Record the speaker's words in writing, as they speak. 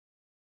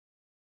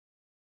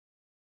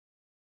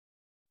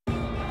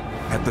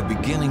At the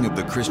beginning of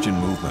the Christian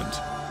movement,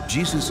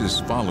 Jesus'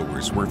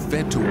 followers were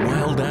fed to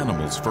wild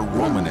animals for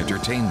Roman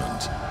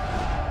entertainment.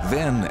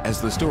 Then,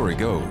 as the story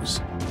goes,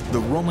 the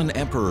Roman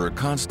Emperor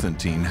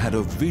Constantine had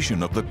a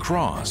vision of the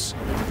cross,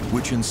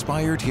 which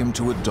inspired him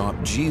to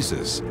adopt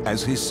Jesus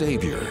as his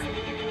savior.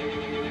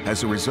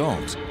 As a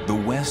result, the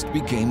West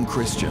became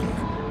Christian.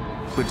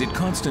 But did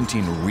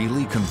Constantine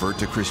really convert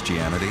to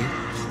Christianity?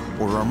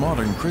 Or are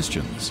modern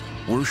Christians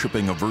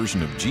worshiping a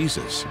version of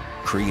Jesus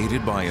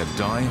created by a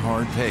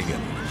die-hard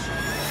pagan?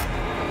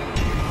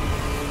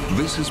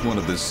 This is one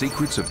of the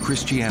secrets of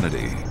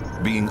Christianity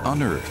being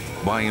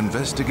unearthed by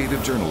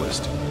investigative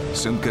journalist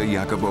Simcha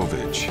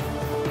Jacobovici.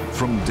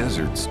 From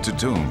deserts to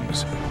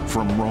tombs,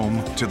 from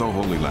Rome to the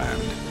Holy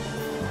Land,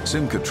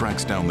 Simcha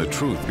tracks down the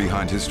truth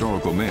behind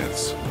historical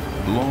myths,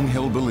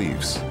 long-held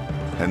beliefs,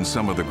 and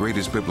some of the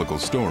greatest biblical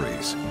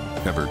stories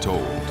ever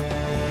told.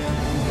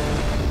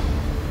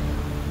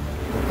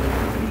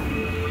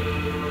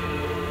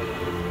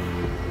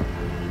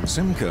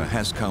 Simcha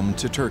has come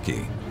to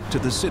Turkey, to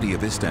the city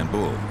of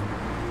Istanbul.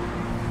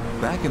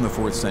 Back in the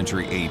 4th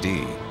century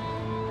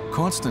AD,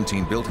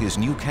 Constantine built his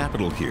new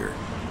capital here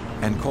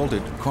and called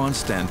it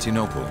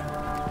Constantinople.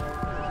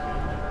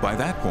 By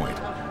that point,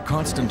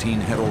 Constantine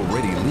had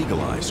already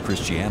legalized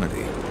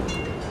Christianity.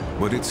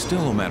 But it's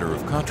still a matter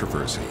of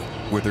controversy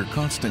whether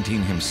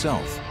Constantine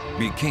himself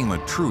became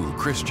a true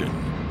Christian.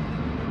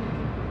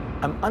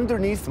 I'm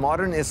underneath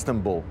modern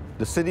Istanbul,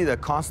 the city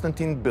that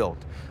Constantine built.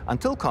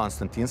 Until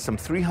Constantine, some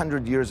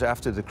 300 years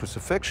after the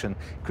crucifixion,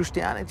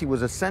 Christianity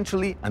was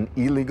essentially an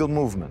illegal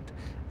movement.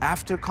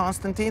 After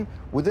Constantine,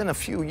 within a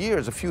few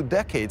years, a few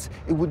decades,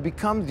 it would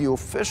become the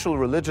official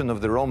religion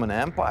of the Roman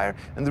Empire,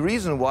 and the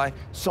reason why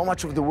so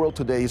much of the world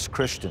today is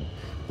Christian.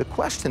 The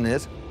question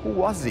is, who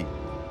was he?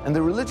 And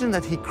the religion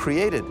that he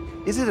created,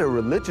 is it a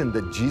religion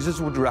that Jesus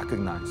would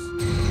recognize?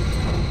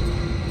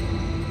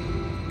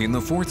 In the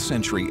 4th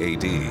century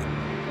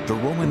AD, the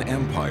Roman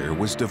Empire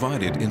was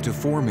divided into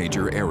 4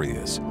 major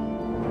areas.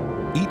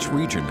 Each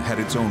region had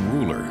its own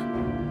ruler.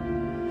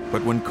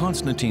 But when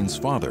Constantine's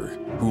father,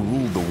 who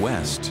ruled the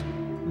West,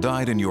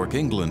 died in York,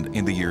 England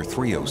in the year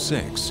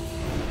 306,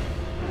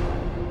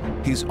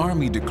 his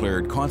army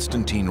declared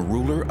Constantine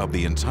ruler of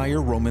the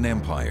entire Roman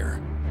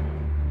Empire.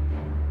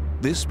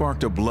 This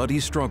sparked a bloody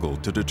struggle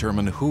to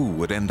determine who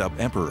would end up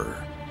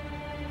emperor.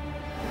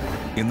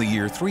 In the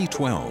year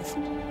 312,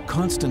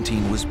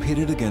 Constantine was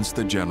pitted against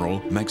the general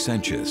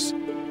Maxentius,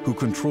 who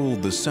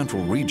controlled the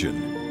central region,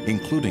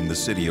 including the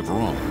city of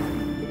Rome.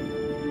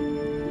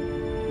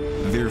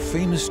 Their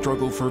famous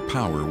struggle for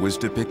power was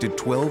depicted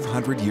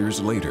 1,200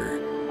 years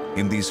later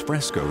in these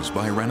frescoes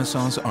by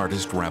Renaissance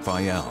artist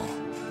Raphael.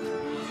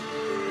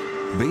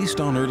 Based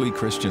on early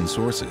Christian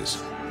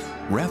sources,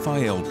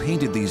 Raphael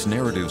painted these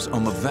narratives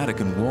on the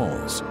Vatican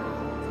walls.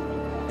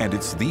 And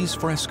it's these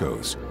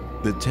frescoes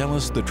that tell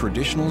us the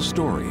traditional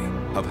story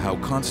of how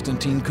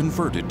Constantine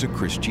converted to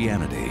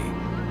Christianity.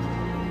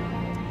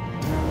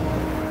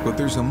 But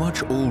there's a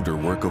much older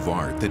work of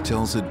art that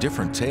tells a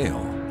different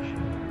tale.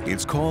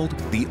 It's called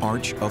the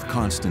Arch of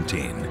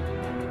Constantine,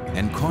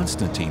 and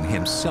Constantine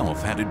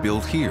himself had it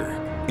built here,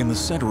 in the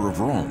center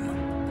of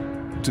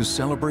Rome, to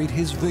celebrate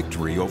his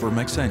victory over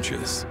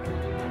Maxentius.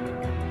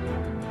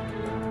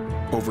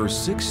 Over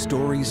 6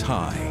 stories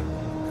high,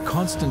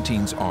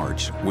 Constantine's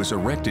arch was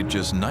erected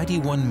just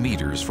 91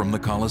 meters from the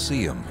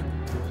Colosseum,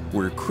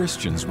 where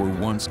Christians were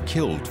once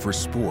killed for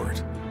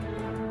sport.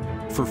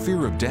 For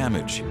fear of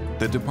damage,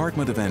 the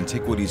Department of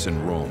Antiquities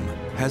in Rome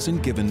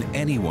hasn't given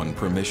anyone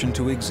permission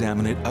to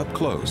examine it up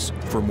close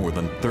for more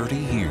than 30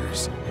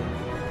 years.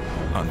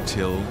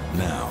 Until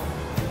now.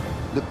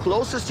 The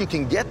closest you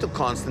can get to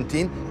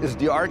Constantine is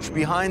the arch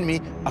behind me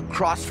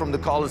across from the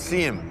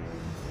Colosseum.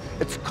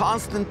 It's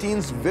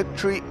Constantine's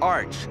Victory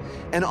Arch,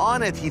 and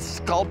on it he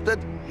sculpted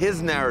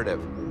his narrative.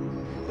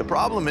 The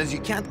problem is you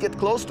can't get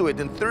close to it.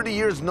 In 30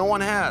 years, no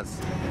one has.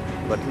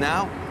 But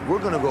now, we're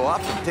gonna go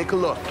up and take a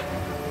look.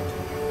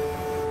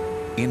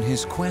 In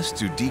his quest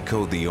to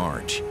decode the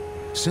arch,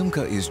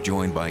 Simcha is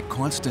joined by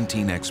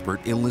Constantine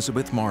expert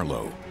Elizabeth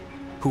Marlowe,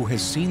 who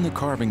has seen the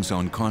carvings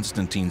on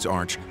Constantine's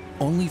arch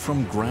only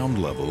from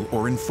ground level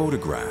or in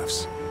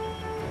photographs.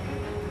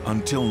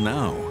 Until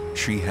now,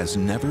 she has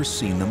never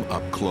seen them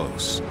up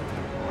close.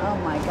 Oh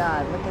my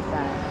God, look at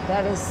that.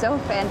 That is so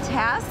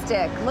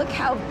fantastic. Look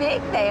how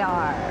big they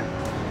are.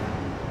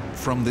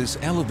 From this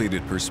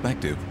elevated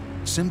perspective,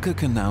 Simcha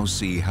can now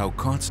see how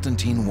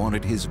Constantine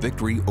wanted his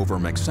victory over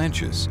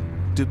Maxentius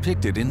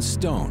depicted in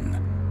stone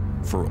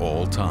for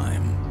all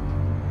time.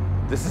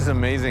 This is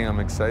amazing. I'm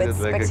excited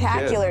It's like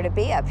spectacular a kid. to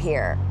be up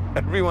here.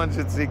 Everyone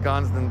should see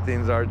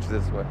Constantine's arch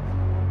this way.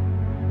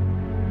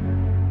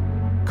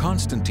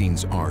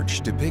 Constantine's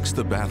arch depicts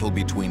the battle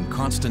between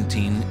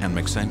Constantine and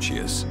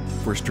Maxentius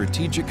for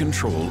strategic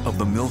control of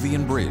the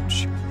Milvian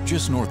Bridge,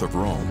 just north of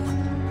Rome.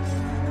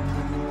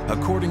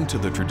 According to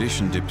the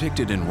tradition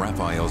depicted in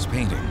Raphael's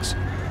paintings,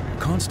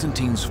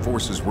 Constantine's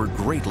forces were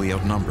greatly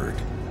outnumbered.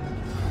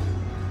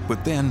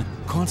 But then,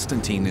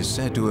 Constantine is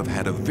said to have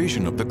had a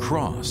vision of the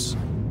cross,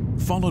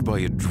 followed by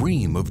a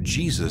dream of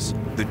Jesus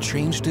that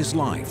changed his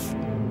life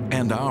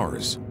and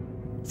ours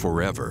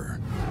forever.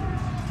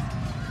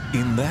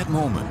 In that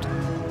moment,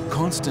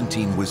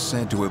 Constantine was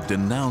said to have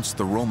denounced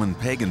the Roman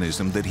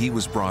paganism that he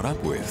was brought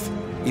up with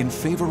in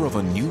favor of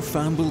a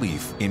newfound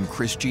belief in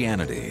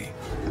Christianity.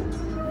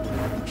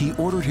 He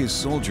ordered his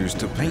soldiers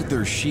to paint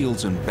their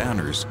shields and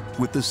banners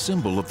with the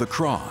symbol of the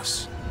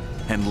cross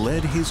and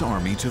led his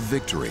army to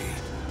victory.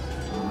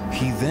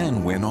 He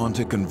then went on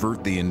to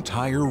convert the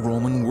entire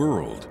Roman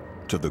world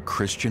to the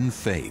Christian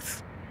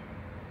faith.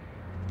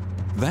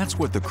 That's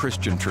what the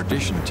Christian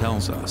tradition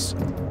tells us.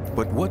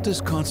 But what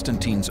does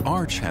Constantine's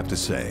arch have to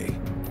say?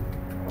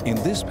 In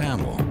this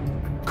panel,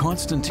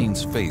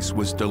 Constantine's face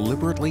was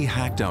deliberately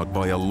hacked out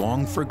by a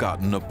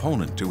long-forgotten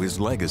opponent to his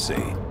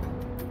legacy.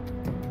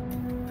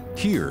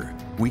 Here,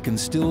 we can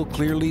still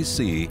clearly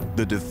see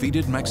the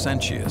defeated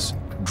Maxentius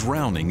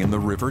drowning in the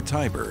river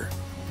Tiber.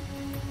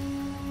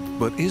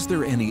 But is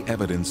there any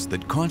evidence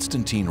that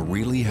Constantine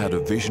really had a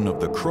vision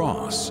of the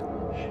cross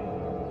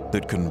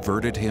that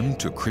converted him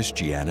to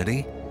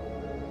Christianity?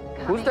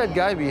 Who's that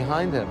guy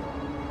behind him?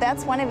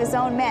 That's one of his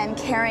own men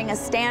carrying a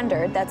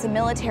standard. That's a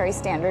military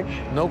standard.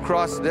 No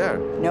cross there.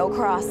 No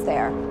cross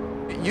there.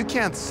 You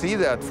can't see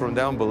that from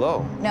down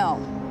below. No.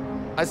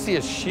 I see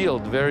a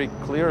shield very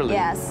clearly.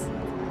 Yes.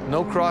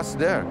 No cross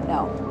there.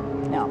 No.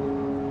 No.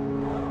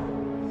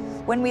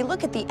 When we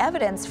look at the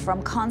evidence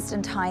from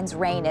Constantine's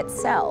reign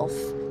itself,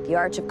 the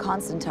Arch of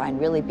Constantine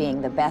really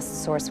being the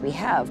best source we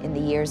have in the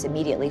years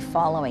immediately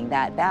following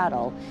that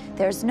battle,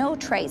 there's no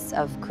trace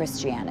of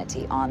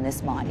Christianity on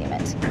this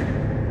monument.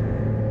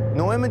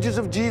 No images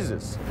of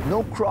Jesus,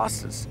 no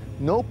crosses,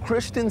 no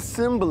Christian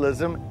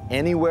symbolism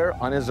anywhere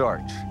on his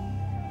arch.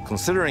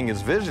 Considering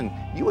his vision,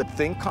 you would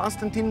think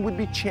Constantine would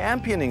be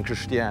championing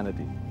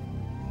Christianity.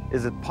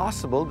 Is it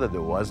possible that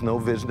there was no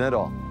vision at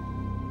all?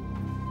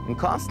 In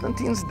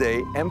Constantine's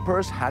day,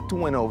 emperors had to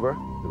win over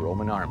the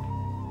Roman army.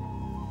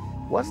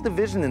 Was the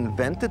vision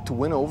invented to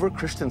win over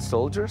Christian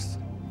soldiers?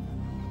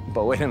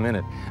 But wait a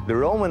minute, the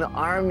Roman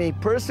army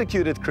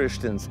persecuted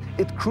Christians.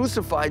 It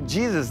crucified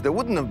Jesus. There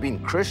wouldn't have been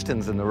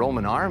Christians in the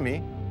Roman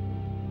army.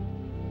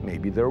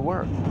 Maybe there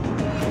were.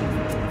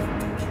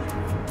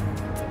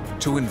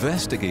 To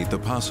investigate the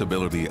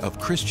possibility of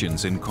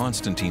Christians in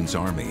Constantine's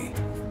army,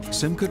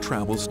 Simcha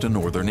travels to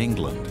northern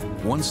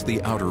England, once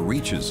the outer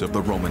reaches of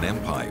the Roman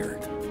Empire.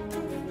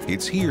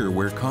 It's here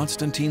where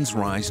Constantine's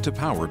rise to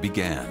power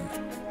began.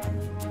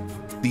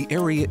 The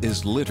area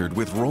is littered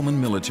with Roman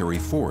military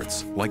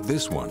forts like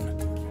this one,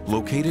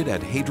 located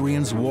at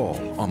Hadrian's Wall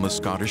on the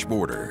Scottish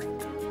border.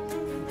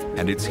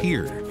 And it's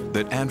here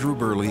that Andrew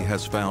Burley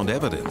has found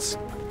evidence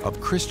of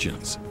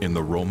Christians in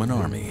the Roman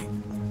army.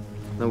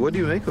 Now, what do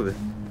you make of it?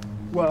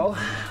 Well,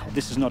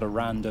 this is not a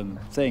random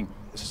thing.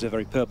 This is a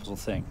very purposeful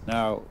thing.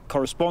 Now,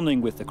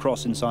 corresponding with the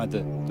cross inside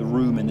the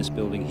room in this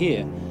building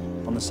here,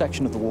 on the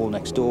section of the wall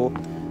next door,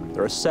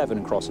 there are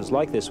 7 crosses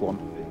like this one,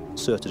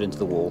 inserted into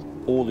the wall,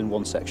 all in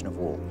one section of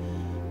wall.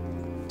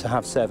 To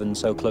have 7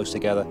 so close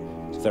together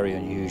is very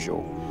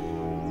unusual.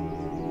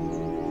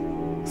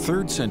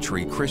 3rd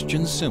century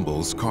Christian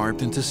symbols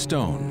carved into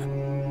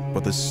stone,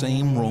 but the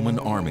same Roman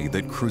army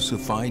that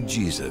crucified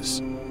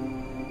Jesus.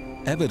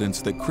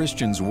 Evidence that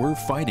Christians were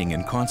fighting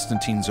in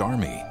Constantine's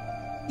army,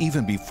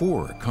 even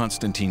before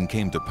Constantine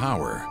came to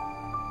power.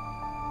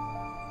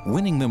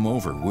 Winning them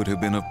over would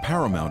have been of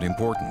paramount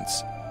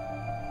importance.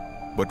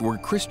 But were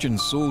Christian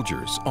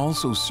soldiers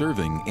also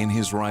serving in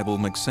his rival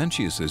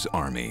Maxentius's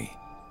army?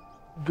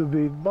 There would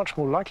be much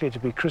more likely to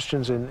be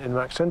Christians in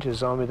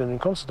Maxentius' army than in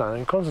Constantine.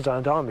 And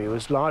Constantine's army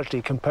was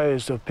largely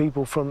composed of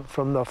people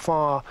from the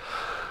far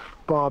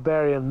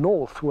barbarian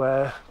north,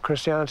 where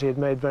Christianity had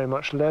made very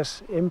much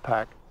less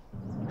impact.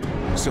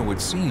 So it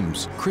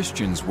seems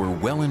Christians were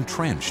well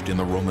entrenched in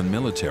the Roman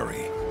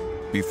military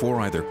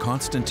before either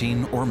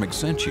Constantine or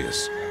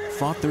Maxentius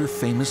fought their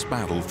famous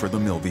battle for the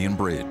Milvian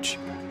Bridge.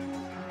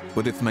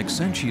 But if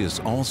Maxentius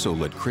also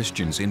led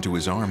Christians into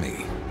his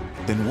army,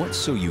 then what's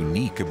so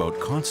unique about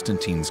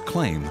Constantine's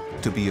claim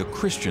to be a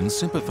Christian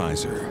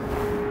sympathizer?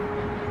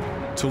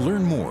 To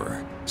learn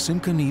more,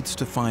 Simcha needs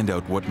to find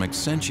out what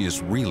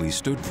Maxentius really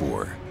stood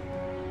for.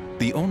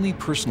 The only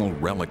personal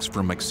relics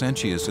from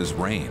Maxentius's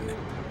reign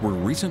were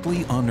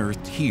recently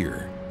unearthed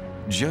here,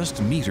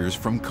 just meters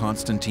from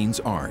Constantine's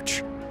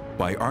arch,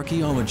 by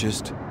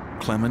archaeologist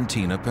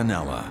Clementina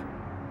Pinella.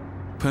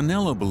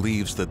 Pinella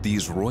believes that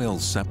these royal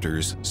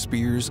scepters,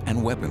 spears,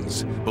 and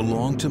weapons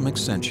belonged to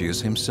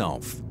Maxentius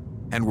himself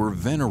and were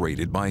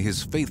venerated by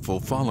his faithful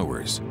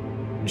followers,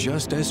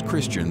 just as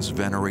Christians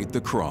venerate the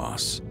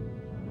cross.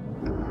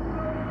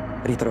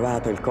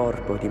 Ritrovato il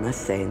corpo di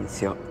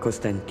Massenzio,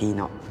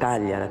 Costantino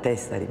taglia la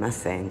testa di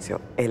Massenzio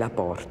e la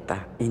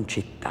porta in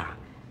città.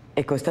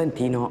 E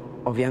Costantino,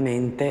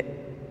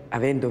 ovviamente,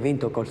 avendo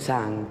vinto col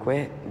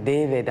sangue,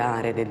 deve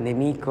dare del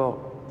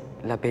nemico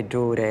la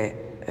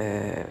peggiore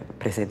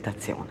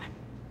presentazione.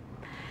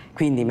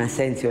 Quindi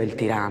Massenzio è il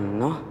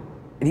tiranno,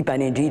 i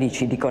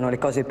panegirici dicono le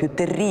cose più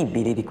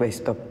terribili di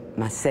questo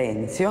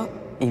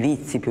Massenzio, i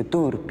vizi più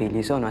turpi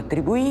gli sono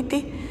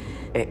attribuiti,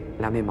 e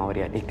la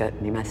memoria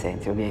di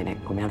Massenzio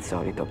viene, come al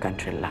solito,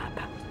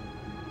 cancellata.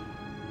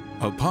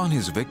 Upon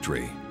his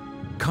victory,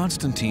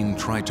 Constantine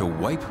tried to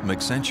wipe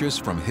Maxentius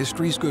from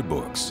history's good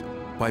books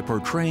by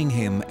portraying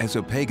him as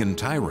a pagan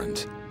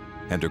tyrant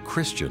and a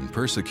Christian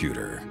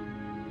persecutor.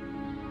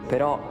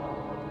 Però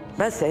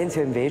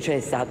Massenzio invece è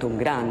stato un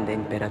grande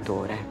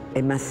imperatore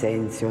e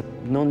Massenzio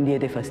non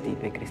diede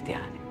fastidio ai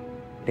cristiani.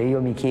 E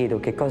io mi chiedo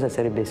che cosa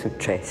sarebbe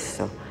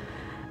successo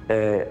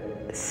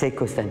se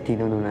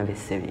Costantino non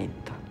avesse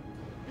vinto.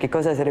 Che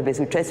cosa sarebbe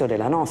successo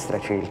della nostra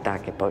civiltà,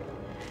 che poi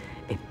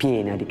è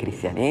piena di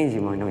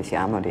cristianesimo e noi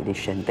siamo dei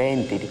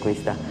discendenti di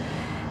questa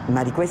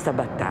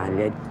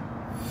battaglia.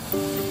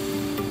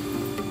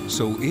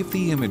 So if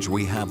the image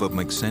we have of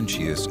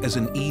Maxentius as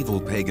an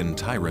evil pagan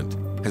tyrant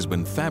has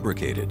been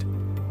fabricated,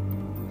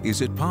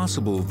 is it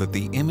possible that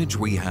the image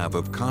we have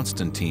of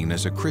Constantine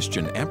as a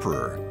Christian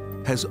emperor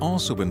has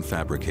also been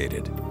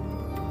fabricated?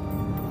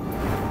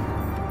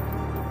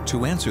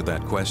 To answer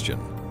that question,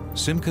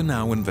 Simcha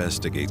now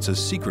investigates a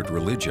secret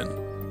religion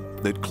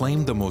that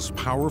claimed the most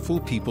powerful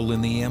people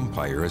in the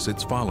empire as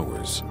its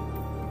followers.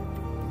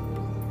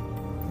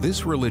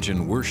 This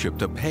religion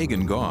worshipped a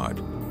pagan god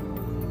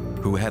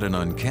who had an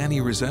uncanny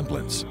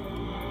resemblance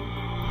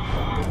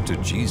to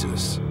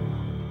Jesus.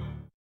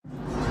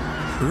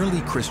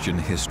 Early Christian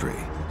history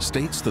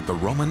states that the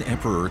Roman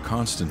Emperor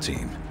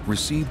Constantine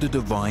received a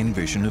divine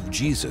vision of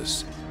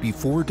Jesus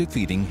before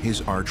defeating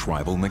his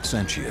arch-rival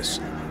Maxentius,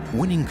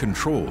 winning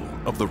control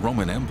of the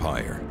Roman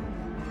Empire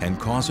and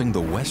causing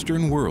the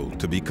Western world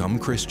to become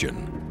Christian.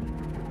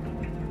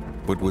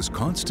 But was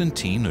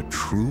Constantine a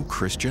true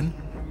Christian?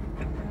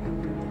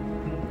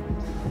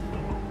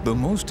 The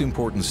most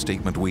important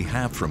statement we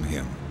have from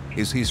him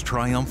is his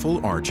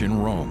triumphal arch in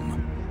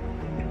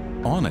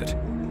Rome. On it,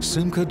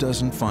 Simcha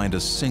doesn't find a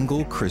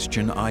single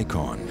Christian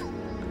icon,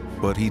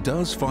 but he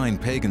does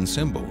find pagan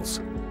symbols.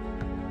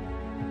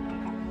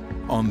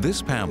 On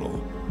this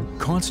panel,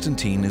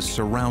 Constantine is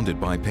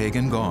surrounded by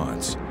pagan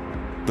gods,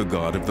 the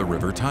god of the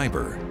river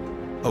Tiber,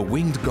 a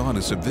winged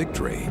goddess of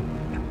victory,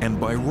 and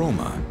by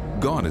Roma,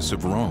 goddess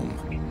of Rome.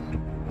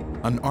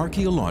 An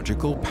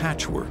archaeological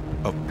patchwork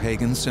of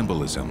pagan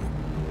symbolism.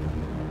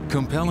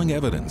 Compelling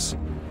evidence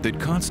that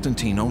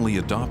Constantine only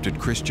adopted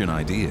Christian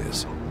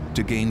ideas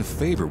to gain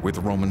favor with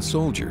Roman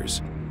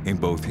soldiers in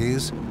both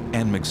his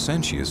and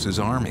Maxentius's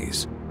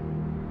armies.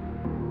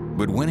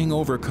 But winning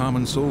over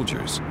common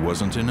soldiers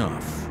wasn't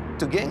enough.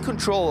 To gain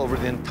control over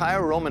the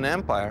entire Roman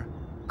Empire,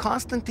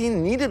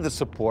 Constantine needed the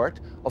support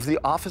of the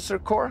officer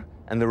corps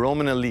and the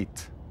Roman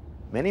elite.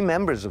 Many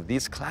members of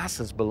these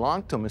classes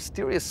belonged to a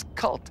mysterious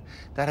cult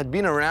that had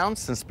been around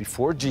since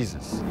before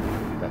Jesus.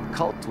 That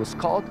cult was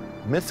called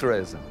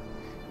Mithraism,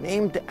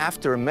 named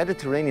after a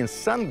Mediterranean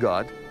sun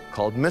god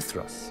called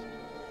Mithras.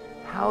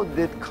 How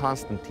did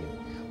Constantine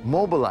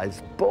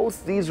mobilize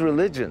both these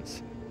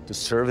religions to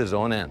serve his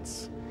own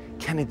ends?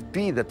 Can it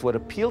be that what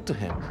appealed to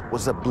him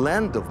was a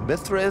blend of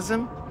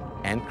Mithraism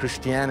and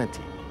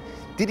Christianity?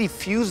 Did he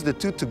fuse the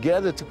two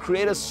together to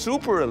create a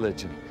super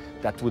religion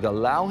that would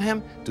allow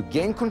him to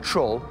gain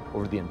control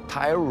over the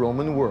entire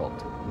Roman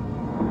world?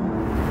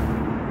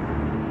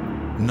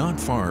 Not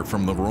far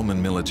from the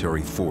Roman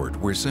military fort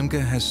where Simcha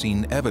has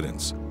seen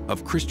evidence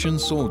of Christian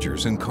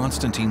soldiers in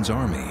Constantine's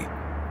army,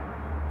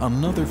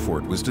 another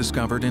fort was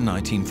discovered in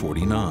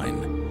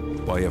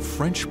 1949 by a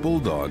French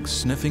bulldog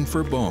sniffing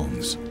for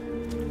bones.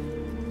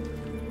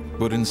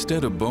 But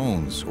instead of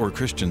bones or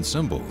Christian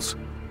symbols,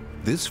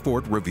 this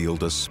fort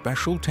revealed a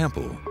special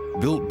temple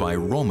built by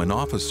Roman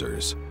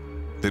officers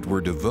that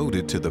were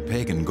devoted to the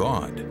pagan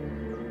god,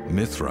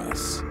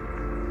 Mithras.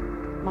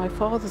 My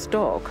father's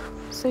dog,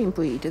 same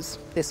breed as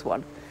this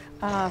one,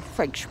 a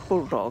French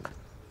bulldog,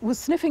 was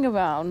sniffing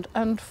around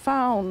and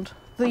found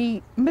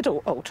the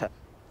middle altar.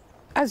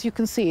 As you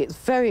can see, it's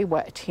very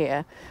wet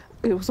here.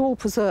 It was all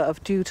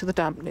preserved due to the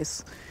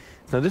dampness.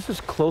 Now this is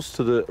close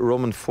to the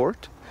Roman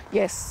fort?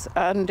 Yes,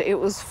 and it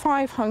was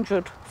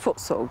 500 foot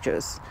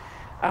soldiers,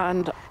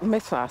 and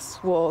Mithras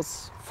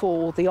was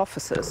for the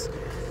officers.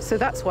 So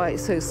that's why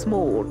it's so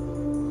small.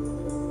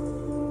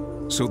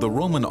 So the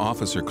Roman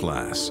officer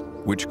class,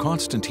 which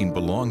Constantine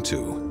belonged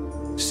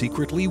to,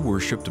 secretly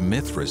worshipped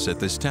Mithras at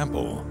this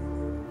temple.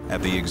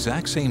 At the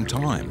exact same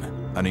time,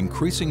 an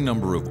increasing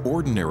number of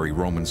ordinary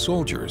Roman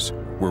soldiers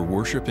were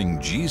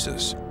worshipping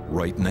Jesus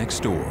right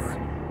next door.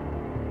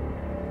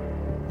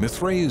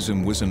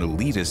 Mithraism was an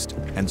elitist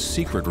and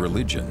secret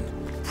religion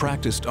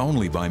practiced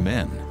only by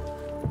men.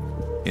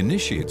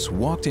 Initiates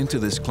walked into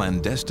this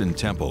clandestine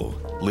temple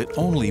lit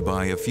only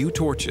by a few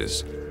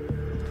torches.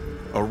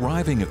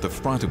 Arriving at the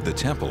front of the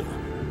temple,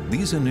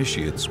 these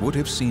initiates would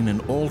have seen an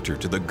altar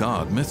to the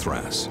god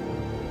Mithras,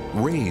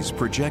 rays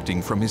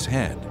projecting from his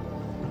head.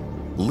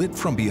 Lit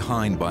from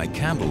behind by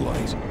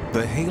candlelight,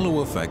 the halo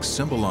effect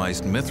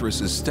symbolized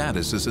Mithras'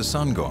 status as a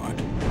sun god,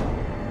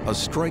 a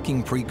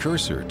striking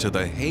precursor to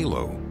the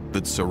halo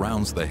that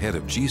surrounds the head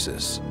of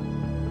Jesus.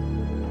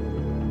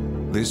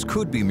 This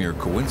could be mere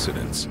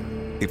coincidence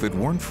if it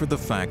weren't for the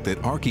fact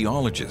that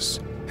archaeologists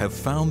have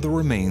found the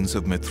remains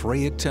of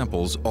Mithraic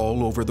temples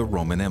all over the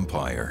Roman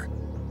Empire.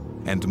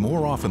 And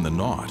more often than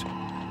not,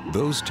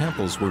 those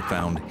temples were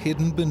found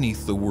hidden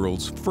beneath the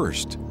world's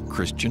first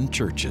Christian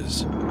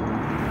churches.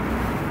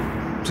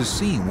 To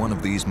see one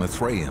of these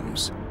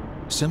Mithraiums,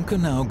 Simcha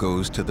now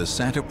goes to the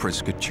Santa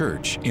Prisca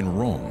Church in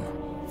Rome.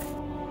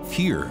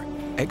 Here,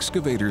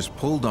 excavators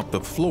pulled up the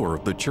floor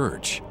of the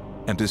church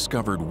and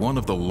discovered one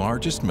of the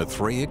largest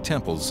Mithraic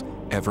temples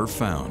ever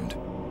found.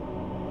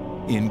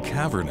 In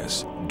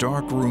cavernous,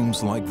 dark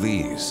rooms like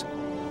these,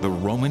 the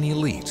Roman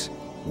elite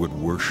would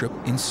worship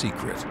in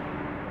secret.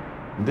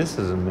 This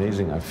is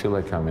amazing. I feel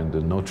like I'm in the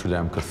Notre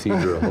Dame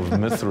Cathedral of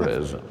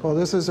Mithraism. Well,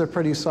 this is a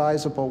pretty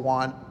sizable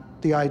one.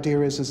 The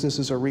idea is this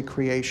is a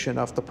recreation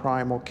of the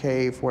primal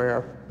cave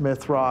where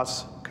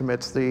Mithras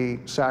commits the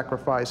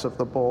sacrifice of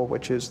the bull,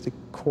 which is the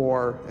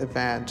core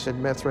event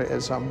in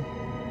Mithraism.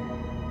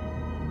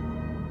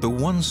 The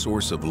one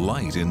source of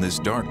light in this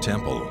dark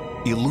temple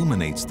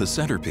illuminates the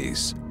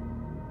centerpiece,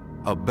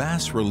 a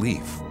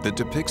bas-relief that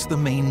depicts the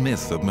main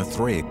myth of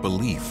Mithraic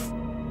belief.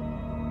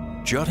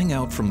 Jutting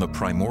out from the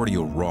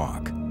primordial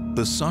rock,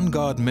 the sun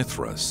god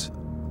Mithras,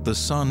 the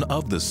son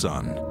of the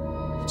sun,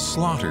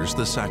 slaughters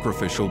the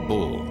sacrificial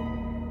bull.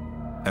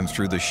 And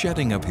through the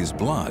shedding of his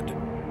blood,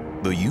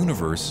 the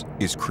universe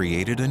is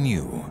created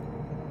anew.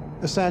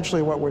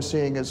 Essentially what we're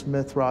seeing is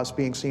Mithras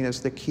being seen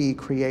as the key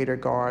creator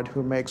god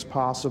who makes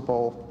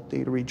possible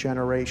the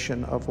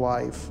regeneration of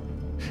life.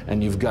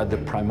 And you've got the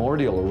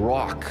primordial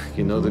rock,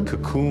 you know, the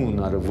cocoon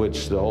out of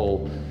which the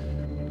whole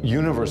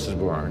universe is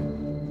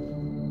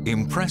born.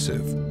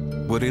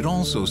 Impressive, but it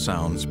also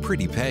sounds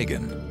pretty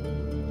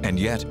pagan. And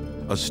yet,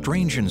 a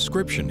strange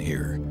inscription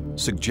here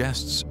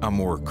suggests a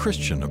more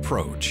Christian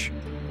approach.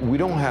 We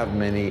don't have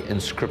many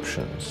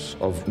inscriptions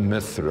of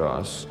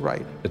Mithras.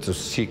 Right. It's a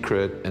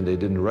secret, and they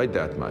didn't write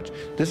that much.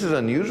 This is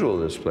unusual,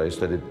 this place,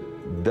 that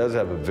it does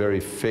have a very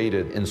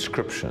faded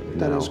inscription.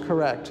 That is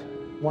correct.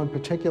 One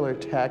particular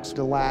text,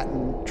 the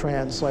Latin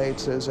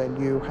translates as,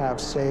 "And you have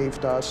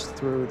saved us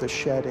through the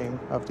shedding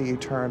of the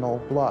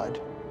eternal blood."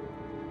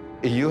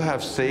 You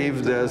have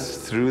saved us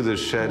through the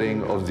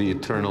shedding of the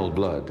eternal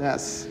blood.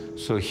 Yes.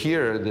 So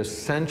here, the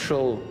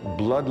central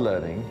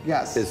bloodletting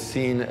Yes. is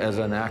seen as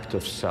an act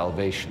of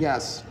salvation.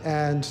 Yes,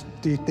 and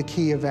the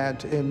key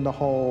event in the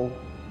whole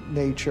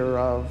nature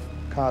of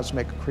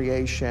cosmic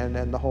creation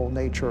and the whole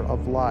nature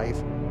of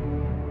life.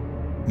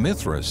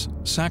 Mithras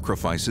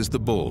sacrifices the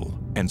bull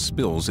and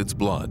spills its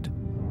blood,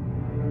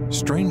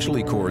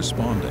 strangely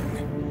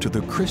corresponding to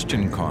the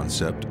Christian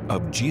concept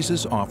of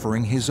Jesus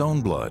offering his own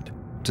blood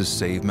to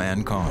save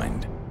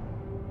mankind.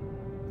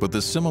 But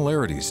the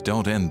similarities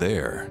don't end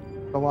there.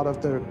 A lot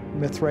of the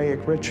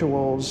Mithraic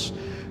rituals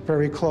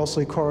very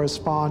closely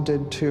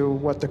corresponded to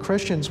what the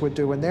Christians would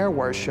do in their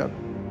worship.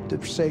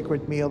 The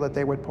sacred meal that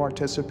they would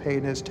participate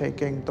in is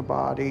taking the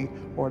body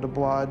or the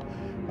blood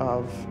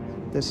of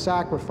this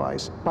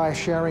sacrifice by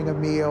sharing a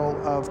meal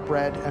of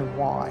bread and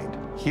wine.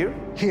 Here?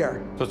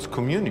 Here. So it's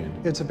communion.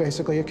 It's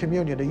basically a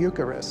communion, a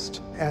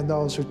Eucharist. And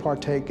those who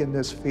partake in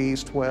this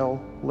feast will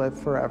live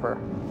forever.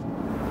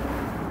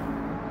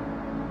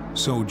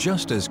 So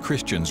just as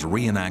Christians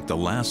reenact the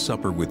Last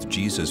Supper with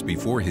Jesus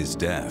before his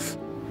death,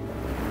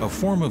 a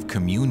form of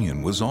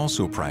communion was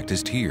also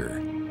practiced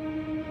here.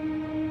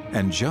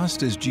 And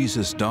just as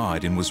Jesus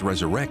died and was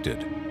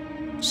resurrected,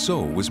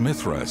 so was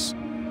Mithras,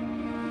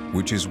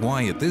 which is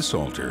why at this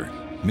altar,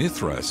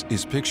 Mithras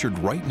is pictured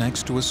right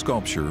next to a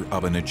sculpture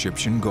of an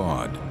Egyptian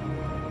god.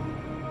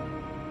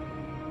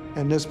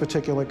 And this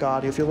particular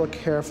god, if you look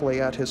carefully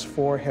at his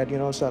forehead, you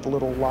notice that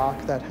little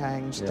lock that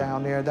hangs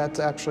down there. That's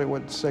actually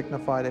would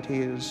signify that he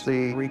is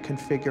the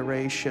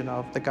reconfiguration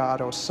of the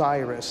god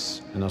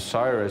Osiris. And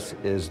Osiris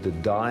is the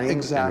dying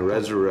Exactly. and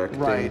resurrecting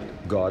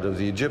Right. god of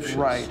the Egyptians.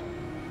 Right.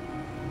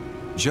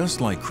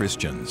 Just like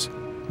Christians,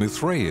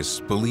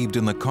 Mithraeus believed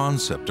in the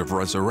concept of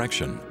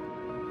resurrection,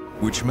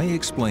 which may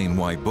explain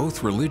why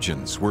both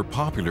religions were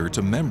popular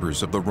to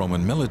members of the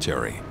Roman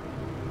military.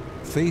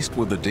 Faced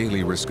with the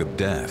daily risk of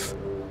death,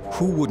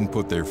 who wouldn't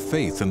put their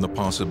faith in the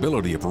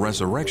possibility of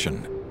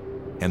resurrection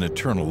and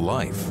eternal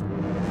life?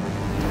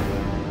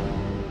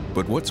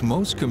 But what's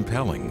most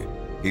compelling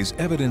is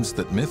evidence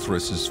that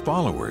Mithras'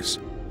 followers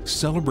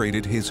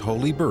celebrated his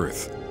holy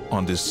birth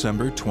on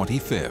December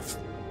 25th,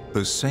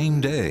 the same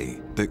day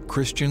that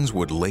Christians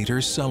would later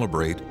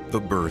celebrate the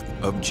birth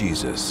of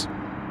Jesus.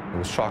 It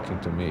was shocking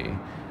to me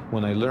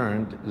when I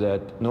learned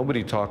that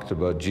nobody talked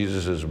about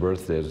Jesus'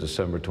 birthday as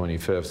December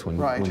 25th when,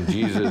 Right. when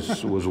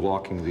Jesus was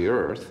walking the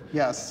earth.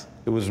 Yes.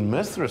 It was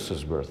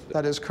Mithras' birthday.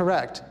 That is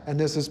correct. And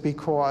this is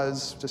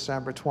because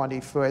December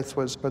 25th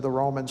was, for the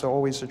Romans,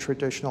 always a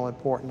traditional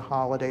important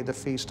holiday, the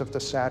Feast of the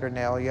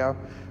Saturnalia,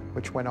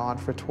 which went on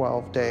for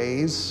 12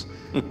 days.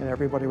 And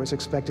everybody was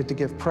expected to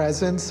give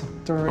presents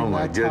during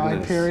that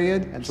time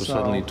period. And so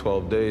suddenly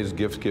 12 days,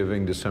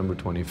 gift-giving, December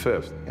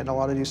 25th. And a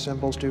lot of these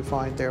symbols do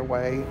find their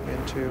way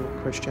into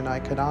Christian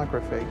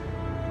iconography.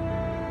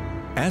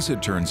 As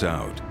it turns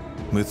out,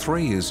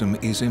 Mithraism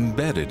is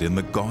embedded in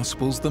the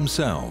Gospels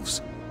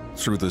themselves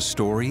through the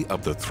story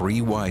of the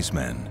three wise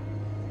men.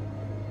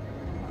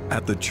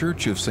 At the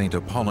Church of St.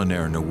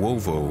 Apollinare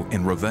Nuovo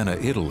in Ravenna,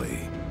 Italy,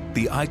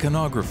 the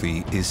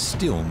iconography is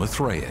still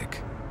Mithraic.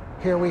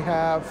 Here we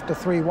have the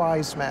three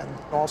wise men,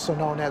 also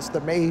known as the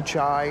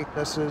Magi.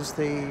 This is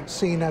the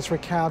scene as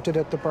recounted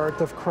at the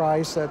birth of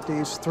Christ, that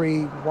these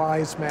three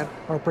wise men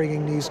are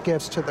bringing these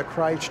gifts to the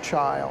Christ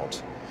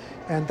child.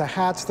 And the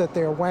hats that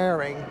they're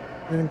wearing,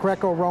 in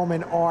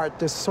Greco-Roman art,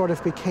 this sort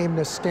of became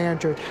the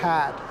standard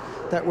hat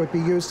that would be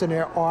used in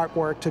their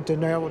artwork to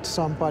denote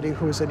somebody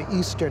who's an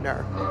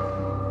Easterner.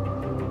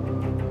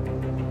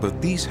 But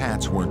these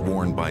hats weren't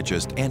worn by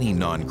just any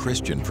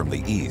non-Christian from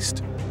the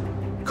East.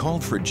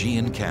 Called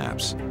Phrygian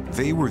caps,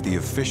 they were the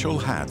official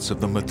hats of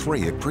the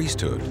Mithraic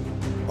priesthood,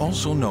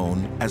 also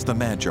known as the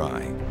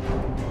Magi.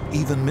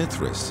 Even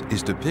Mithras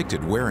is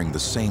depicted wearing the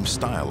same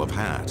style of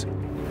hat.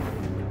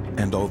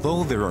 And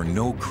although there are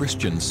no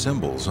Christian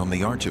symbols on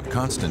the Arch of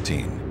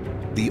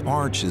Constantine, the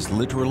arch is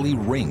literally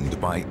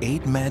ringed by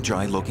 8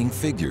 Magi-looking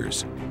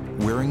figures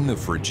wearing the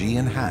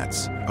Phrygian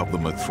hats of the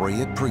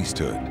Mithraic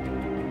priesthood.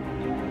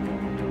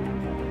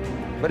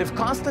 But if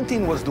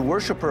Constantine was the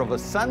worshiper of a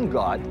sun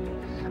god,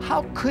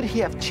 how could he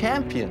have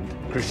championed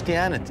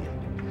Christianity?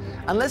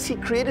 Unless he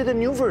created a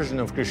new version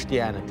of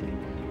Christianity,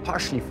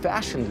 partially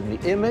fashioned in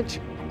the image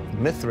of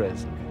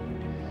Mithraism.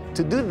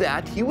 To do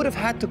that, he would have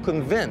had to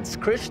convince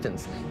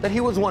Christians that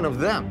he was one of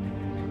them,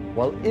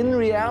 while in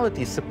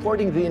reality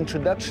supporting the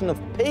introduction of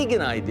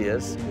pagan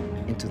ideas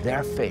into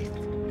their faith.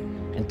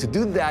 And to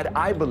do that,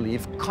 I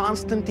believe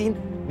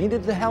Constantine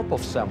needed the help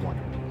of someone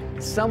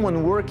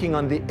working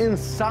on the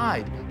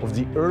inside of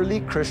the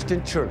early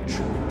Christian church.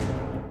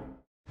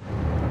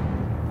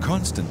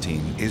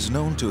 Constantine is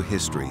known to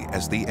history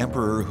as the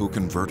emperor who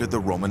converted the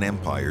Roman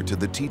Empire to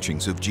the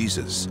teachings of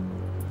Jesus.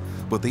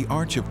 But the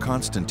Arch of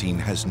Constantine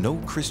has no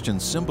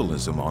Christian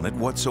symbolism on it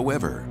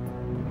whatsoever.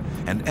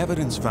 And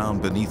evidence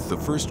found beneath the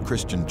first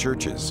Christian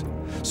churches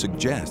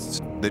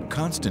suggests that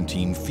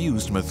Constantine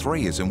fused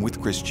Mithraism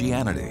with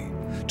Christianity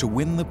to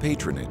win the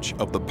patronage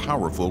of the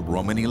powerful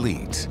Roman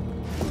elite.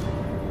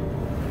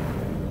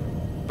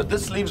 But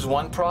this leaves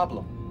one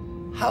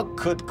problem. How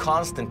could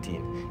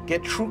Constantine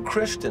get true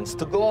Christians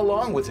to go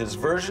along with his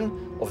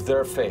version of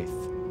their faith?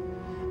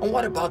 And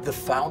what about the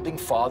founding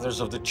fathers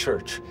of the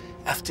church?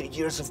 After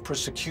years of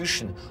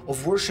persecution,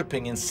 of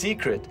worshiping in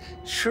secret,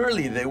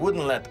 surely they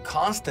wouldn't let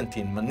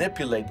Constantine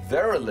manipulate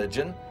their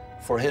religion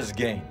for his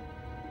gain.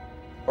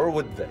 Or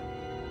would they?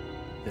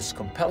 There's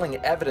compelling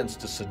evidence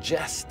to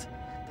suggest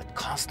that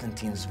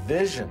Constantine's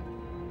vision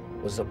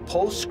was a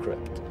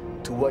postscript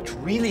to what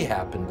really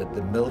happened at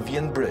the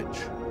Milvian Bridge.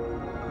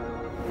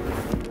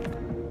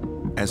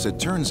 As it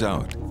turns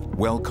out,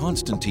 while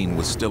Constantine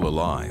was still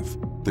alive,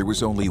 there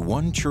was only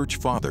one church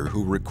father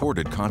who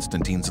recorded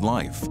Constantine's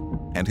life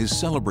and his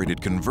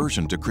celebrated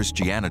conversion to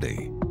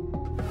Christianity.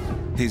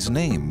 His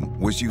name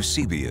was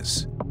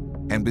Eusebius,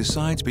 and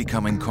besides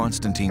becoming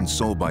Constantine's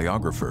sole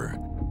biographer,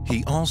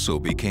 he also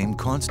became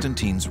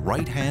Constantine's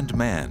right-hand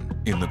man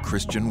in the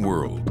Christian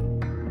world.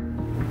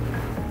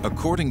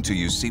 According to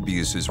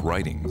Eusebius's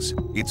writings,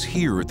 it's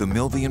here at the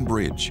Milvian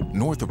Bridge,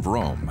 north of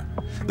Rome,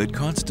 that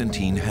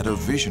Constantine had a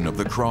vision of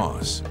the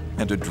cross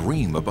and a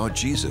dream about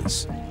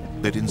Jesus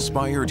that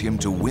inspired him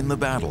to win the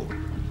battle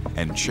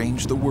and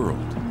change the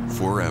world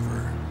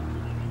forever.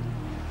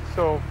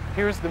 So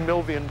here's the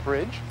Milvian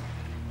Bridge.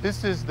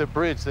 This is the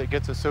bridge that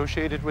gets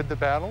associated with the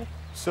battle.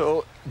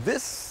 So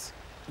this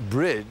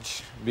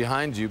bridge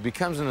behind you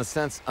becomes, in a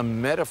sense, a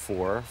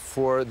metaphor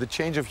for the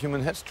change of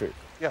human history.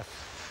 Yes.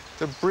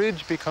 The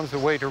bridge becomes a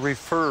way to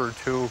refer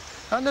to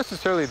not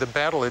necessarily the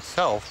battle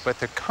itself, but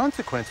the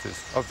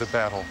consequences of the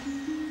battle.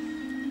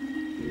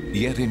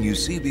 Yet in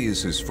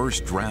Eusebius's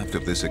first draft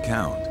of this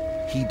account,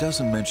 he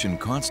doesn't mention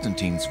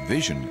Constantine's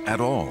vision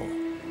at all.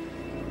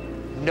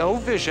 No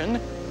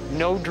vision,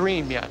 no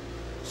dream yet.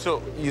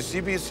 So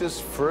Eusebius's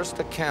first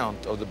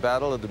account of the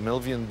battle at the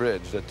Milvian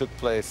Bridge that took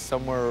place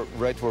somewhere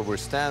right where we're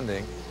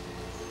standing,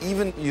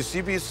 even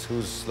Eusebius,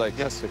 who's like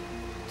a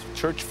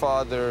church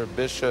father,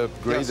 bishop,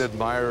 great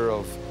admirer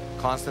of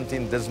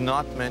Constantine, does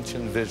not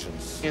mention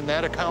visions. In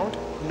that account,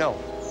 no.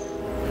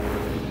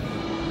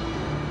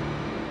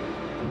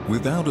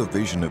 Without a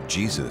vision of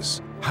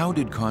Jesus, how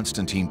did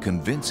Constantine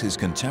convince his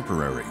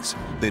contemporaries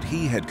that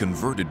he had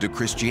converted to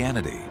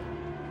Christianity?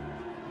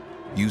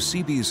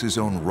 Eusebius's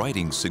own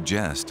writings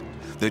suggest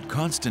that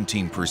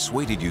Constantine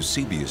persuaded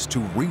Eusebius to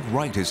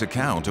rewrite his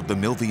account of the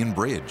Milvian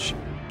Bridge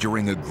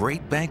during a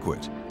great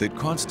banquet that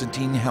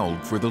Constantine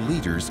held for the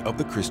leaders of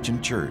the Christian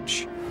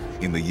church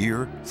in the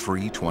year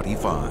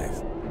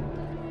 325.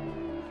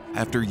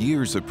 After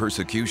years of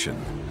persecution,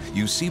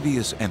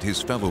 Eusebius and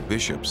his fellow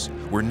bishops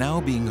were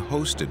now being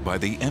hosted by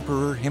the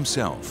emperor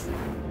himself.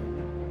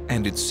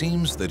 And it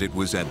seems that it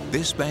was at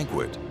this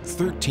banquet,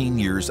 13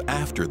 years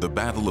after the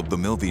Battle of the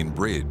Milvian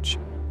Bridge,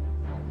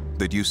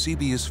 that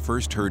Eusebius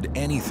first heard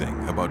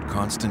anything about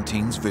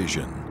Constantine's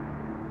vision.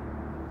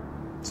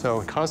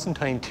 So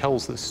Constantine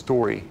tells the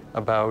story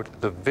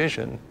about the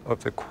vision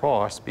of the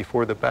cross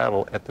before the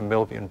battle at the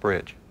Milvian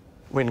Bridge.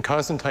 When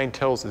Constantine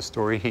tells the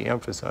story, he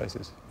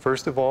emphasizes,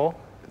 first of all,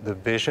 the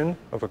vision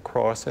of a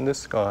cross in the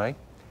sky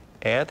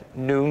at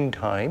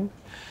noontime.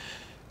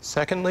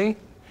 Secondly,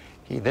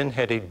 he then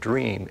had a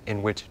dream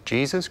in which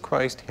Jesus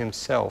Christ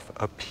himself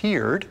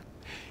appeared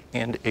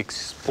and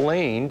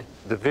explained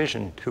the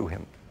vision to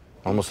him.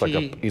 Almost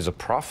like he's a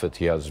prophet.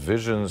 He has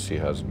visions, he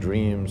has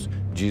dreams.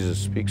 Jesus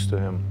speaks to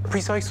him.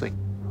 Precisely.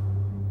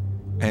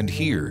 And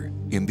here,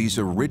 in these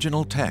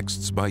original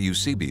texts by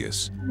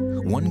Eusebius,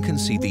 one can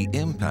see the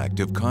impact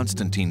of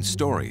Constantine's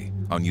story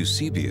on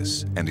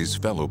Eusebius and his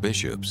fellow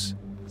bishops.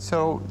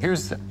 So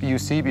here's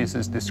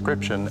Eusebius's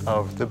description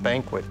of the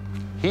banquet.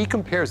 He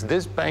compares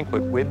this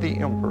banquet with the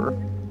emperor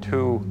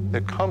to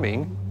the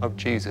coming of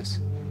Jesus.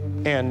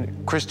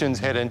 And Christians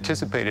had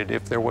anticipated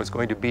if there was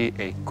going to be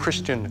a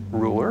Christian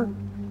ruler,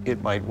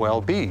 it might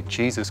well be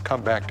Jesus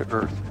come back to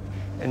earth.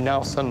 And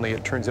now suddenly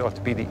it turns out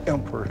to be the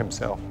emperor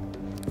himself.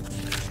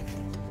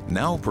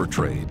 Now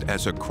portrayed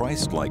as a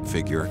Christ-like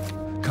figure,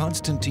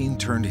 Constantine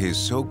turned his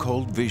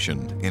so-called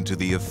vision into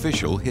the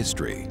official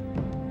history.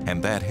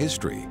 And that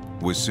history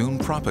was soon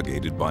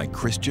propagated by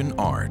Christian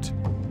art.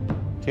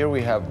 Here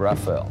we have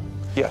Raphael.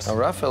 Yes. Now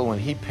Raphael, when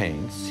he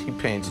paints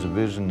the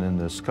vision in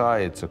the sky.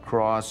 It's a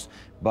cross.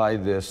 By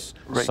this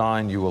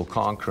sign you will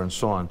conquer, and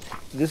so on.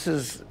 This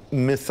is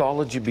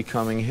mythology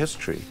becoming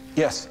history.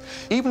 Yes.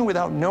 Even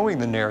without knowing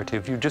the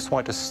narrative, you just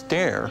want to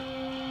stare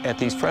at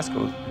these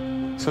frescoes.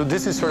 So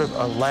this is sort of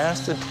a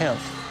last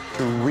attempt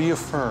to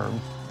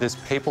reaffirm this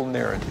papal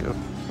narrative,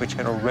 which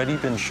had already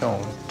been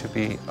shown to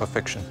be a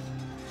fiction.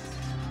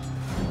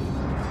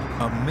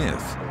 A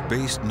myth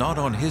based not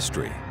on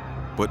history,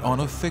 but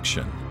on a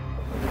fiction.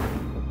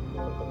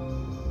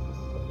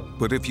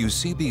 But if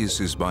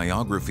Eusebius's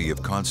biography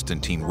of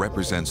Constantine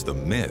represents the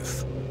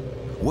myth,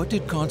 what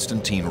did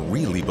Constantine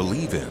really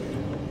believe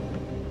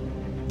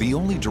in? The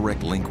only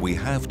direct link we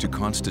have to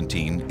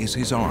Constantine is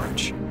his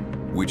arch,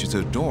 which is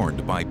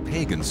adorned by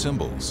pagan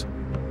symbols.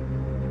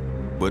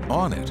 But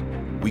on it,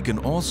 we can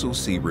also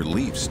see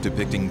reliefs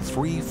depicting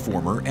 3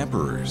 former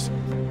emperors: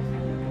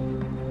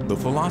 the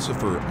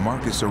philosopher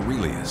Marcus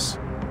Aurelius,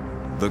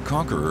 the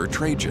conqueror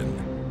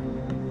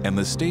Trajan, and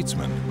the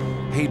statesman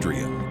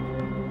Hadrian,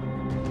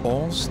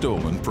 all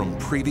stolen from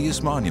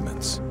previous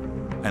monuments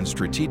and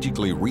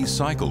strategically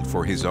recycled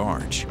for his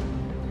arch.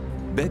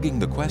 Begging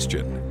the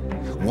question,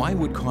 why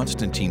would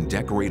Constantine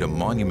decorate a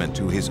monument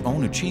to his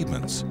own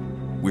achievements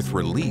with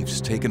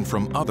reliefs taken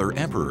from other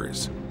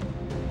emperors,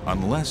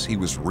 unless he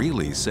was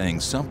really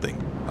saying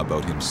something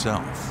about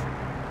himself?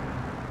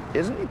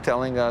 Isn't he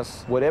telling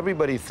us what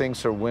everybody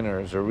thinks are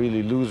winners are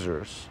really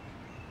losers?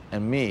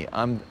 And me,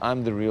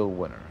 I'm the real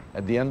winner.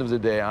 At the end of the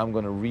day, I'm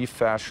going to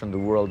refashion the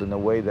world in a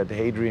way that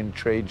Hadrian,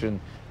 Trajan,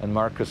 and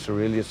Marcus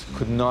Aurelius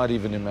could not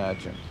even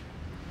imagine.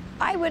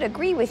 I would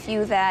agree with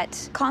you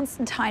that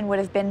Constantine would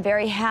have been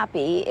very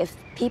happy if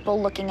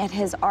people looking at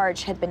his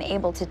arch had been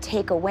able to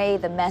take away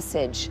the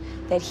message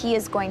that he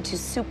is going to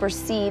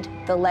supersede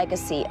the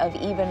legacy of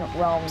even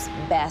Rome's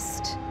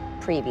best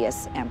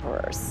previous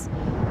emperors.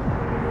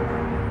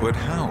 But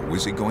how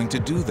was he going to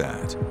do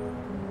that?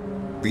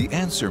 The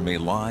answer may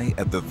lie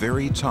at the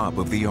very top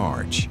of the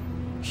arch.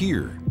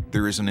 Here,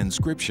 there is an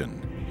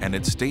inscription, and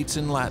it states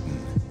in Latin,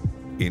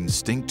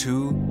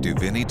 Instinctu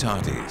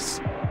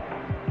Divinitatis,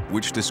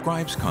 which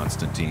describes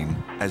Constantine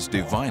as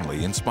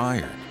divinely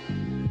inspired.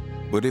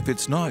 But if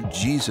it's not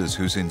Jesus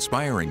who's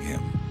inspiring him,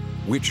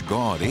 which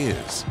God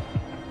is?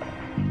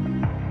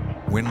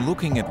 When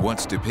looking at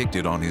what's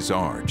depicted on his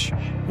arch,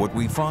 what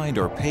we find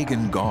are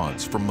pagan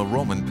gods from the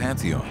Roman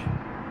pantheon,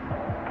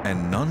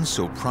 and none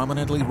so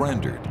prominently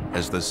rendered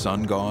as the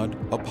sun god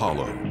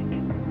Apollo.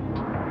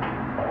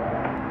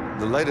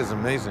 The light is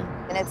amazing.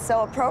 And it's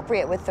so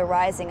appropriate with the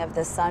rising of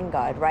the sun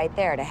god right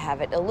there to have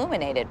it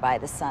illuminated by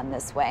the sun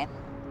this way.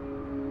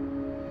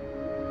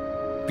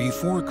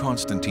 Before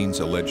Constantine's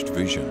alleged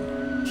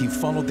vision, he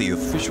followed the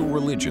official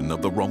religion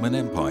of the Roman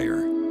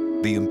Empire,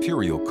 the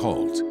imperial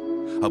cult,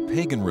 a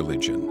pagan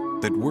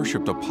religion that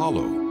worshipped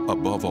Apollo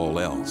above all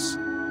else.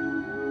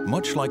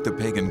 Much like the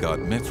pagan god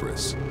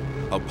Mithras,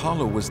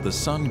 Apollo was the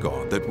sun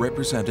god that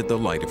represented the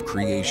light of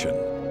creation.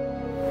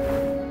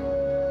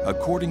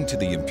 According to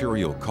the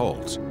imperial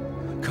cult,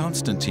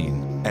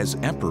 Constantine, as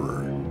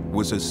emperor,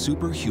 was a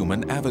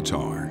superhuman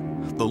avatar,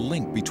 the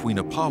link between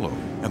Apollo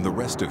and the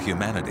rest of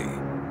humanity.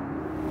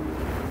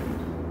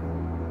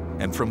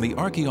 And from the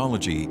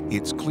archaeology,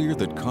 it's clear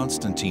that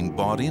Constantine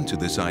bought into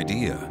this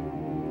idea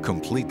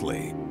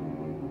completely.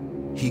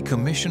 He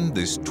commissioned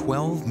this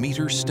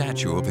 12-meter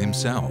statue of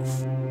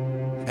himself.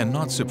 And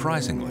not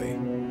surprisingly,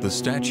 the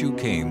statue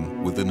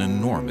came with an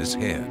enormous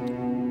head.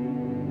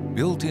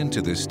 Built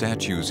into this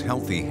statue's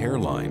healthy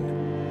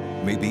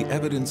hairline may be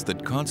evidence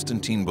that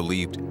Constantine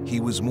believed he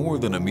was more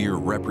than a mere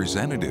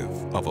representative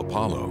of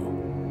Apollo.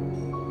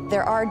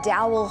 There are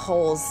dowel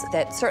holes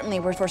that certainly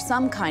were for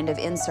some kind of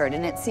insert,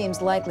 and it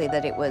seems likely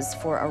that it was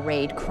for a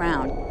rayed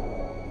crown.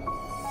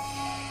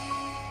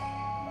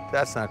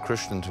 That's not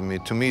Christian to me.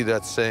 To me,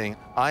 that's saying,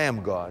 I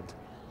am God.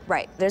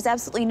 Right. There's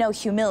absolutely no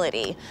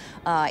humility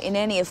in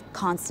any of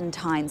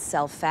Constantine's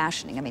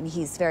self-fashioning. I mean,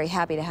 he's very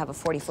happy to have a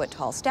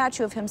 40-foot-tall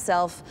statue of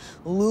himself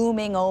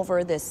looming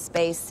over this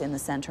space in the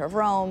center of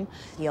Rome.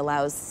 He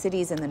allows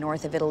cities in the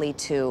north of Italy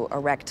to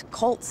erect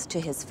cults to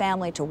his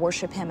family, to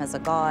worship him as a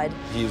god.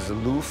 He's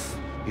aloof,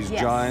 he's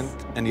giant,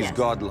 and he's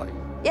godlike.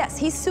 Yes,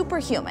 he's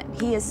superhuman.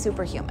 He is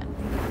superhuman.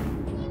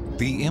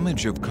 The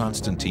image of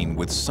Constantine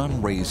with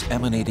sun rays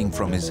emanating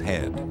from his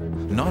head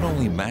not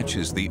only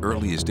matches the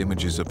earliest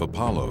images of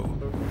Apollo,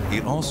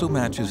 it also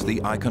matches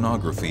the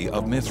iconography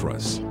of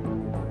Mithras.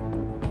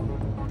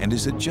 And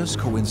is it just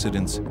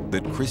coincidence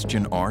that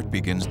Christian art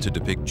begins to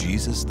depict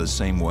Jesus the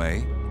same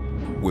way,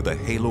 with a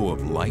halo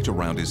of light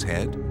around his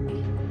head?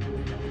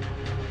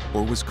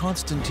 Or was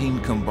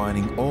Constantine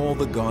combining all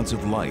the gods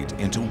of light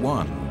into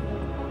one?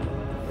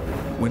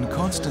 When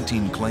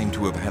Constantine claimed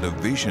to have had a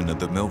vision of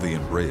the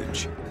Milvian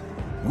Bridge,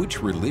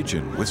 which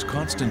religion was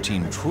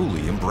Constantine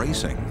truly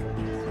embracing?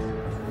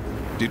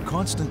 Did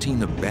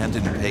Constantine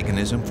abandon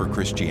paganism for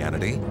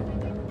Christianity?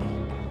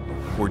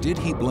 Or did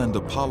he blend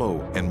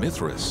Apollo and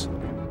Mithras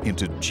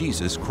into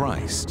Jesus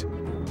Christ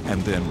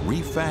and then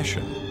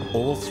refashion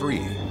all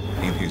three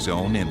in his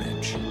own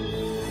image?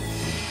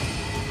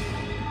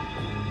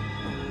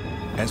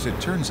 As it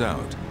turns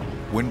out,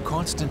 when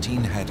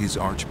Constantine had his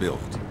arch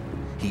built,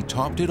 he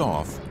topped it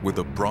off with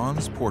a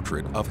bronze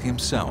portrait of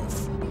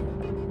himself.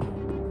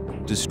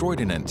 Destroyed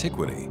in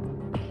antiquity,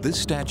 this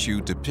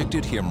statue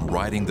depicted him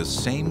riding the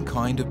same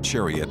kind of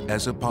chariot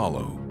as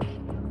Apollo,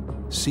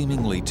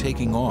 seemingly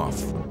taking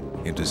off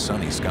into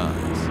sunny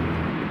skies.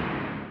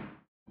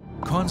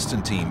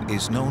 Constantine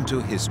is known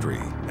to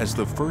history as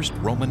the first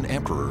Roman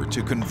emperor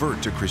to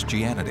convert to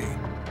Christianity,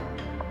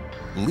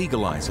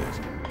 legalize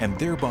it, and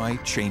thereby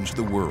change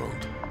the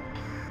world.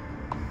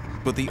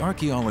 But the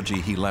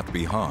archaeology he left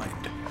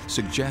behind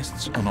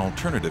suggests an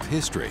alternative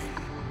history.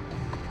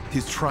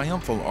 His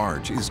triumphal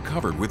arch is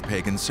covered with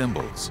pagan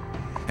symbols,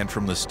 and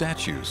from the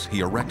statues he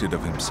erected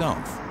of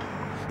himself,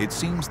 it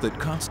seems that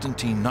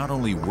Constantine not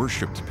only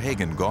worshipped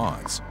pagan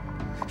gods,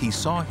 he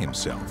saw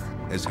himself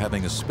as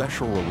having a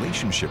special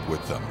relationship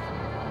with them.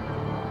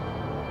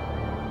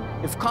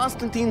 If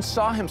Constantine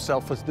saw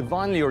himself as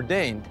divinely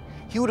ordained,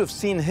 he would have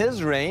seen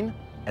his reign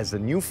as a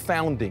new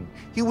founding.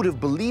 He would have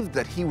believed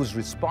that he was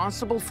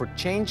responsible for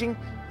changing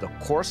the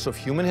course of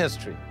human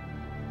history.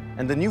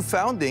 And the new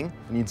founding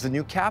needs a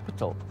new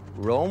capital.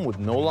 Rome would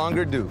no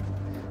longer do.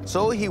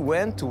 So he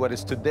went to what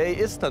is today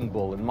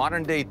Istanbul in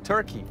modern-day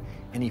Turkey,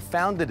 and he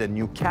founded a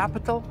new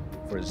capital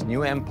for his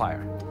new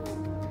empire.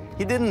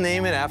 He didn't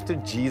name it after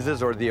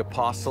Jesus or the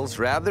apostles.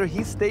 Rather,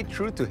 he stayed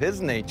true to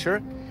his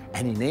nature,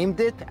 and he named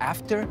it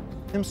after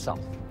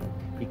himself.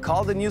 He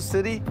called the new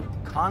city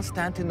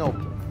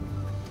Constantinople.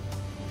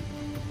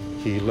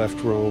 He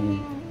left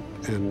Rome,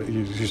 and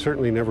he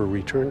certainly never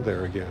returned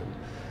there again.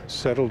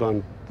 Settled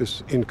on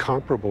this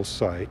incomparable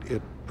site.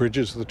 It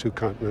bridges the two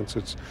continents.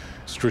 It's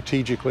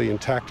strategically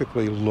and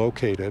tactically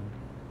located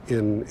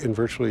in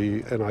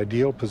virtually an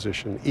ideal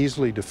position,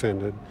 easily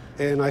defended.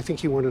 And I think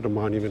he wanted a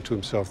monument to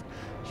himself.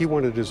 He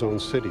wanted his own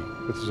city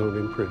with his own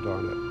imprint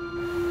on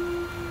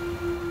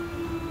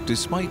it.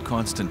 Despite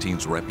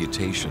Constantine's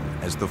reputation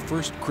as the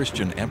first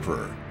Christian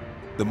emperor,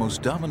 the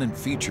most dominant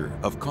feature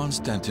of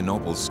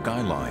Constantinople's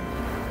skyline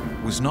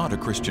was not a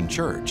Christian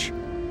church,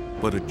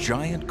 but a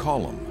giant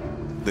column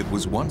that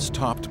was once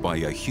topped by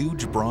a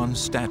huge bronze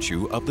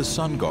statue of the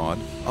sun god,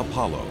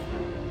 Apollo.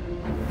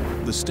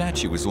 The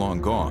statue is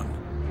long gone,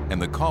 and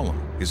the column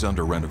is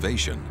under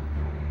renovation.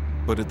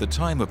 But at the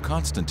time of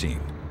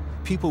Constantine,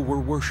 people were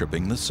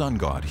worshiping the sun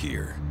god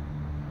here.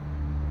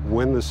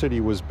 When the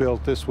city was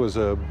built, this was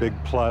a big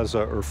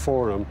plaza or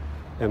forum,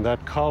 and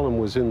that column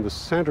was in the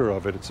center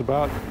of it. It's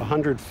about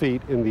 100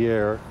 feet in the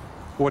air.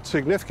 What's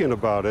significant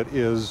about it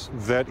is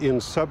that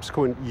in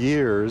subsequent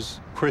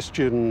years,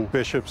 Christian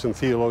bishops and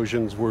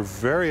theologians were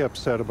very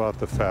upset about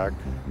the fact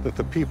that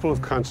the people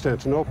of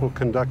Constantinople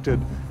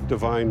conducted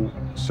divine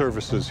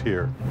services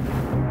here.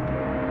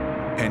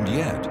 And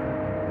yet,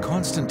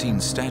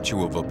 Constantine's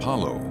statue of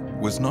Apollo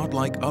was not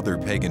like other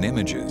pagan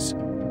images.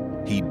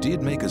 He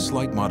did make a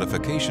slight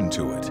modification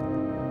to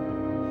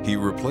it. He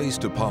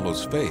replaced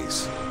Apollo's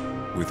face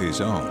with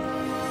his own.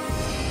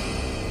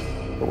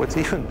 But what's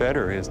even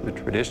better is the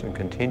tradition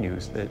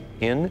continues that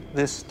in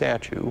this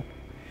statue,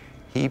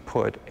 he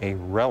put a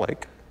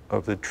relic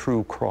of the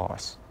true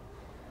cross.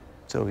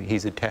 So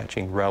he's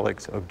attaching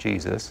relics of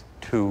Jesus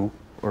to,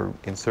 or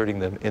inserting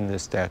them in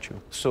this statue.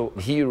 So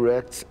he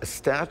erects a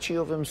statue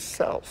of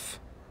himself,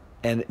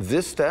 and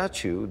this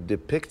statue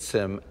depicts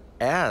him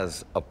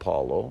as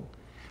Apollo,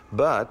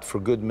 but for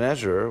good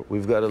measure,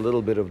 we've got a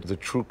little bit of the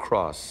true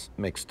cross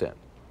mixed in.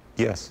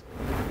 Yes.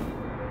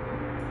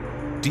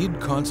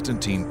 Did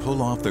Constantine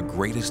pull off the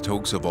greatest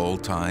hoax of all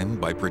time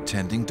by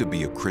pretending to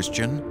be a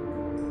Christian?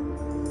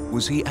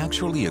 Was he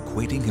actually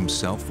equating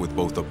himself with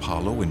both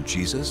Apollo and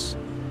Jesus?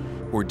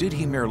 Or did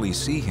he merely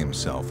see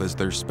himself as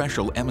their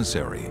special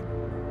emissary?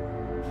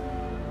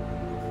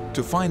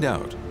 To find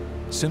out,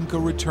 Simcha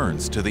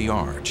returns to the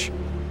arch,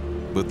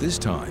 but this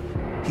time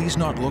he's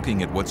not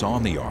looking at what's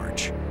on the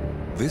arch.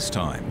 This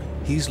time,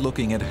 he's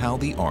looking at how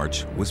the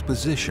arch was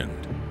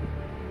positioned.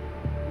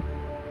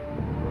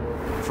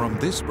 From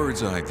this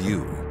bird's-eye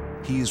view,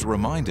 he is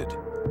reminded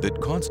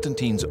that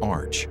Constantine's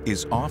arch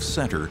is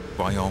off-center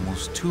by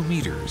almost 2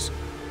 meters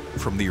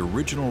from the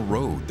original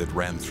road that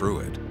ran through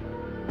it.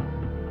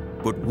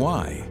 But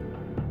why?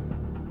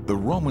 The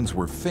Romans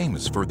were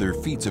famous for their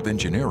feats of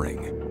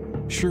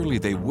engineering. Surely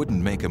they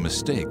wouldn't make a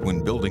mistake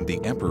when building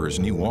the emperor's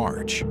new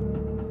arch.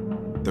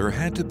 There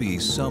had to be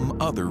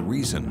some other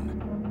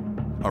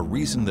reason, a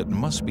reason that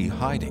must be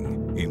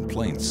hiding in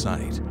plain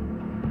sight.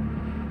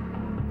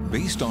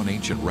 Based on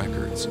ancient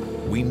records,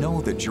 we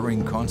know that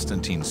during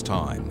Constantine's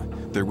time,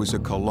 there was a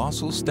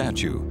colossal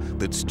statue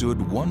that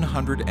stood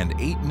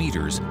 108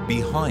 meters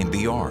behind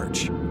the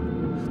arch.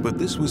 But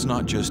this was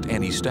not just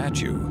any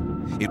statue.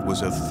 It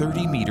was a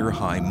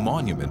 30-meter-high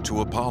monument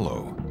to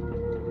Apollo.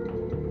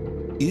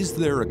 Is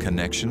there a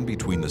connection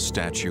between the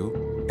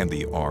statue and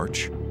the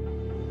arch?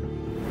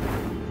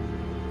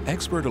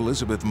 Expert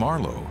Elizabeth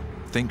Marlowe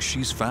thinks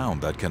she's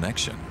found that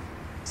connection.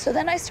 So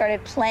then I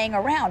started playing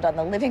around on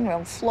the living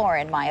room floor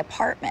in my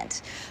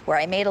apartment, where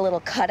I made a little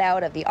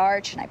cutout of the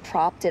arch and I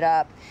propped it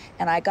up,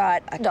 and I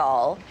got a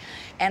doll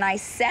and I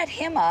set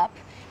him up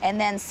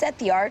and then set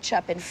the arch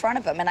up in front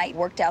of him, and I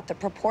worked out the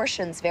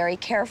proportions very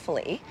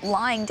carefully,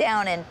 lying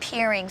down and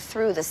peering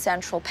through the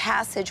central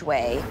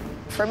passageway.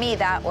 For me,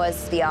 that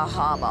was the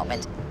aha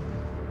moment.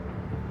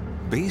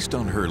 Based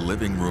on her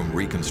living room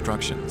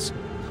reconstructions,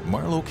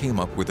 Marlowe came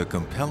up with a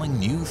compelling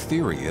new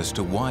theory as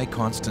to why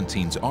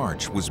Constantine's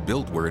arch was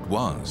built where it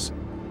was.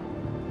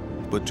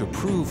 But to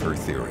prove her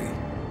theory,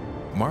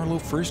 Marlowe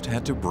first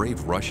had to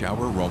brave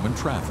rush-hour Roman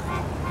traffic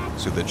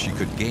so that she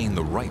could gain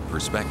the right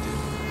perspective.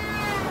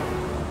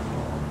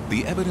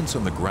 The evidence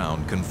on the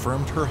ground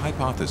confirmed her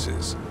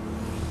hypothesis.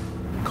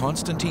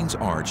 Constantine's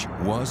arch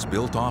was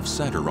built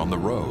off-center on the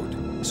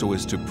road so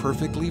as to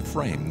perfectly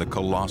frame the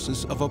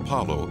Colossus of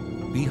Apollo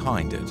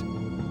behind it.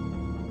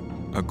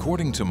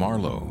 According to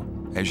Marlowe,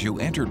 as you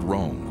entered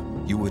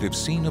Rome, you would have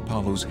seen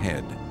Apollo's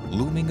head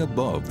looming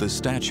above the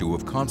statue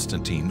of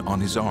Constantine on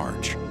his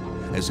arch,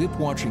 as if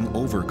watching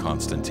over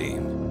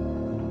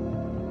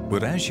Constantine.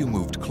 But as you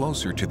moved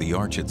closer to the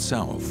arch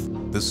itself,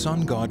 the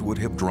sun god would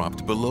have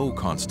dropped below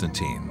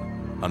Constantine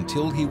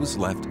until he was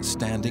left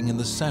standing in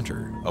the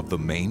center of the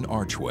main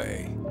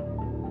archway.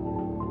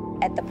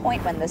 At the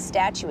point when the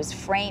statue is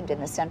framed in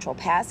the central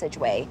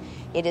passageway,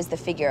 it is the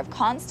figure of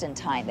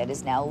Constantine that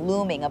is now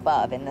looming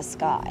above in the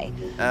sky.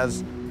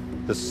 As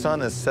the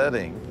sun is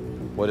setting,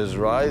 what is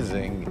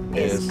rising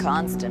is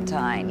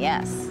Constantine,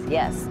 yes,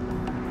 yes.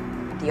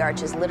 The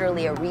arch is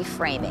literally a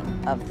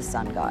reframing of the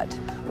sun god,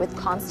 with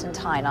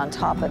Constantine on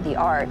top of the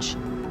arch.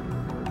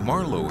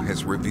 Marlowe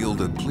has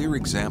revealed a clear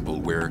example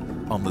where,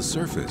 on the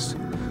surface,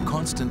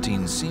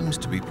 Constantine seems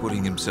to be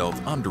putting himself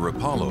under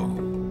Apollo,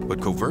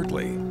 but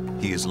covertly,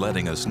 he is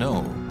letting us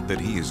know that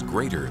he is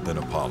greater than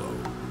Apollo.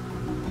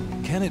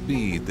 Can it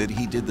be that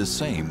he did the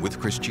same with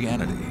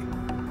Christianity,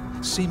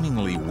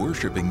 seemingly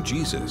worshiping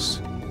Jesus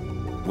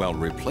while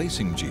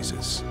replacing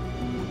Jesus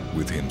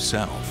with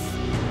himself?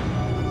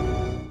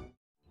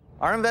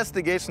 Our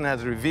investigation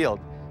has revealed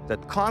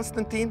that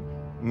Constantine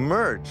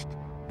merged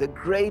the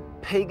great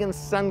pagan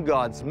sun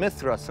gods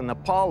Mithras and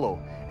Apollo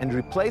and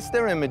replaced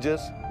their images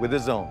with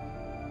his own.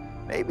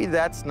 Maybe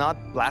that's not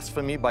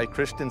blasphemy by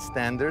Christian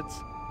standards,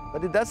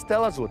 but it does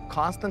tell us what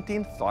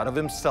Constantine thought of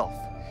himself.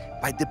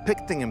 By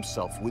depicting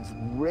himself with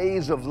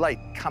rays of light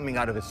coming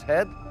out of his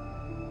head,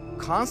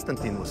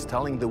 Constantine was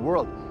telling the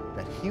world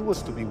that he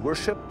was to be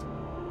worshipped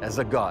as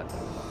a god.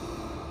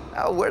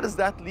 Now, where does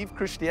that leave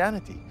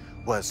Christianity?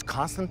 Was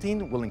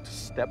Constantine willing to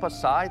step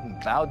aside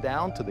and bow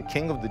down to the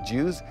King of the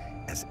Jews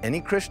as any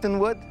Christian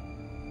would?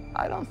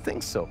 I don't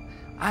think so.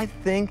 I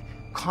think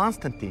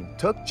Constantine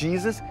took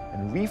Jesus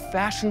and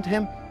refashioned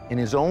him in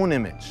his own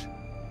image,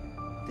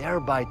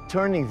 thereby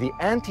turning the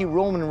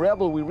anti-Roman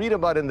rebel we read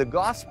about in the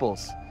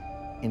Gospels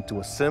into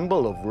a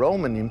symbol of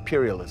Roman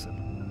imperialism.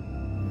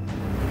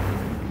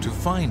 To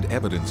find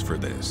evidence for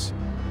this,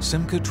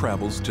 Simcha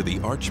travels to the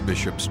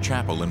Archbishop's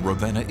Chapel in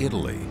Ravenna,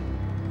 Italy,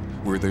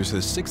 where there's a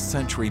 6th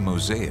century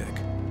mosaic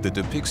that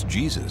depicts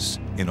Jesus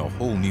in a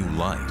whole new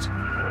light.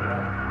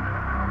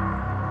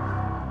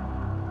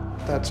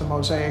 That's a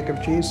mosaic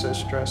of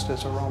Jesus dressed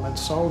as a Roman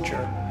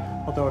soldier.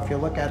 Although if you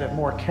look at it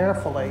more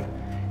carefully,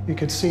 you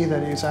can see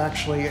that he's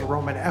actually a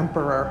Roman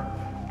emperor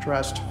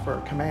dressed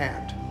for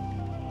command.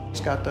 He's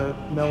got the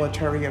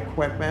military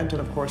equipment, and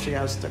of course he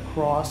has the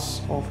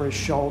cross over his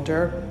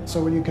shoulder.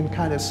 So you can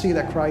kind of see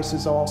that Christ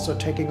is also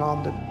taking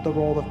on the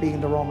role of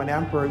being the Roman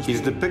emperor.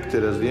 He's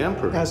depicted as the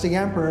emperor. As the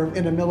emperor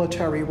in a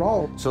military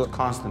role. So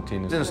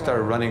Constantine didn't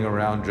start running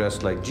around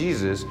dressed like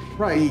Jesus.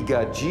 Right. He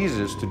got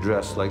Jesus to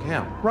dress like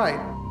him. Right.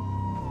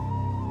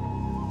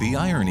 The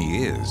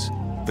irony is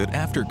that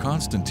after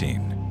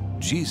Constantine,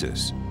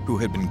 Jesus, who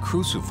had been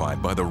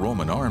crucified by the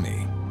Roman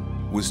army,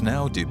 was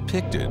now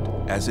depicted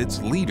as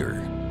its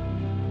leader.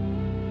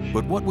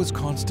 But what was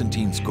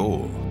Constantine's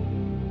goal?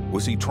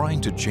 Was he trying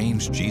to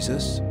change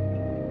Jesus?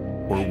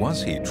 Or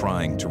was he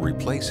trying to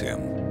replace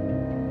him?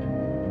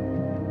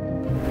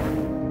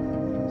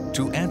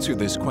 To answer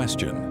this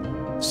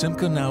question,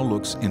 Simcha now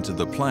looks into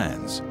the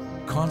plans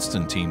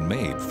Constantine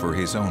made for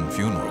his own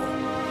funeral.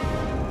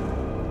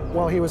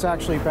 Well, he was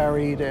actually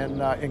buried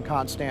in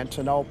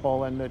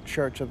Constantinople in the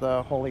Church of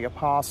the Holy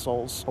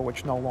Apostles,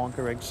 which no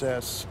longer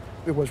exists.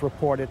 It was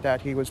reported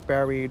that he was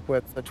buried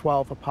with the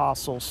 12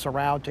 apostles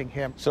surrounding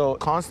him. So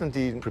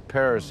Constantine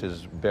prepares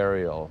his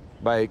burial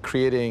by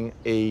creating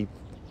a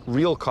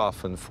real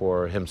coffin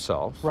for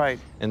himself. Right.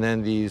 And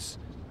then these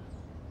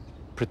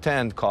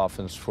pretend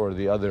coffins for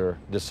the other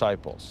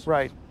disciples.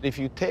 Right. If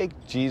you take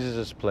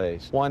Jesus'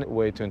 place, one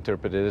way to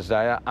interpret it is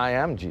that I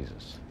am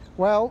Jesus.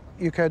 Well,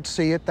 you could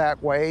see it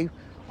that way.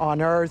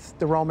 On earth,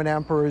 the Roman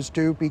emperors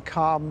do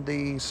become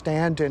the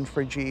stand-in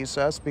for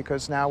Jesus,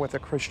 because now with the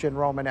Christian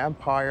Roman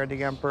Empire,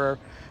 the emperor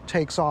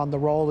takes on the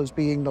role as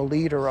being the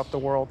leader of the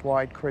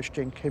worldwide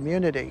Christian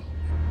community.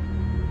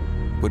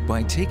 But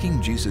by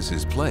taking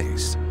Jesus'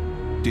 place,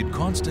 did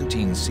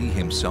Constantine see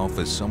himself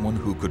as someone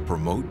who could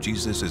promote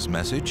Jesus'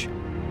 message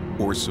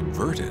or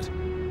subvert it?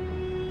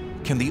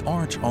 Can the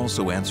arch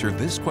also answer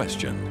this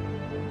question?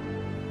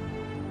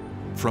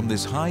 From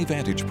this high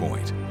vantage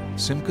point,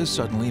 Simcha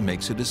suddenly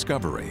makes a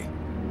discovery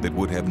that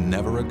would have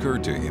never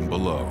occurred to him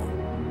below.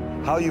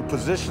 How you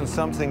position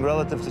something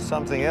relative to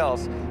something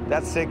else,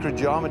 that's sacred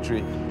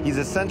geometry. He's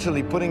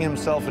essentially putting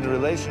himself in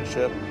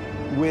relationship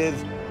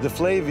with the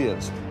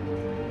Flavians.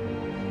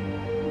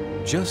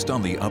 Just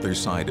on the other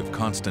side of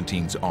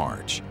Constantine's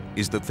arch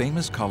is the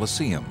famous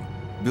Colosseum,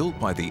 built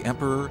by the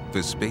Emperor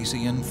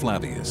Vespasian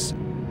Flavius.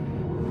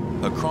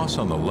 Across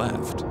on the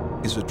left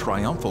is a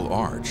triumphal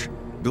arch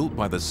built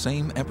by the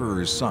same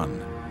emperor's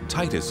son,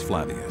 Titus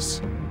Flavius.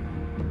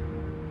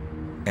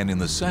 And in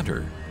the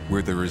center,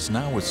 where there is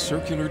now a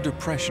circular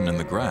depression in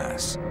the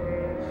grass,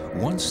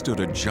 once stood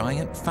a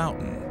giant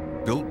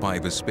fountain built by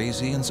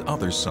Vespasian's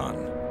other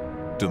son,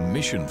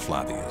 Domitian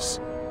Flavius,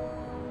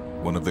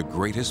 one of the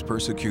greatest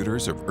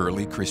persecutors of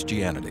early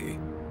Christianity.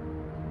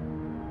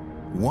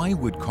 Why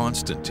would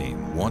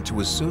Constantine want to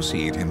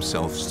associate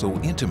himself so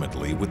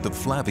intimately with the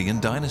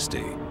Flavian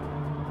dynasty?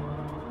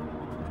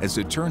 As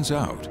it turns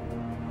out,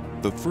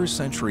 the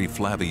first-century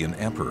Flavian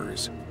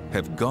emperors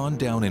have gone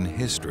down in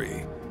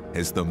history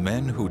as the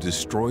men who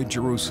destroyed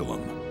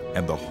Jerusalem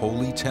and the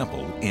Holy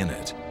Temple in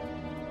it.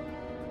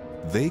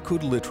 They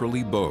could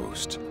literally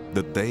boast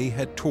that they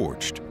had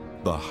torched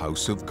the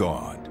house of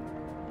God.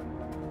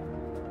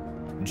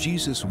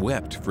 Jesus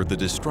wept for the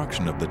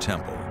destruction of the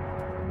temple.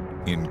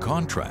 In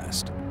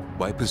contrast,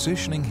 by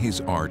positioning his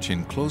arch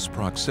in close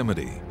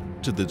proximity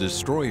to the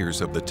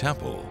destroyers of the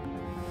temple,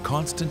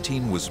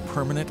 Constantine was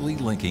permanently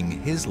linking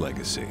his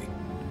legacy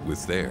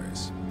with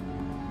theirs.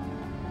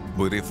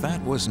 But if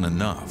that wasn't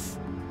enough,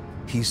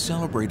 he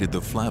celebrated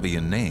the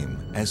Flavian name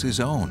as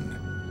his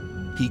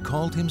own. He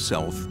called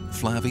himself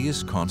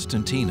Flavius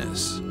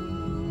Constantinus.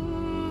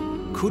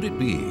 Could it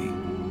be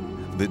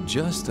that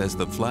just as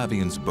the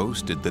Flavians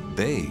boasted that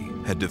they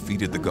had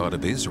defeated the God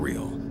of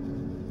Israel,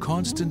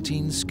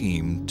 Constantine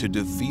schemed to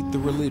defeat the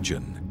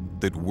religion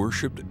that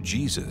worshipped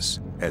Jesus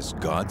as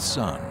God's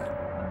Son?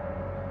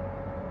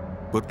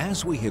 But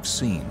as we have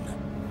seen,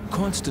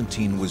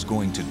 Constantine was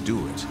going to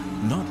do it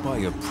not by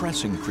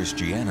oppressing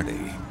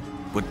Christianity,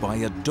 but by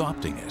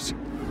adopting it.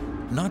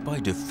 Not by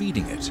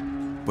defeating it,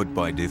 but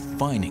by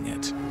defining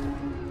it.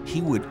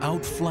 He would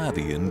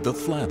out-Flavian the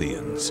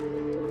Flavians.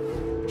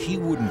 He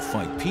wouldn't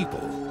fight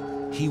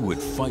people, he would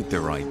fight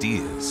their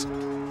ideas.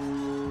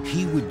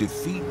 He would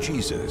defeat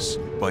Jesus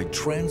by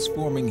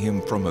transforming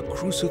him from a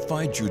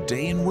crucified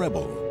Judean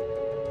rebel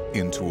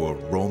into a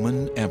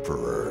Roman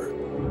emperor.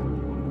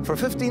 For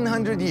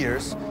 1,500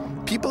 years,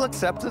 people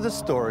accepted the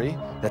story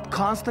that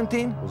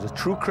Constantine was a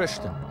true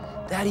Christian,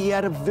 that he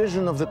had a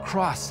vision of the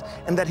cross,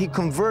 and that he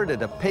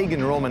converted a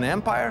pagan Roman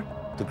Empire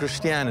to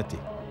Christianity.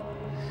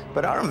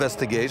 But our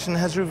investigation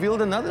has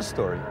revealed another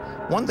story,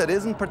 one that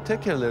isn't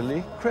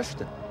particularly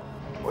Christian.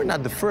 We're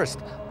not the first.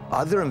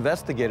 Other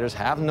investigators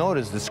have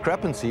noticed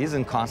discrepancies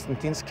in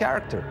Constantine's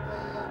character,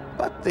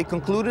 but they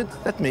concluded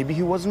that maybe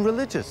he wasn't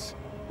religious.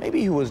 Maybe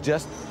he was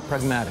just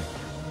pragmatic.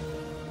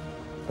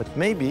 But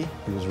maybe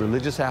he was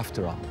religious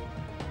after all.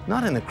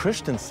 Not in a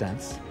Christian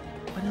sense,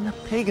 but in a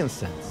pagan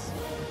sense.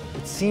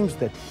 It seems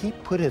that he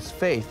put his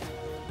faith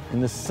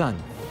in the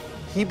sun.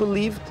 He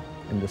believed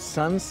in the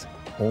Son's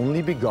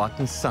only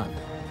begotten Son,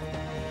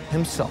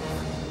 himself.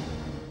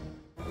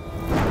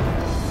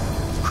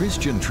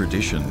 Christian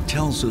tradition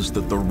tells us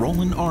that the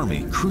Roman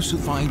army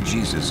crucified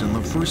Jesus in the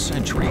 1st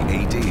century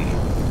AD,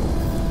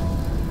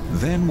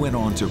 then went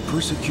on to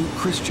persecute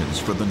Christians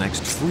for the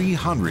next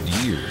 300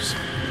 years.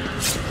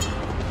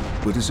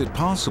 But is it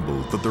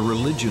possible that the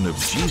religion of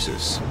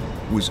Jesus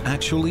was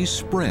actually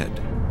spread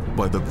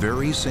by the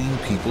very same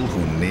people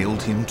who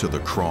nailed him to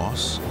the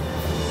cross?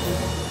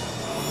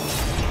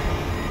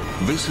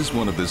 This is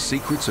one of the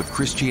secrets of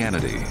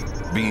Christianity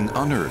being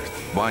unearthed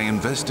by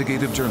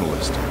investigative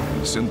journalist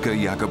Simcha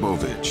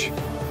Jacobovici.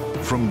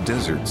 From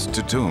deserts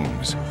to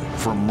tombs,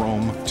 from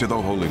Rome to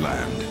the Holy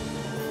Land,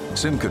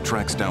 Simcha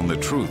tracks down the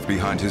truth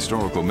behind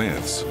historical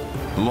myths,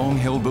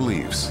 long-held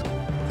beliefs,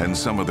 and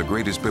some of the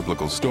greatest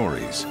biblical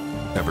stories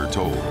ever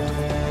told.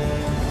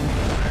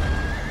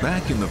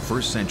 Back in the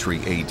 1st century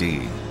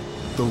AD,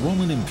 the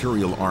Roman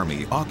imperial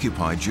army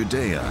occupied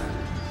Judea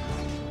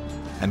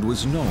and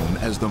was known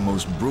as the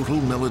most brutal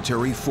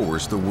military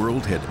force the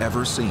world had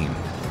ever seen.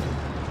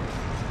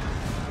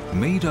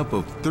 Made up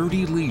of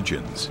 30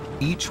 legions,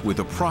 each with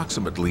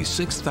approximately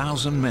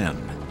 6,000 men,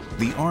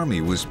 the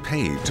army was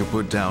paid to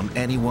put down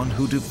anyone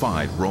who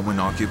defied Roman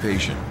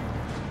occupation.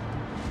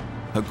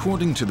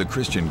 According to the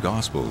Christian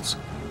Gospels,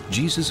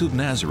 Jesus of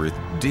Nazareth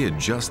did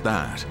just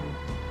that.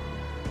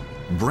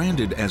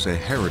 Branded as a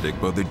heretic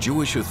by the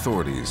Jewish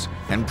authorities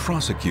and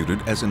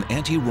prosecuted as an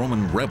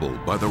anti-Roman rebel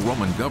by the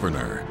Roman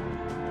governor,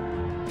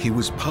 he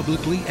was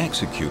publicly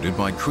executed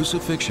by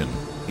crucifixion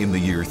in the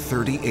year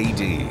 30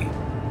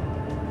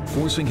 AD,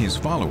 forcing his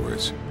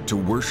followers to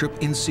worship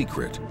in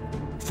secret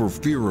for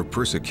fear of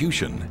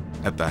persecution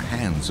at the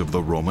hands of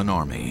the Roman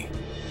army.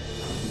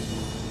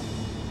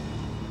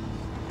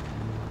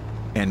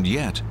 And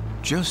yet,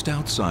 just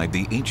outside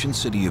the ancient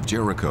city of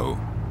Jericho,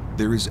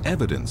 there is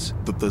evidence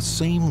that the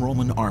same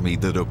Roman army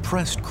that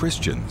oppressed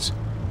Christians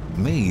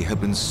may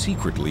have been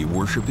secretly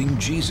worshiping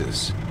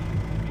Jesus.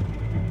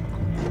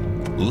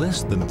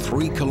 Less than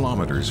 3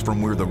 kilometers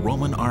from where the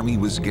Roman army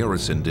was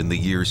garrisoned in the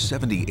year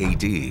 70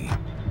 AD,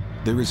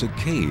 there is a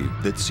cave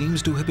that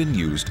seems to have been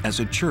used as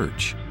a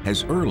church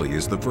as early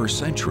as the 1st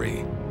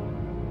century.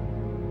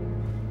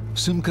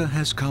 Simcha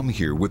has come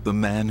here with the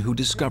man who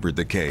discovered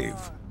the cave,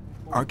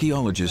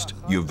 archaeologist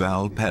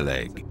Yuval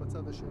Peleg.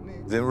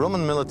 The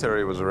Roman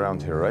military was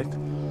around here, right?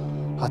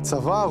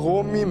 הצבא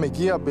הרומי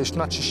מגיע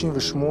בשנת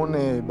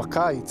 68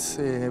 בקיץ,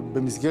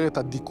 במסגרת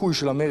הדיכוי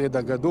של המרד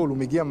הגדול, הוא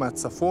מגיע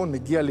מהצפון,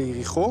 מגיע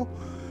ליריחו.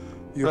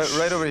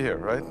 Right over here,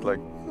 right? Like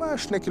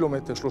 2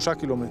 קילומטר, 3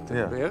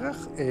 קילומטר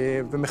בערך,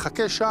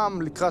 ומחכה שם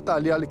לקראת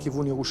העלייה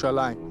לכיוון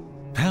ירושלים.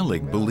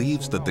 Peleg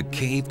believes that the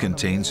cave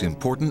contains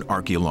important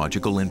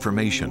archaeological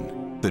information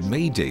that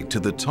may date to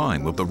the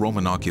time of the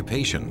Roman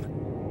occupation.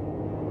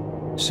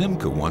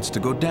 Simcha wants to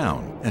go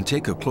down and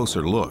take a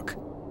closer look,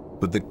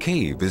 but the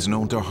cave is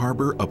known to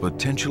harbor a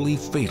potentially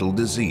fatal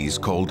disease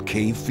called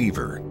cave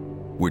fever,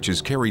 which is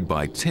carried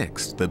by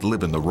ticks that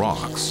live in the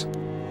rocks.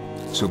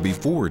 So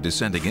before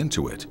descending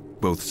into it,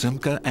 both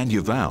Simcha and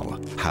Yuval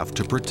have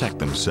to protect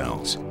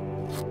themselves.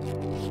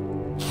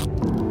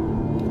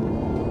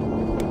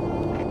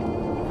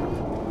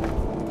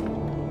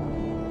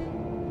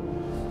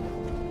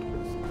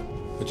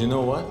 But you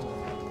know what?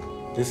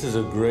 This is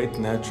a great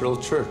natural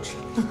church.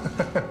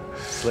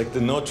 It's like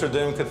the Notre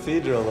Dame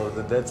Cathedral of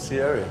the Dead Sea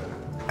area.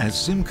 As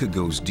Simcha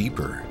goes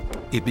deeper,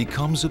 it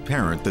becomes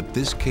apparent that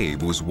this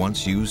cave was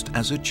once used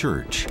as a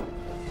church.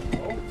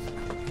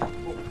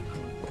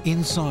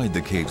 Inside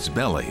the cave's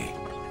belly,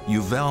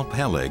 Yuval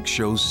Peleg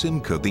shows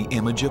Simcha the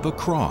image of a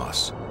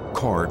cross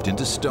carved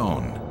into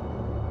stone.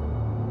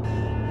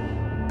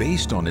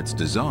 Based on its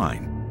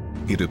design,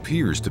 it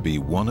appears to be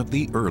one of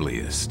the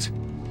earliest.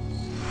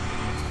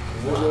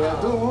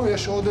 ולידו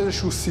יש עוד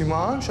איזשהו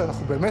סימן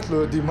שאנחנו באמת לא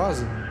יודעים מה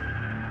זה.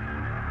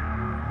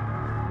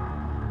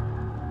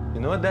 You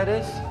know what that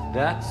is?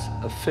 That's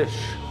a fish.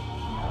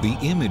 The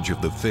image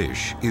of the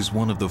fish is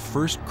one of the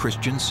first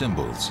Christian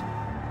symbols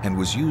and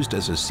was used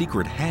as a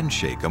secret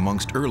handshake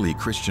amongst early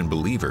Christian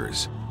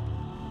believers.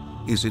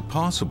 Is it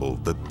possible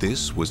that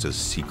this was a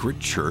secret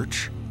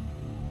church?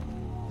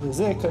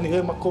 וזה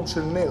כנראה מקום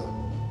של נר.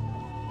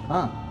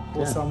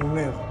 פה שמו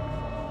נר.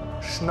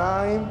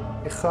 2,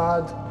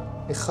 1,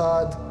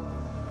 1.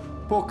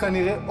 פה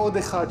כנראה עוד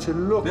אחד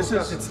שלא כל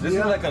כך הצליח. This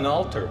is like an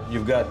altar.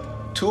 You've got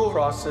 2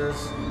 crosses,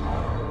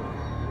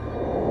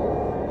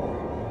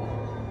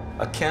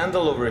 a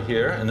candle over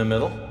here in the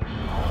middle.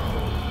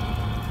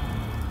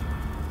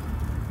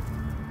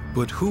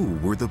 But who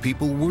were the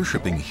people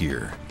worshiping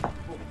here?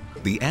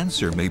 The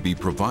answer may be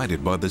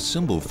provided by the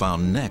symbol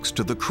found next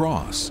to the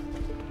cross.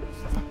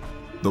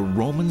 The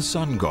Roman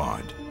sun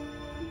god,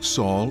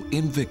 Sol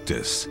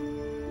Invictus.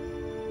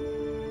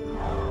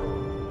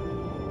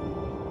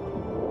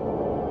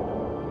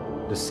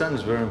 The sun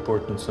is a very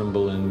important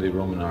symbol in the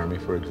Roman army,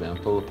 for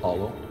example,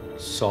 Apollo,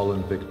 Sol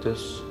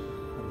Invictus.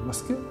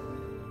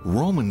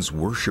 Romans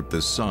worship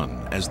the sun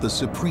as the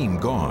supreme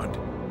god.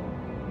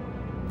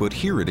 But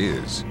here it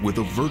is, with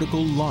a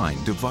vertical line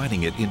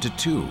dividing it into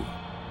 2.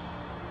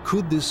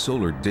 Could this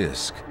solar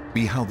disk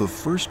be how the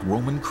first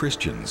Roman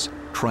Christians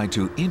tried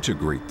to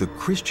integrate the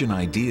Christian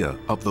idea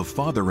of the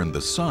Father and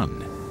the Son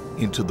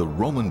into the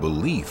Roman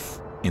belief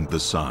in the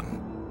sun?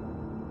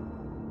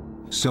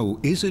 So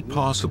is it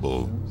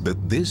possible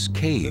that this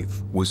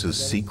cave was a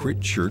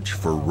secret church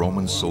for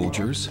Roman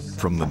soldiers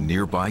from the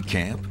nearby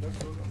camp?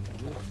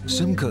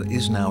 Simcha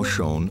is now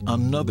shown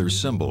another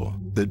symbol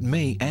that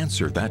may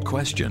answer that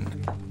question.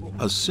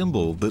 A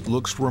symbol that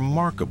looks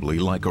remarkably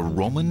like a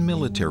Roman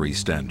military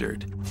standard,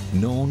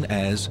 known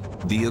as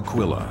the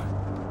Aquila.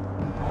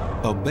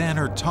 A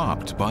banner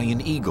topped by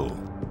an eagle,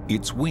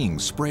 its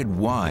wings spread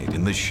wide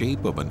in the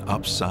shape of an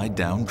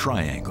upside-down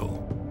triangle.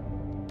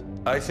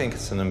 I think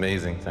it's an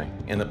amazing thing.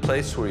 In a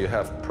place where you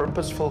have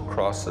purposeful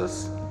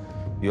crosses,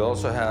 you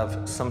also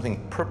have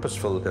something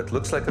purposeful that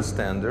looks like a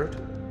standard,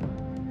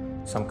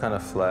 some kind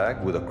of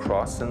flag with a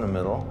cross in the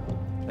middle.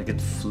 Like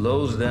it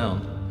flows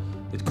down.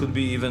 It could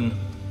be even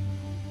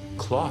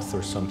cloth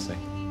or something.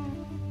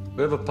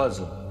 We have a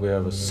puzzle. We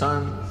have a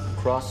sun,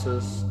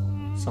 crosses,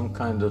 some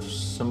kind of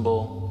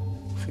symbol.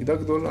 חידה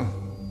גדולה.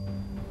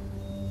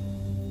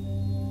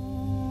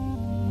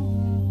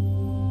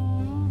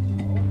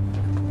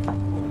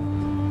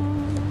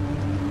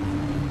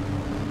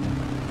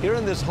 Here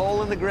in this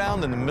hole in the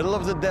ground in the middle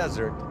of the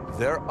desert,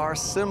 there are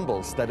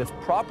symbols that, if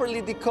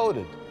properly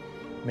decoded,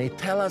 may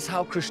tell us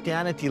how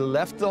Christianity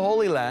left the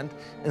Holy Land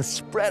and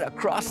spread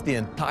across the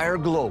entire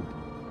globe.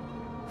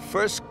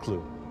 First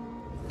clue,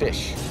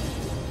 fish,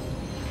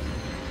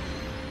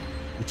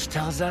 which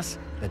tells us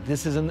that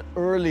this is an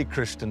early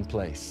Christian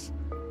place.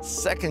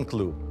 Second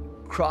clue,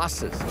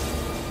 crosses,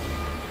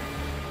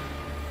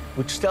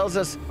 which tells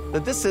us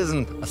that this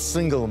isn't a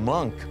single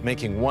monk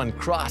making one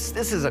cross.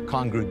 This is a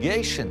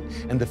congregation.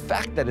 And the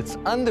fact that it's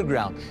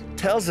underground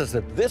tells us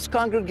that this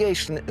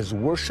congregation is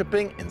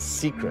worshiping in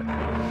secret.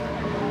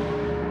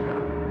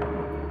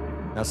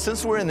 Now,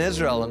 since we're in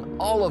Israel and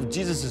all of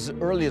Jesus'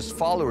 earliest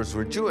followers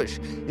were Jewish,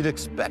 you'd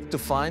expect to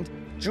find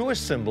Jewish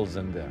symbols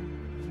in there.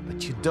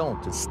 But you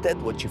don't.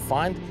 Instead, what you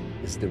find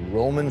is the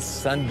Roman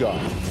sun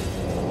god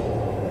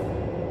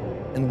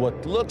and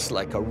what looks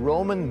like a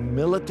Roman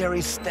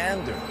military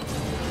standard.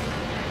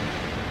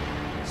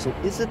 So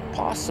is it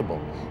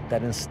possible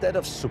that instead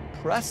of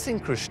suppressing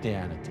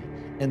Christianity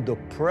and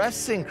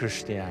oppressing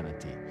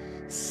Christianity,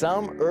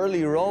 some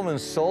early Roman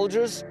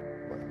soldiers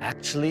were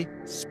actually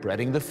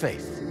spreading the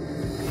faith?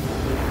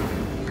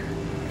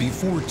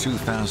 Before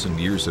 2,000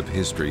 years of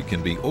history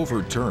can be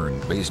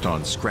overturned based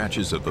on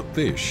scratches of a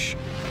fish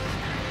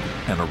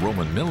and a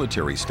Roman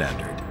military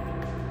standard,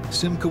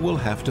 Simcha will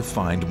have to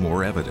find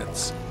more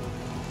evidence.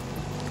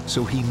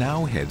 So he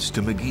now heads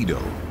to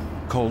Megiddo,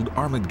 called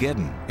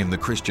Armageddon in the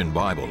Christian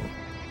Bible.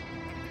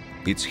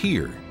 It's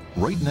here,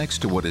 right next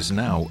to what is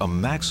now a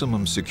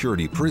maximum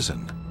security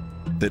prison,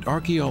 that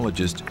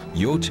archaeologist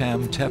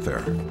Yotam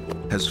Tefer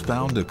has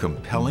found a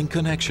compelling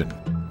connection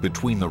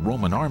between the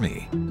Roman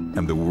army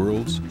and the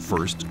world's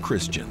first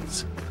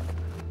Christians.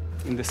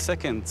 In the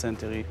 2nd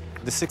century,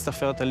 the 6th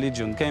Aferta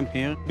Legion came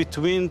here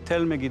between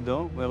Tel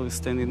Megiddo, where we're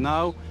standing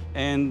now,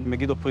 and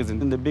Megiddo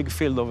prison, in the big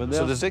field over there.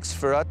 So the 6th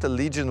Aferta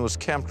Legion was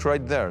camped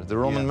right there, the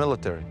Roman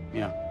military.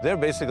 Yeah. They're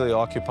basically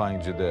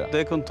occupying Judea.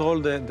 They control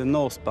the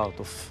north part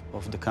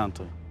of the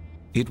country.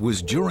 It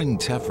was during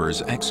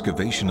Tefer's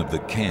excavation of the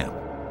camp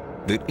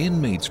that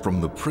inmates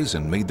from the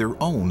prison made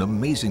their own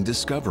amazing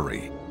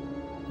discovery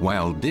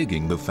while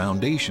digging the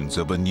foundations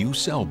of a new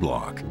cell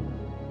block.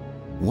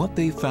 What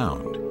they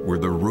found were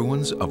the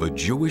ruins of a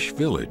Jewish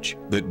village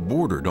that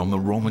bordered on the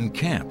Roman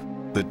camp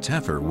that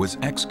Tefer was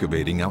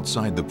excavating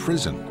outside the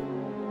prison.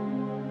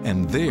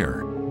 And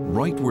there,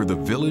 right where the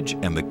village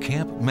and the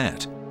camp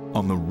met,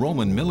 on the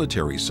Roman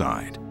military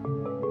side,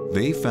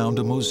 they found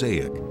a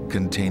mosaic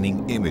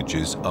containing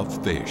images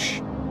of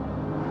fish.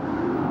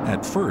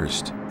 At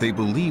first, they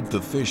believed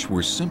the fish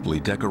were simply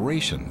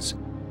decorations,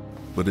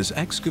 but as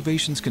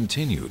excavations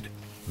continued,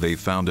 they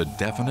found a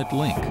definite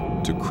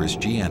link to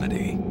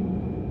Christianity.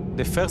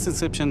 The first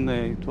inscription,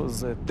 it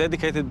was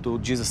dedicated to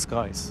Jesus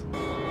Christ.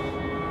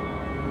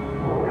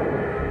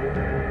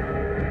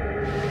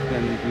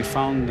 Then we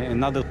found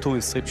another 2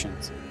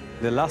 inscriptions.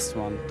 The last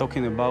one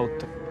talking about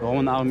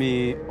Roman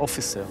army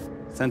officer,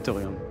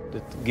 centurion,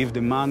 that give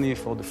the money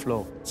for the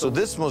floor. So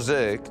this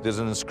mosaic, there's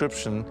an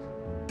inscription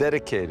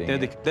dedicating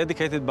it.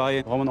 Dedicated by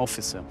a Roman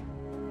officer.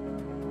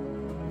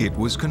 It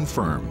was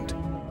confirmed.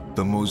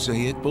 The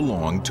mosaic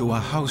belonged to a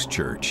house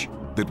church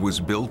that was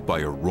built by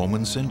a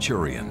Roman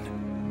centurion.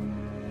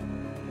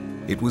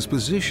 It was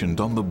positioned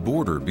on the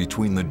border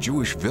between the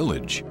Jewish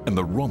village and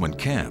the Roman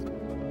camp.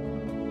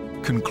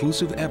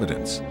 Conclusive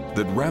evidence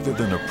that rather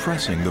than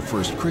oppressing the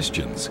first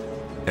Christians,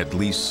 at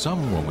least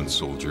some Roman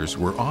soldiers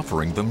were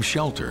offering them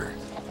shelter,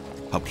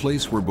 a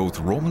place where both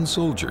Roman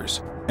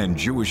soldiers and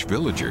Jewish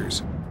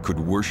villagers could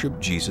worship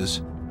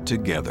Jesus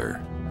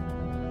together.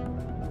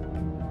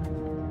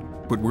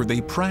 But were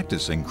they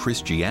practicing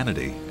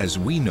Christianity as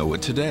we know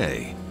it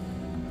today?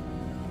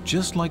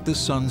 Just like the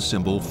sun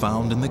symbol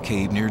found in the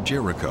cave near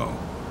Jericho,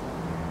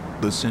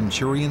 the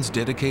centurion's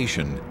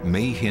dedication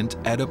may hint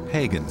at a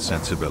pagan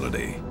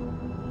sensibility.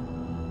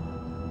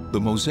 The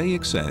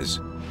mosaic says,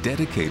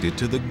 dedicated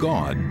to the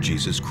God,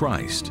 Jesus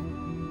Christ.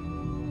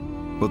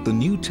 But the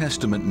New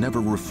Testament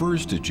never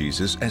refers to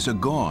Jesus as a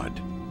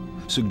god,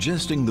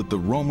 suggesting that the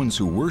Romans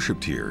who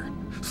worshipped here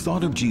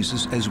thought of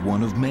Jesus as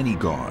one of many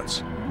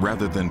gods,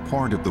 rather than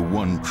part of the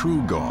one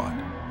true God.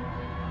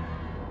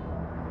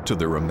 To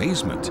their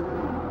amazement,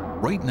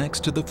 right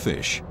next to the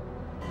fish,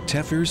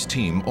 Tefer's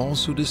team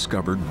also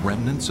discovered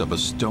remnants of a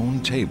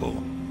stone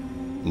table,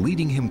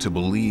 leading him to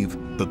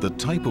believe that the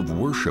type of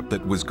worship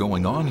that was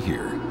going on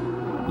here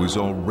was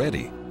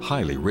already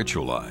highly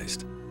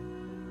ritualized.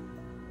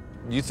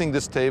 Do you think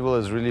this table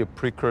is really a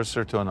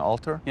precursor to an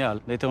altar? Yeah,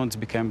 later on it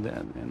became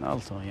an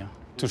altar, yeah.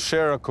 To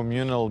share a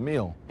communal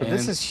meal. But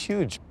this is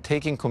huge,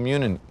 taking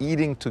communion,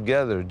 eating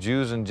together,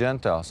 Jews and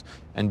Gentiles.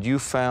 And you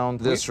found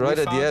this right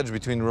at the edge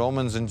between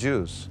Romans and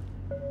Jews.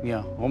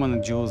 Yeah, Roman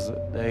and Jews,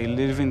 they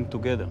living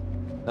together.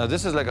 Now,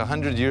 this is like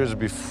 100 years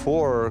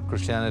before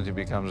Christianity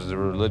becomes the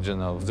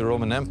religion of the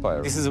Roman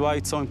Empire. This is why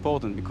it's so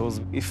important,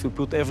 because if we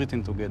put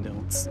everything together,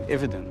 it's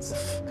evidence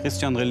of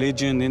Christian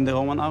religion in the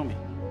Roman army.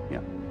 Yeah.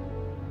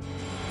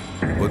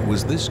 But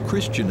was this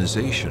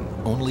Christianization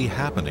only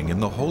happening in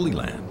the Holy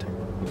Land?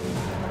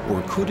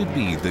 Or could it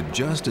be that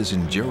just as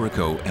in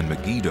Jericho and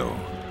Megiddo,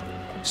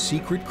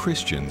 secret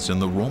Christians in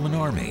the Roman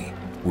army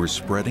were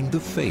spreading the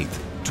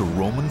faith to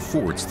Roman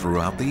forts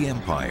throughout the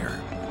empire?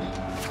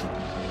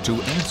 To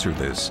answer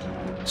this,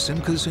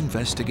 Simcha's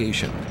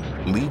investigation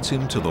leads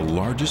him to the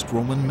largest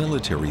Roman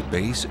military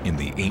base in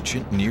the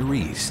ancient Near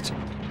East,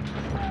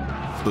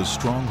 the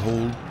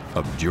stronghold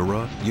of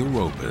Dura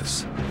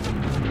Europus.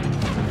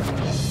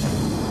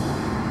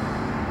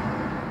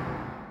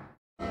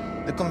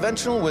 The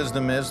conventional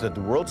wisdom is that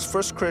the world's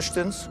first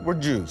Christians were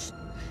Jews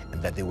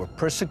and that they were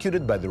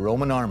persecuted by the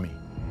Roman army.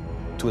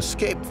 To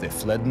escape, they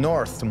fled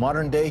north to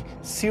modern-day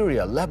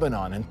Syria,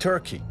 Lebanon, and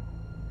Turkey.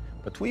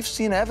 But we've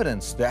seen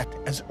evidence that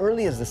as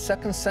early as the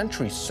 2nd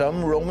century,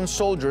 some Roman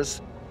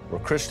soldiers were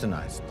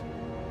Christianized.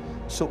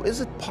 So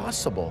is it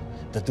possible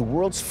that the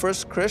world's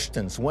first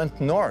Christians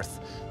went north,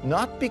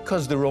 not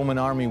because the Roman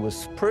army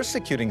was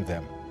persecuting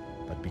them,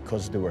 but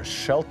because they were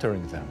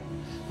sheltering them?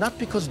 Not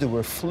because they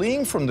were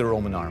fleeing from the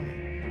Roman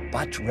army,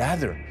 but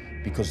rather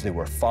because they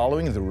were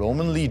following the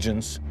Roman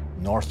legions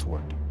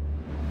northward.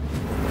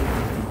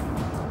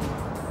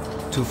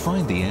 To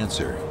find the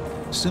answer,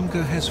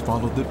 Simcha has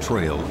followed the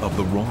trail of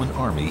the Roman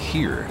army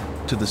here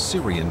to the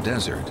Syrian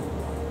desert,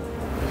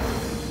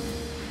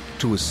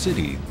 to a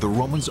city the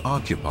Romans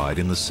occupied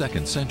in the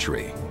 2nd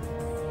century.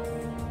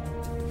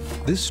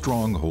 This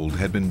stronghold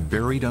had been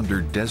buried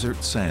under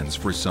desert sands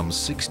for some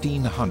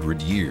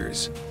 1,600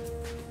 years.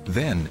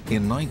 Then,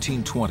 in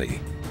 1920,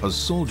 a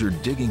soldier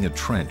digging a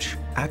trench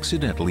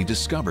accidentally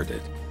discovered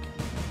it.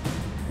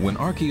 When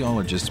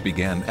archaeologists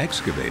began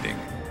excavating,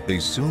 they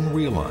soon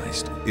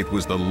realized it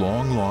was the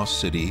long-lost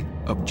city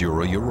of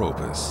Dura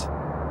Europus.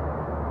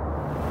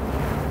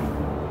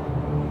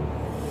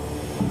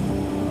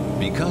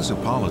 Because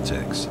of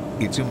politics,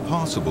 it's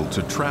impossible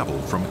to travel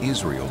from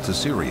Israel to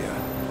Syria.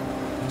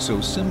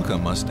 So Simcha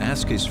must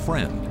ask his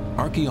friend,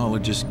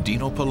 archaeologist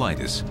Dino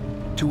Politis,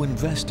 to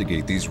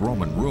investigate these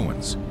Roman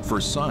ruins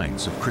for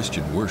signs of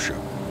Christian worship.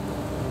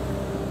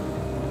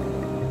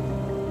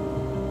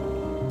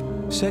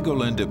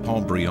 Ségolène de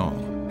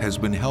Pontbriand has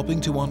been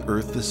helping to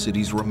unearth the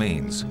city's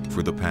remains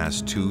for the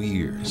past 2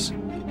 years.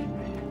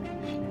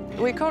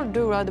 We call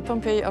Dura the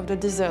Pompeii of the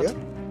desert,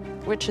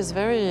 which is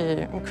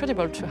very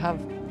incredible to have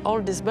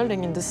all this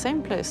building in the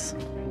same place.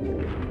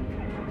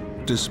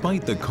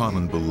 Despite the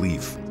common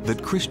belief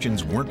that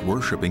Christians weren't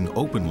worshiping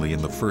openly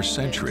in the first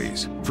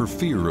centuries for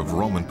fear of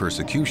Roman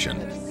persecution,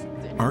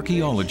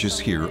 archaeologists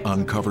here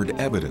uncovered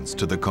evidence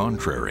to the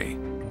contrary.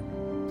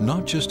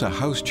 Not just a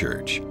house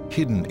church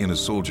hidden in a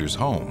soldier's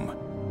home,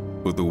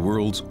 but the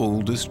world's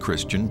oldest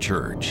Christian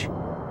church.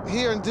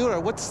 Here in Dura,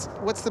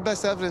 what's the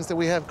best evidence that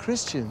we have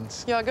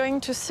Christians? You are going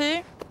to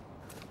see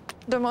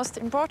the most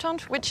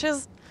important, which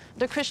is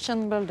the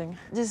Christian building.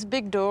 This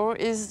big door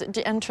is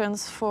the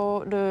entrance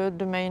for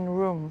the main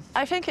room.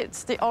 I think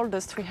it's the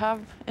oldest we have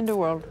in the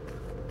world.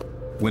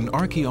 When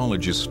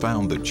archaeologists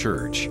found the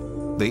church,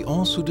 they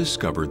also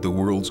discovered the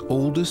world's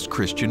oldest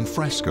Christian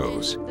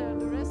frescoes.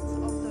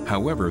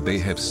 However, they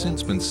have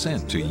since been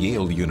sent to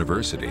Yale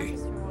University.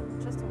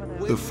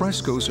 The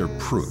frescoes are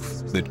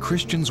proof that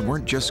Christians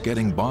weren't just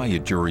getting by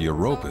at Dura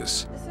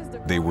Europus,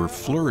 they were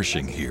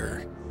flourishing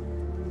here.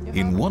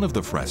 In one of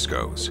the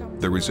frescoes,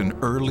 there is an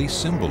early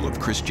symbol of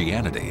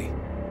Christianity.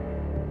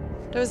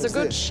 There is a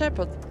good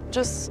shepherd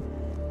just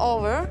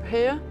over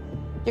here.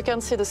 You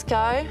can see the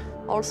sky,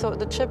 also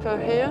the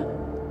shepherd here,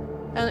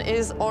 and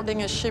is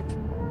holding a sheep.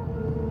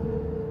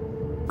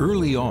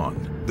 Early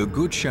on, the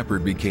Good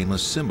Shepherd became a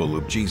symbol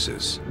of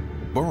Jesus,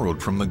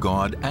 borrowed from the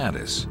god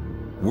Attis,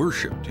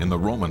 worshipped in the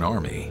Roman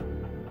army.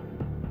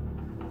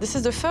 This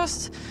is the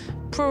first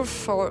proof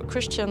for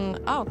Christian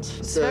art.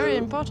 It's very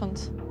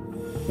important.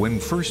 When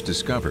first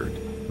discovered,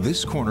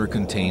 this corner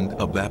contained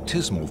a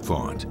baptismal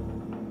font,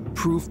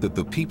 proof that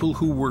the people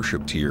who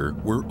worshipped here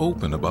were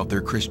open about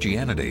their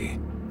Christianity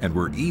and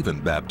were even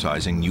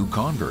baptizing new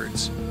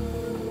converts.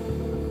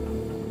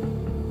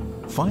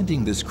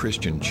 Finding this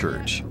Christian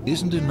church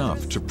isn't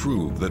enough to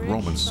prove that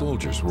Roman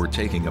soldiers were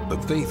taking up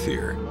the faith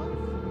here,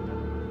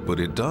 but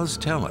it does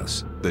tell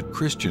us that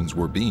Christians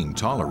were being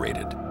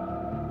tolerated.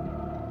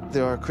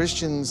 There are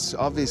Christians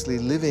obviously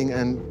living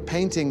and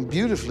painting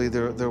beautifully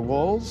their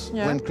walls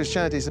when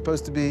Christianity is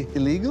supposed to be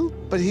illegal.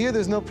 But here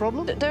there's no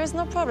problem? There is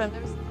no problem.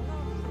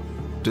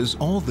 Does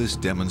all this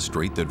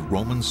demonstrate that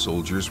Roman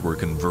soldiers were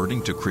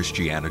converting to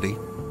Christianity?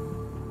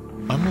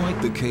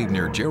 Unlike the cave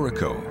near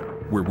Jericho,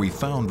 where we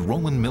found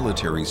Roman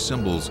military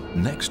symbols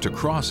next to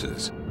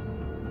crosses,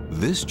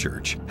 This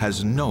church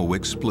has no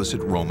explicit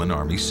Roman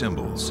army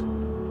symbols.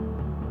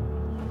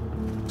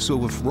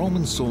 So if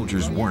Roman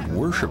soldiers weren't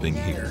worshiping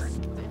here,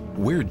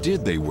 where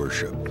did they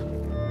worship?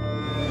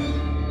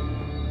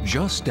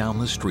 Just down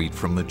the street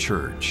from the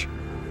church,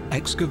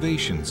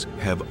 excavations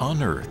have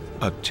unearthed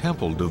a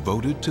temple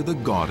devoted to the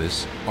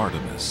goddess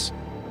Artemis.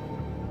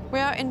 We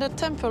are in the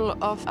temple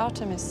of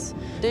Artemis,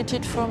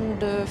 dated from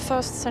the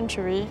 1st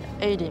century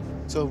AD.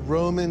 So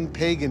Roman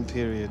pagan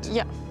period.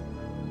 Yeah.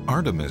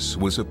 Artemis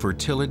was a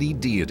fertility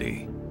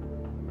deity.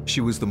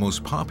 She was the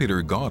most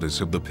popular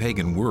goddess of the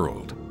pagan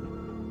world.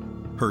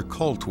 Her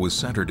cult was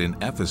centered in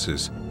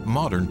Ephesus,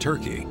 modern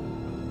Turkey.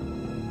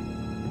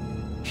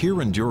 Here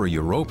in Dura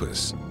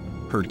Europos,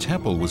 her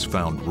temple was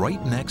found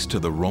right next to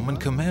the Roman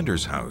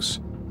commander's house,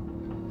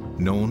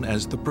 known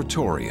as the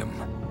Praetorium.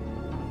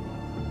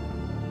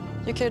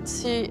 You can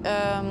see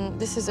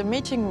this is a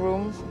meeting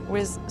room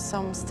with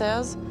some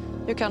stairs.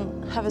 You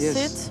can have a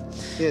seat.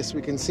 Yes,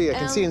 we can see. I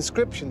can see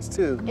inscriptions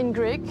too. In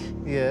Greek.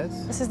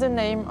 Yes. This is the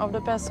name of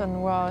the person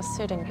who are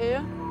sitting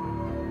here.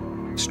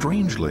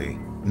 Strangely,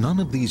 none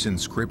of these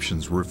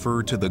inscriptions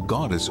refer to the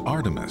goddess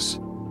Artemis,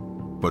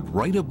 but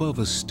right above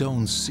a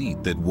stone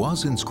seat that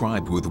was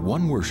inscribed with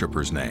one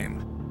worshiper's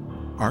name,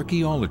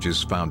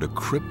 archaeologists found a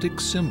cryptic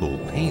symbol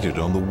painted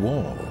on the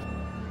wall.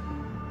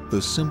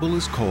 The symbol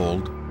is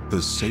called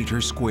the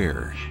Satyr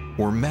Square,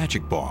 or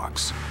magic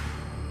box.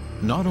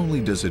 Not only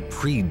does it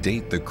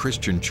predate the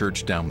Christian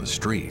church down the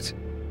street,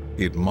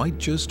 it might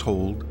just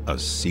hold a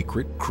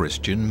secret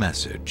Christian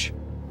message.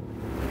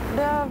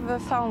 They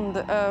have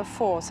found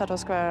 4 Satyr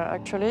Square,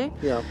 actually.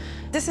 Yeah.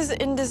 This is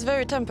in this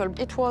very temple.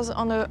 It was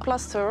on a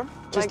plaster.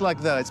 Just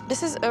like that.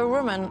 This is a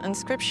Roman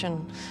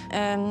inscription,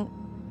 and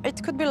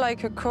it could be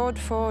like a code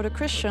for the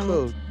Christian.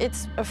 Code.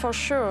 It's for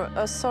sure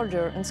a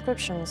soldier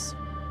inscriptions.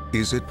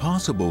 Is it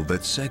possible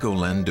that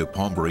Ségolène de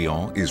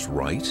Pontbriand is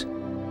right?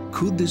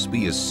 Could this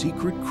be a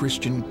secret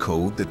Christian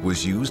code that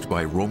was used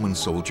by Roman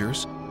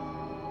soldiers?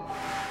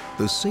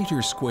 The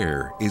Satyr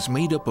Square is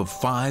made up of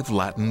 5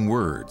 Latin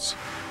words: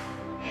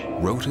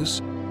 rotus,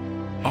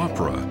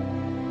 opera,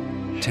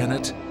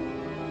 tenet,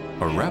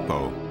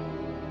 arepo,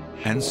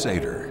 and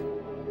satyr.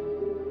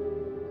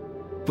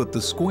 But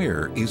the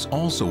square is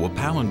also a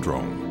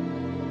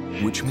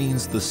palindrome, which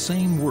means the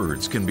same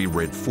words can be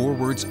read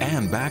forwards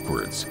and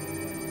backwards,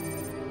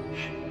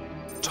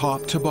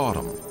 top to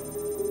bottom.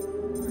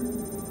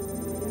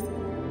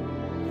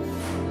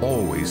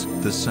 Always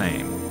the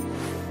same.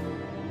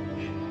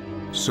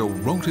 So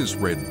rotus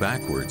read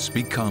backwards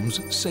becomes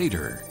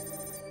satyr,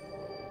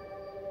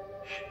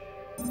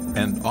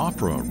 and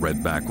opera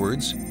read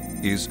backwards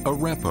is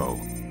arepo.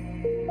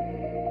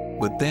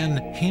 But then,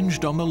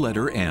 hinged on the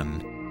letter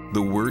N,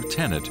 the word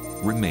tenet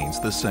remains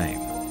the same.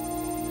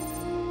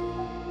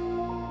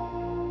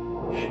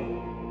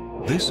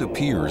 This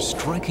appears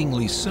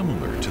strikingly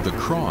similar to the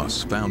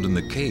cross found in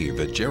the cave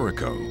at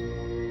Jericho.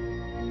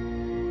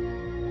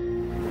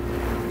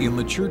 In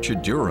the church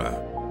at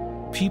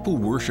Dura, people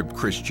worshiped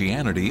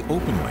Christianity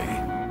openly.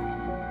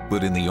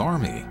 But in the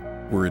army,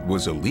 where it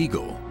was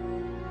illegal,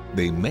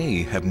 they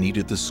may have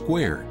needed the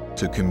square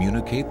to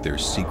communicate their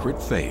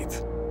secret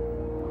faith.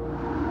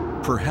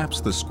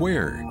 Perhaps the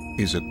square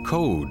is a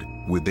code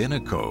within a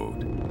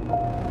code.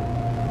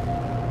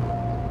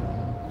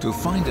 To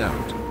find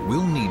out,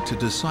 we'll need to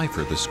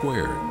decipher the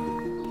square.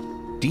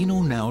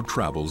 Dino now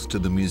travels to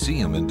the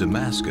museum in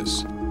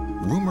Damascus.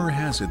 Rumor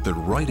has it that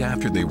right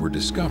after they were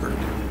discovered,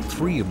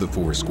 3 of the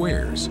 4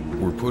 squares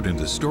were put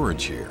into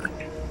storage here.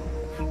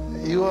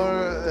 You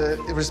are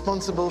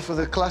responsible for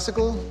the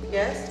classical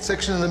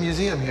section of the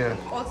museum here.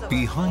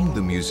 Behind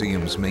the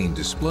museum's main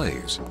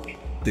displays,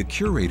 the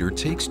curator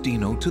takes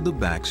Dino to the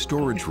back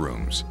storage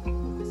rooms,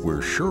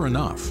 where sure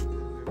enough,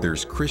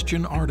 there's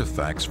Christian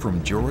artifacts from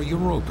Dura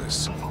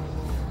Europos,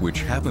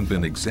 which haven't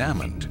been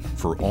examined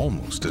for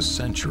almost a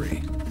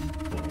century.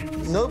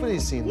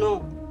 Nobody's seen them.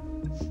 No.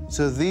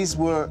 So these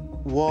were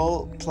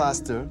wall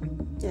plaster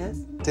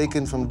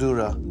taken from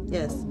Dura.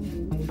 Yes.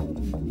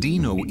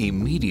 Dino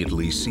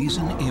immediately sees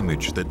an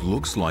image that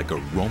looks like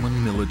a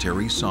Roman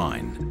military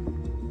sign.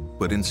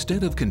 But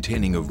instead of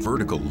containing a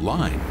vertical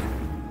line,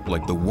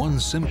 like the one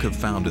Simcha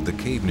found at the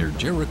cave near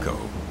Jericho,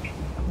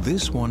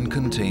 this one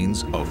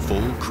contains a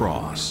full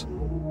cross.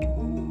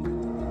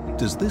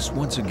 Does this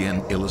once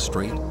again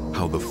illustrate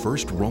how the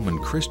first Roman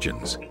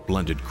Christians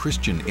blended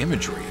Christian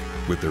imagery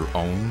with their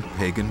own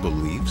pagan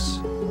beliefs?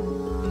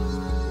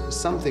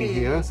 Something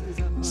here,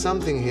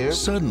 something here.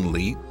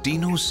 Suddenly,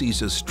 Dino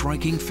sees a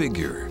striking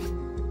figure,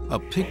 a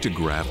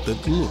pictograph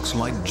that looks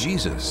like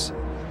Jesus,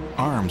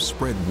 arms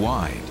spread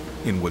wide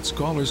in what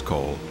scholars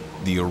call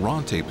the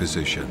orante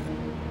position,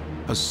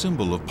 a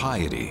symbol of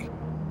piety.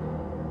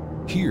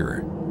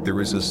 Here,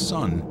 there is a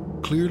sun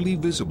clearly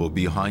visible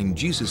behind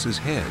Jesus'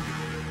 head,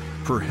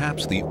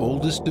 perhaps the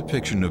oldest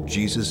depiction of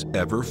Jesus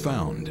ever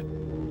found.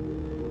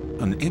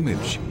 An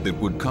image that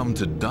would come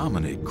to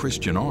dominate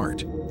Christian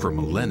art for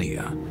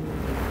millennia.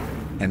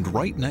 And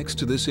right next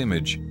to this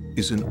image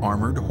is an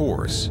armored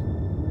horse,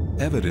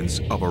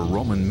 evidence of a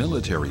Roman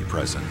military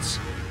presence.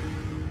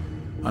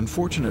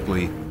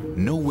 Unfortunately,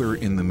 nowhere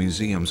in the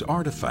museum's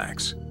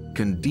artifacts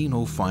can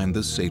Dino find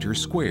the satyr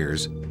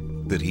squares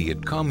that he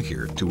had come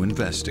here to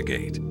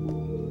investigate.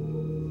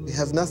 We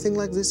have nothing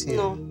like this here?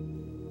 No.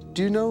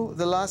 Do you know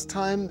the last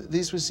time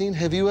these were seen?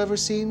 Have you ever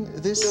seen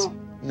this? No.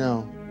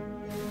 No.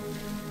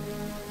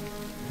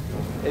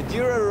 At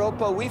Dura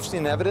Europa, we've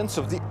seen evidence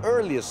of the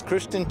earliest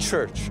Christian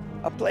church,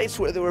 a place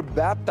where they were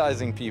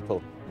baptizing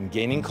people and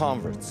gaining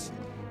converts.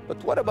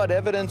 But what about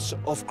evidence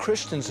of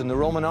Christians in the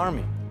Roman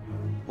army?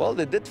 Well,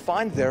 they did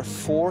find there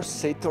 4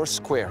 satyr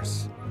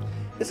squares.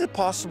 Is it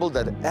possible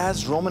that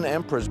as Roman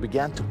emperors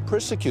began to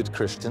persecute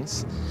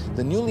Christians,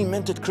 the newly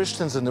minted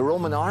Christians in the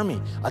Roman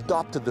army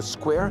adopted the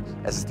square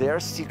as their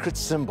secret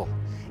symbol?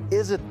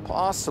 Is it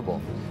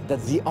possible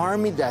that the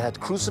army that had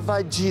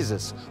crucified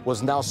Jesus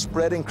was now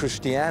spreading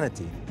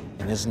Christianity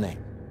in his name?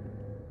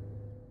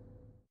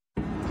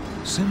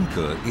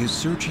 Simcha is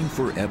searching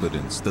for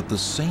evidence that the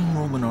same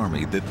Roman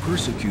army that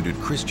persecuted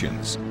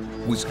Christians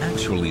was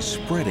actually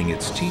spreading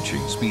its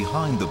teachings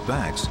behind the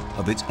backs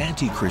of its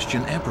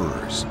anti-Christian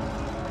emperors.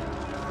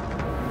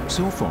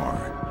 So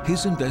far,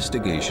 his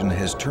investigation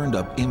has turned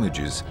up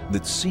images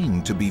that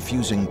seem to be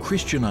fusing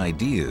Christian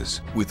ideas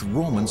with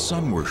Roman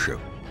sun worship,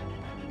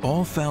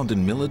 all found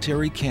in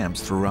military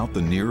camps throughout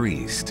the Near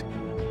East.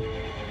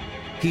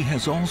 He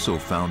has also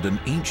found an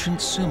ancient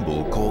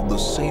symbol called the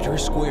satyr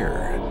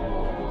square.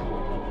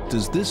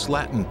 Does this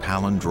Latin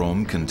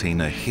palindrome contain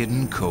a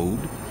hidden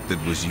code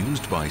that was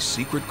used by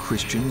secret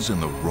Christians in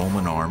the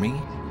Roman army?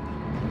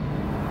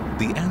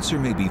 The answer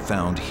may be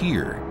found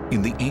here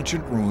in the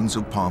ancient ruins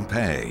of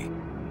Pompeii.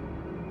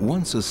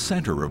 Once a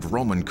center of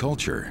Roman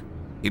culture,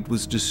 it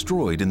was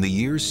destroyed in the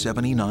year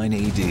 79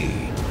 AD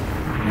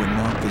when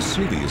Mount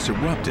Vesuvius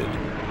erupted,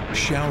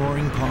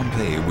 showering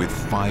Pompeii with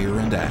fire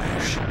and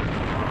ash.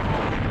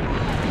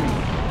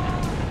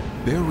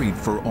 Buried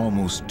for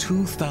almost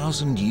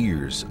 2,000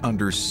 years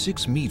under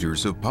 6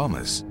 meters of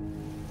pumice,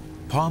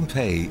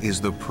 Pompeii is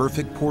the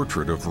perfect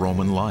portrait of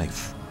Roman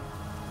life,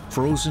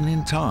 frozen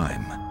in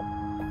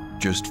time,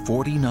 just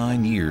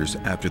 49 years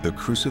after the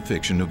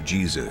crucifixion of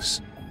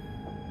Jesus.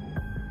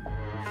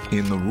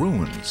 In the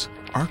ruins,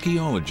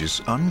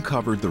 archaeologists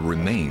uncovered the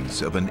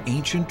remains of an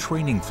ancient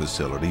training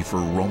facility for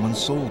Roman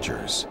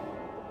soldiers.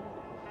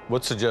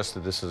 What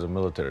suggested this is a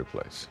military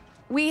place?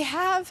 We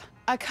have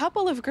a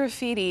couple of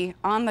graffiti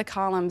on the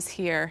columns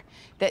here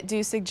that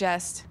do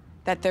suggest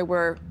that there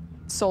were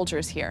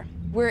soldiers here.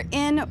 We're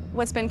in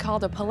what's been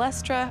called a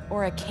palestra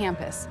or a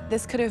campus.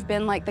 This could have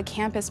been like the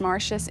Campus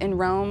Martius in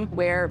Rome,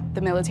 where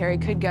the military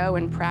could go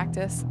and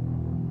practice.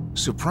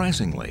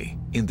 Surprisingly,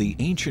 in the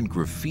ancient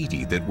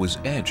graffiti that was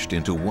etched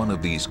into one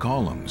of these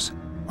columns,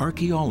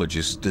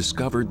 archaeologists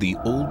discovered the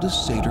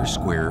oldest satyr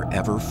square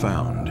ever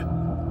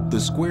found. The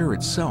square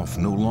itself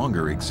no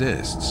longer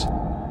exists,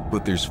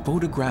 but there's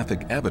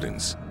photographic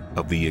evidence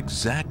of the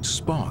exact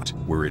spot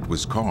where it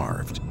was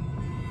carved.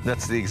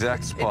 That's the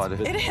exact spot.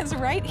 It is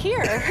right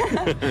here.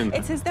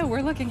 It's as though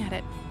we're looking at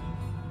it.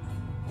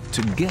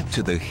 To get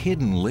to the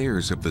hidden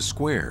layers of the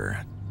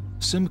square,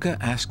 Simcha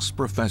asks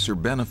Professor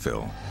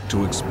Benefil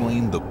to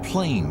explain the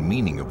plain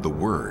meaning of the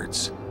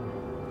words.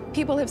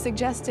 People have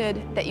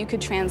suggested that you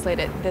could translate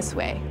it this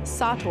way.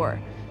 Sator,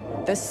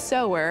 the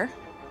sower.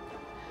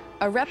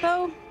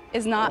 Arepo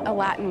is not a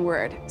Latin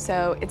word,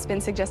 so it's been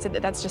suggested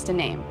that that's just a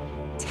name.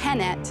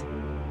 Tenet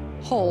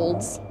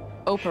holds,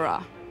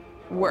 opera,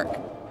 work.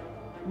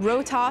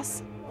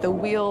 Rotos, the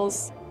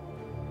wheels.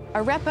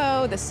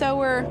 Arepo, the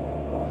sower,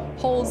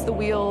 holds the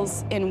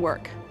wheels in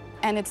work.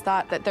 And it's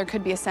thought that there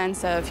could be a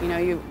sense of,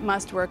 you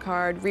must work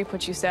hard, reap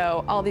what you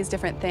sow, all these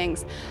different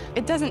things.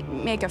 It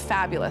doesn't make a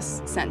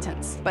fabulous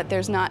sentence, but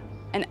there's not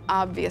an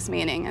obvious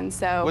meaning, and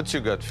so... What's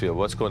your gut feel?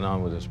 What's going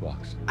on with this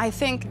box? I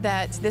think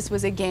that this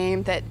was a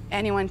game that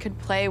anyone could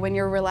play when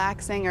you're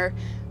relaxing or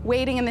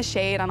waiting in the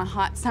shade on a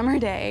hot summer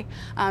day,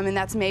 and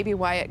that's maybe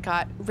why it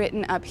got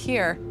written up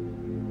here.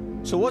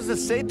 So was the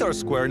satyr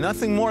square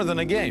nothing more than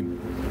a game?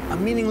 A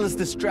meaningless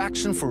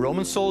distraction for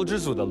Roman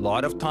soldiers with a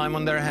lot of time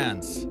on their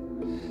hands?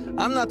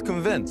 I'm not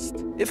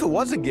convinced. If it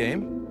was a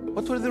game,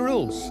 what were the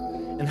rules?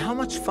 And how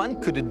much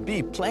fun could it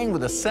be playing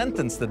with a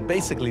sentence that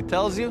basically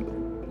tells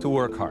you to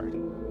work hard?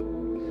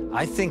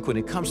 I think when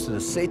it comes to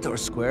the satyr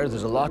square,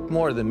 there's a lot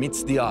more than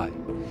meets the eye.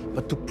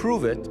 But to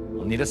prove it,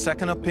 I'll need a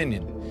second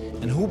opinion.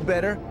 And who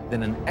better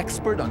than an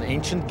expert on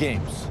ancient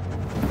games?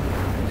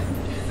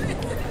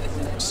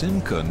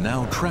 Simcha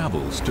now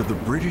travels to the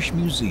British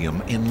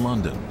Museum in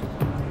London,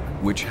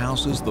 which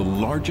houses the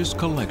largest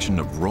collection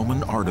of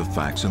Roman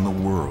artifacts in the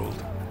world.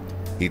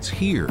 It's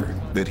here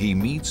that he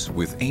meets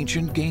with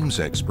ancient games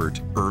expert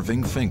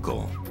Irving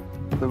Finkel.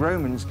 The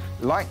Romans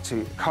liked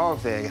to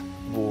carve their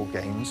war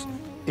games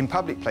in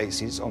public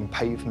places, on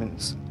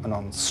pavements and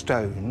on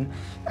stone,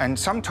 and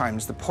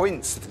sometimes the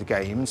points of the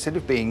game, instead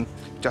of being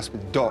just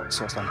with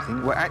dots or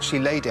something, were actually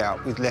laid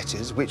out with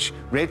letters which,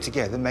 read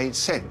together, made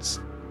sense.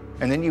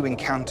 And then you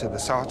encounter the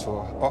Sator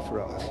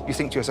opera. You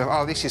think to yourself,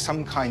 oh, this is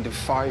some kind of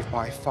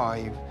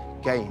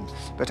 5x5 game.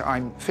 But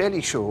I'm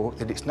fairly sure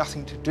that it's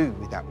nothing to do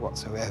with that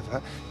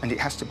whatsoever, and it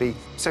has to be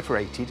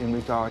separated and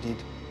regarded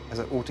as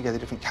an altogether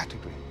different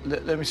category.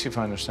 Let me see if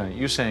I understand.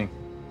 You're saying,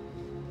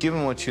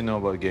 given what you know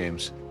about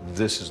games,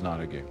 this is not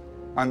a game?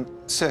 I'm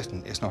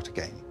certain it's not a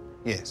game,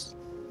 yes.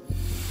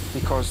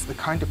 Because the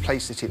kind of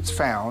place that it's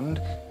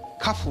found,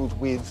 coupled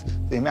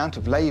with the amount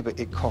of labour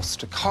it costs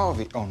to carve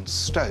it on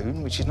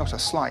stone, which is not a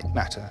slight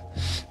matter,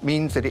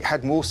 means that it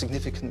had more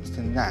significance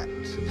than that.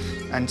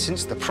 And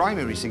since the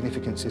primary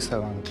significance is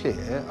so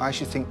unclear, I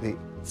should think the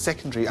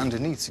secondary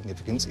underneath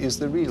significance is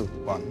the real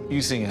one.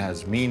 You think it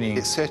has meaning?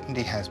 It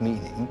certainly has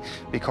meaning,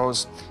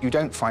 because you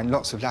don't find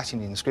lots of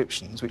Latin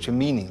inscriptions which are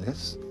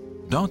meaningless.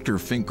 Dr.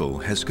 Finkel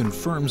has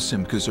confirmed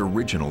Simcha's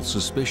original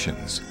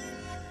suspicions.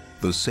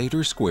 The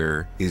Satyr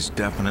Square is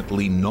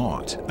definitely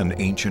not an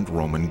ancient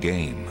Roman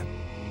game.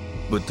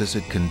 But does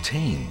it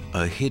contain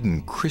a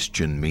hidden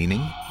Christian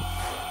meaning?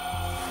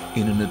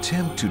 In an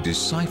attempt to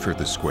decipher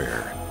the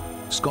square,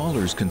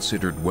 scholars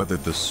considered whether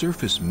the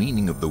surface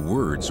meaning of the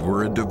words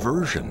were a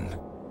diversion.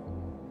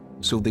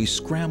 So they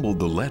scrambled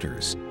the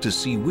letters to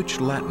see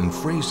which Latin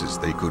phrases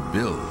they could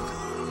build.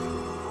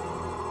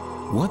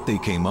 What they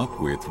came up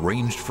with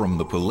ranged from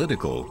the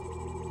political,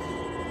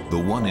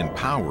 the one in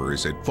power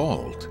is at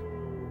fault,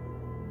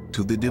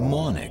 to the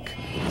demonic,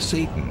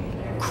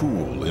 Satan,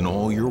 cruel in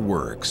all your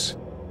works.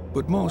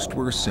 But most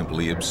were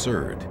simply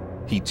absurd.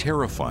 He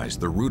terrifies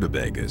the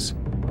rutabagas,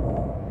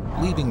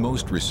 leaving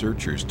most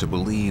researchers to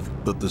believe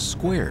that the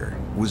square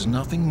was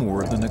nothing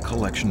more than a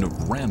collection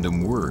of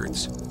random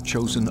words,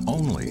 chosen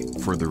only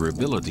for their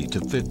ability to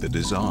fit the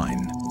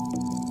design.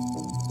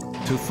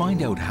 To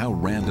find out how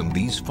random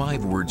these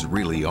 5 words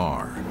really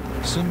are,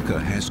 Simcha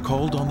has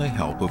called on the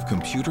help of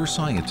computer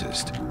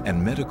scientist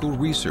and medical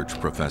research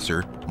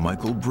professor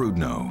Michael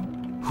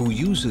Brudno, who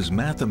uses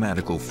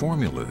mathematical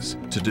formulas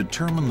to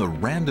determine the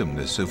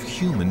randomness of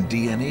human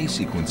DNA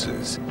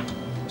sequences.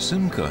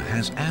 Simcha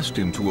has asked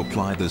him to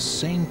apply the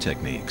same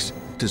techniques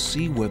to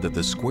see whether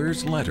the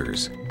square's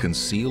letters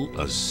conceal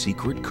a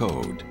secret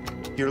code.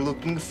 You're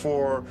looking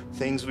for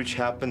things which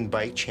happen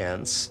by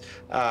chance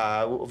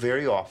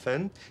very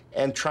often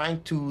and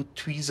trying to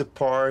tease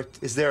apart,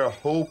 is there a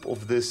hope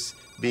of this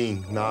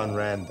being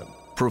non-random?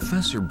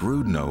 Professor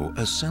Brudno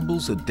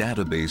assembles a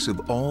database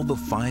of all the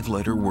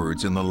 5-letter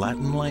words in the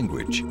Latin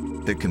language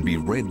that can be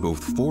read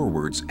both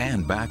forwards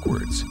and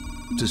backwards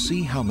to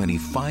see how many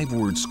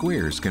 5-word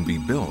squares can be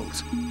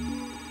built.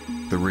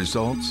 The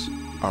results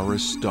are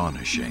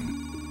astonishing.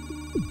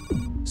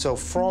 So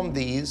from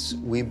these,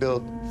 we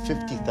built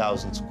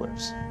 50,000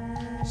 squares.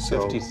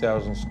 So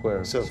 50,000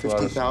 squares. So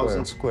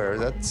 50,000 squares,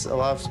 that's a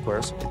lot of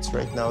squares. It's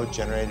right now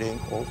generating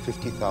all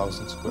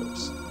 50,000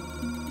 squares.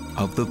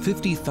 Of the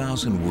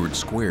 50,000 word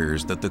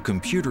squares that the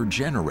computer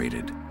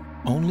generated,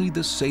 only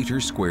the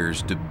Satyr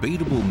Square's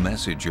debatable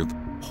message of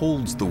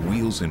holds the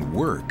wheels in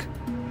work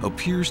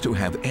appears to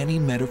have any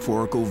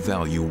metaphorical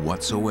value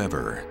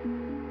whatsoever.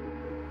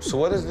 So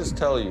what does this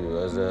tell you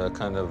as a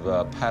kind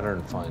of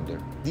pattern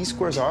finder? These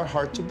squares are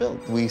hard to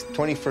build. With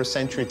 21st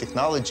century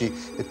technology,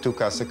 it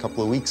took us a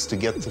couple of weeks to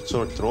get to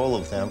sort through all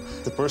of them.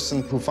 The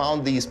person who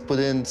found these put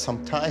in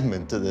some time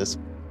into this.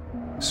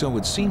 So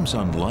it seems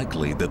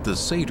unlikely that the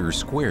Satyr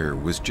Square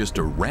was just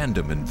a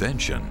random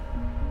invention.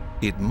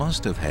 It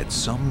must have had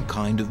some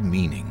kind of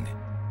meaning.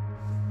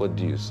 What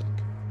do you think?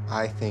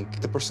 I think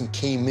the person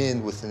came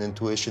in with an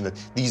intuition that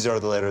these are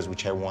the letters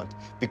which I want.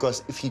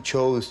 Because if he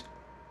chose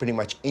pretty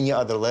much any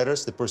other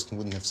letters, the person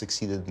wouldn't have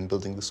succeeded in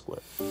building the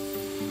square.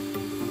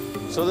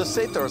 So the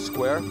Satyr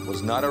Square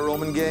was not a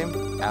Roman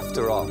game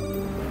after all.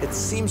 It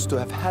seems to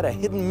have had a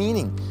hidden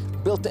meaning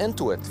built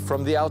into it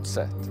from the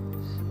outset.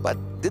 But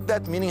did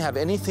that meaning have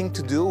anything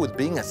to do with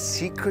being a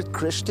secret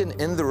Christian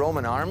in the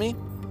Roman army?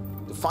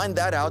 To find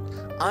that out,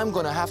 I'm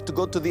going to have to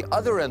go to the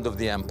other end of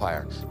the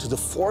empire, to the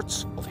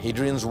forts of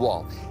Hadrian's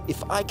Wall.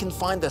 If I can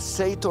find the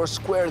Satyr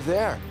Square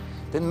there,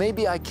 then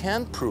maybe I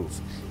can prove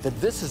that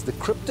this is the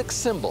cryptic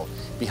symbol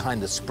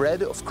behind the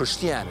spread of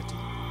Christianity.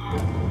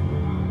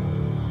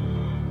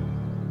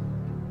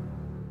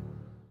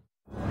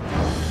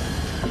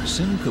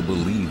 Simcha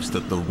believes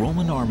that the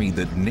Roman army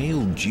that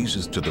nailed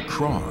Jesus to the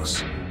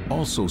cross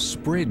also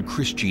spread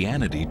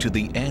Christianity to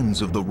the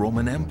ends of the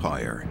Roman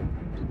Empire.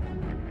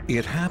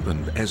 It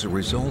happened as a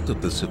result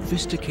of the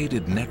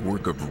sophisticated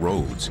network of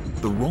roads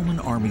the Roman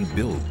army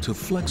built to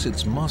flex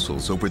its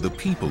muscles over the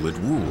people it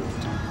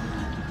ruled.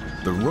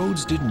 The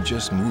roads didn't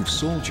just move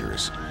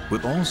soldiers,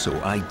 but also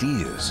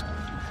ideas,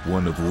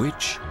 one of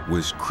which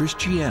was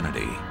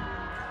Christianity.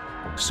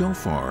 So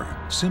far,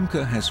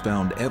 Simcha has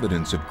found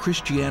evidence of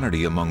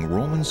Christianity among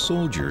Roman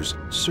soldiers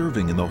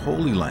serving in the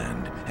Holy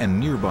Land and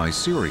nearby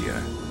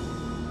Syria.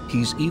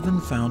 He's even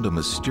found a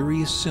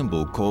mysterious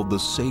symbol called the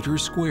Satyr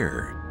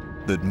Square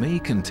that may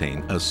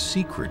contain a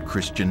secret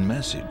Christian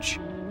message.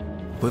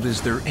 But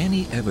is there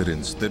any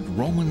evidence that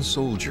Roman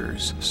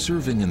soldiers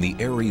serving in the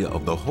area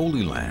of the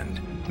Holy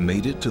Land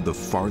made it to the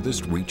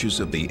farthest reaches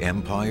of the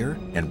empire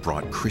and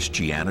brought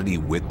Christianity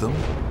with them?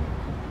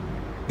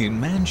 In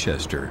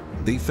Manchester,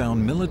 they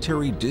found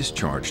military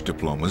discharge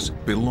diplomas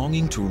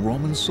belonging to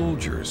Roman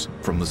soldiers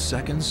from the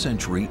 2nd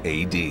century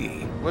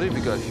AD. What have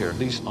you got here?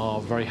 These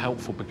are very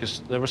helpful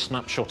because they're a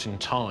snapshot in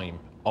time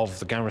of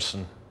the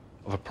garrison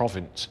of a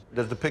province.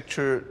 Does the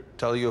picture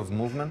tell you of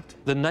movement?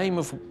 The name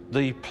of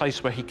the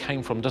place where he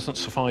came from doesn't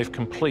survive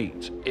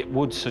complete. It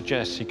would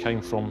suggest he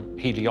came from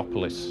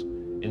Heliopolis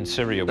in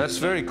Syria. That's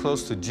very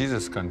close to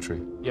Jesus'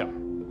 country. Yeah.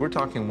 We're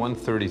talking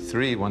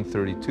 133,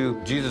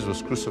 132. Jesus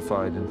was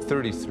crucified in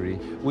 33,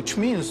 which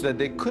means that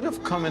they could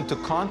have come into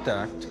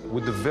contact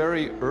with the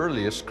very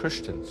earliest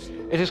Christians.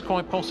 It is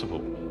quite possible.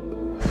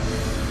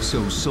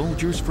 So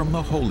soldiers from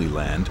the Holy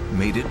Land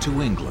made it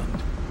to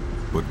England.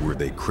 But were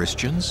they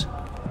Christians?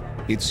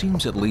 It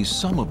seems at least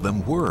some of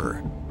them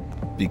were,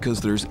 because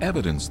there's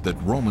evidence that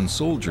Roman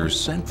soldiers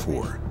sent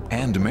for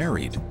and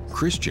married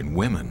Christian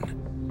women.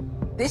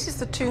 This is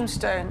the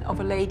tombstone of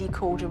a lady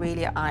called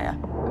Aurelia Aya.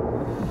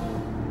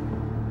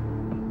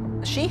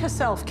 She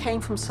herself came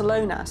from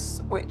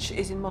Salonas, which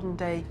is in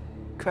modern-day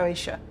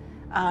Croatia,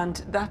 and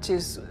that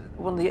is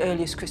one of the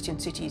earliest Christian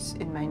cities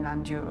in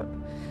mainland Europe.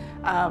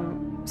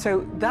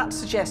 So that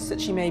suggests that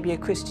she may be a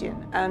Christian,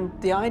 and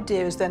the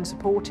idea is then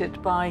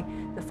supported by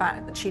the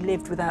fact that she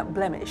lived without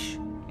blemish.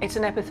 It's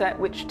an epithet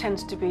which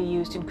tends to be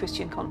used in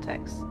Christian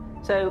contexts.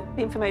 So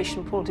the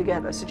information pulled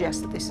together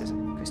suggests that this is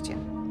a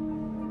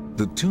Christian.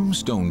 The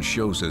tombstone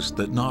shows us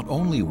that not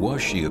only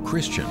was she a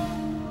Christian,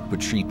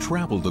 but she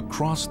traveled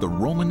across the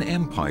Roman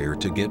Empire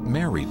to get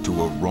married to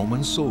a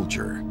Roman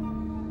soldier.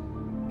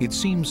 It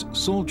seems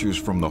soldiers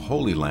from the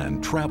Holy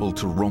Land traveled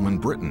to Roman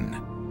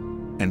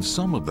Britain, and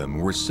some of them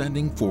were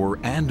sending for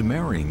and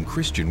marrying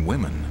Christian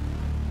women.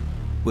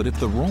 But if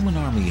the Roman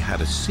army had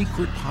a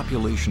secret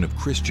population of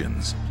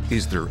Christians,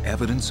 is there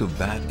evidence of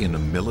that in a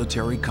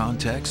military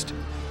context?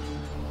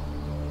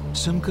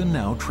 Simcha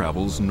now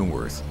travels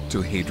north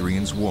to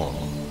Hadrian's Wall,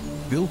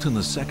 built in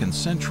the 2nd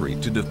century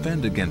to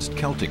defend against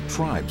Celtic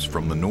tribes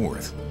from the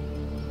north.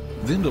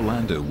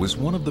 Vindolanda was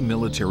one of the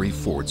military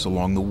forts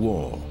along the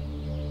wall.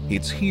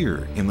 It's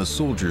here, in the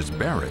soldiers'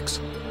 barracks,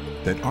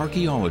 that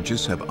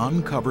archaeologists have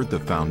uncovered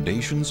the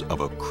foundations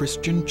of a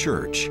Christian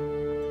church.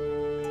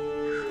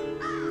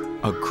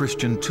 A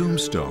Christian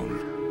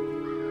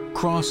tombstone,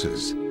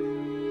 crosses,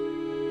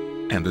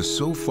 and a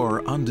so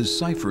far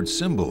undeciphered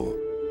symbol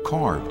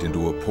carved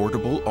into a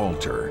portable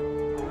altar.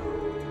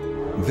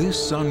 This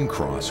sun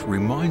cross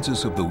reminds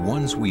us of the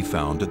ones we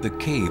found at the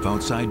cave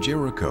outside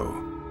Jericho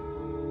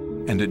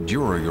and at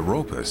Dura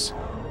Europos.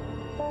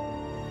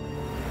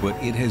 But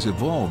it has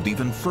evolved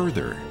even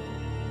further.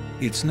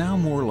 It's now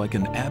more like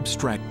an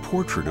abstract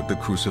portrait of the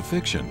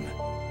crucifixion.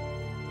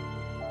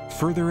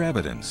 Further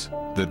evidence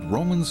that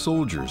Roman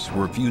soldiers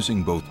were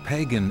fusing both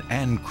pagan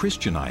and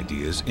Christian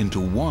ideas into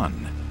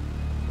one,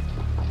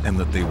 and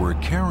that they were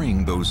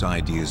carrying those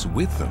ideas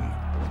with them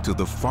to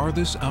the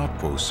farthest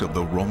outposts of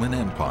the Roman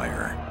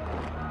Empire.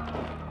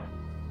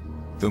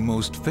 The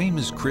most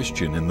famous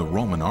Christian in the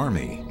Roman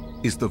army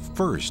is the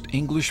first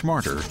English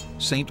martyr,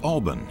 St.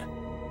 Alban.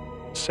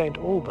 St.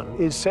 Alban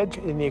is said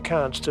in the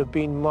accounts to have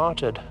been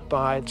martyred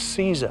by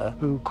Caesar,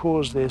 who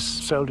caused this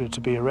soldier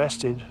to be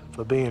arrested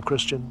for being a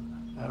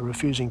Christian,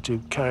 refusing to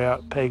carry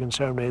out pagan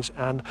ceremonies,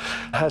 and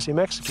has him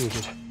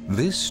executed.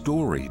 This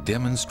story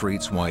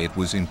demonstrates why it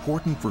was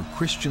important for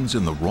Christians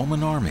in the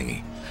Roman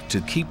army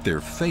to keep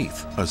their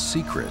faith a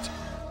secret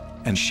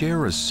and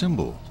share a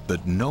symbol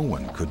that no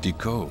one could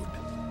decode.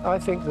 I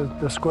think that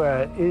the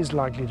square is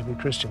likely to be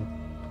Christian.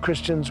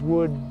 Christians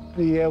would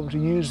be able to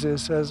use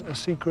this as a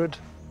secret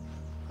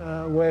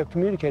way of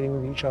communicating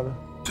with each other.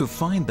 To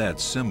find that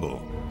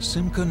symbol,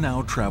 Simcha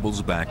now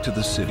travels back to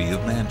the city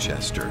of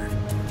Manchester.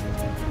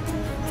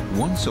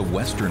 Once a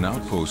western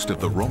outpost of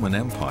the Roman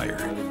Empire,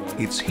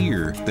 it's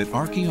here that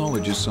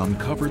archaeologists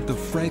uncovered the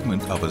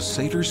fragment of a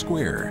satyr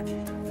square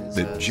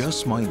that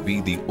just might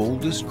be the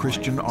oldest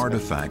Christian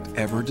artifact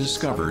ever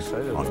discovered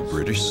on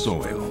British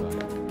soil.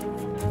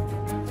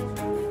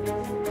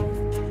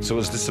 So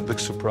was this a big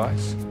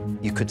surprise?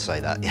 You could say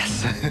that,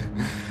 yes.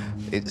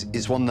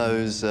 It's one of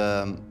those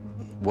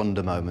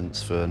wonder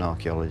moments for an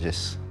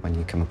archaeologist when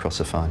you come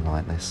across a find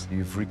like this.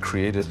 You've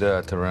recreated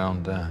that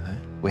around that, eh?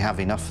 We have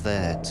enough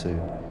there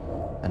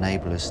to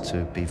enable us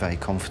to be very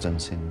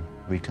confident in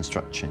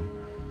reconstruction.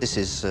 This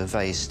is a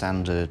very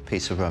standard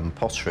piece of Roman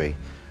pottery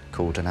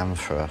called an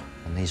amphora,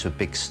 and these were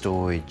big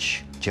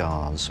storage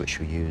jars which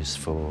were used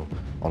for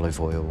olive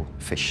oil,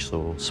 fish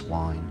sauce,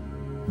 wine.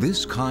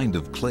 This kind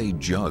of clay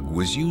jug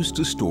was used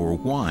to store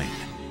wine,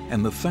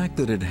 and the fact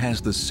that it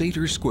has the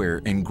satyr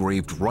square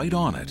engraved right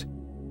on it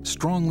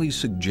strongly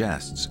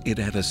suggests it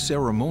had a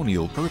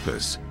ceremonial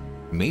purpose.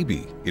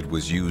 Maybe it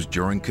was used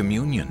during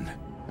communion.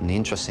 And the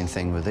interesting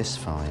thing with this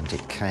find,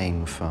 it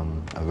came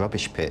from a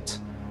rubbish pit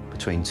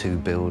between two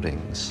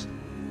buildings.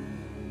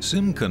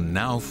 Simcha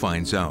now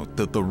finds out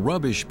that the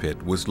rubbish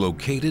pit was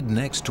located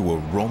next to a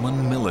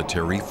Roman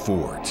military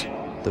fort.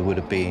 There would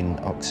have been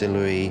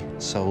auxiliary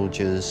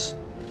soldiers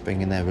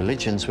bringing their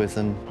religions with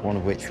them, one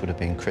of which would have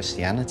been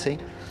Christianity.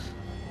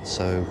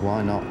 So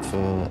why not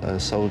for a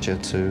soldier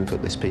to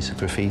put this piece of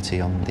graffiti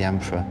on the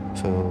emperor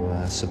for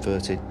a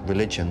subverted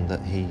religion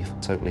that he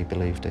totally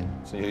believed in?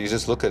 So you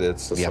just look at it,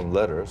 it's some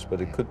letters, but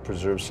it could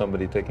preserve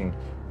somebody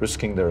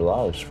risking their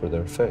lives for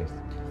their faith.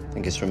 I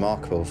think it's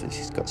remarkable that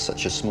he's got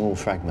such a small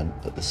fragment,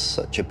 but there's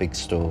such a big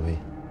story.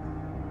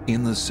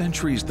 In the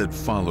centuries that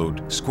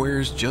followed,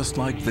 squares just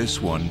like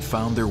this one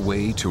found their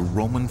way to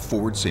Roman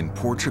forts in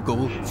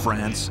Portugal,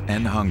 France,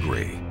 and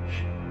Hungary.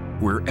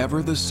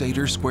 Wherever the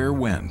satyr square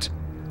went,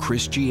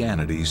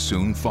 Christianity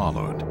soon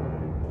followed.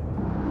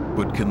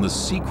 But can the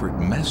secret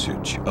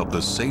message of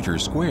the satyr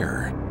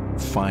square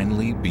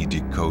finally be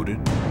decoded?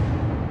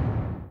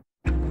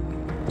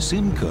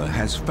 Simcha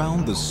has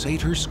found the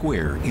satyr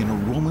square in a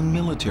Roman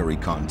military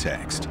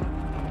context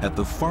at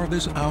the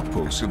farthest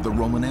outposts of the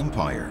Roman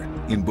Empire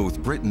in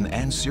both Britain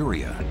and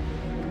Syria.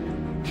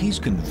 He's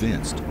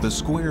convinced the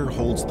square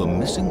holds the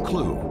missing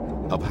clue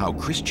of how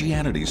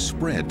Christianity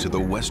spread to the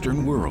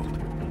Western world.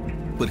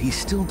 But he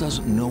still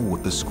doesn't know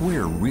what the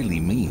square really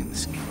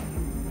means.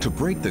 To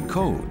break the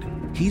code,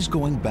 he's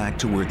going back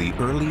to where the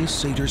earliest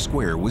satyr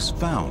square was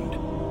found,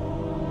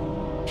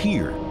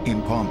 here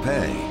in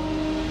Pompeii.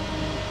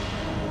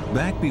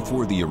 Back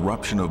before the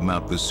eruption of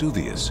Mount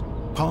Vesuvius,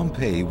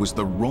 Pompeii was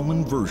the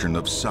Roman version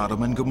of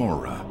Sodom and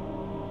Gomorrah.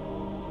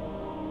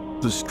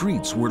 The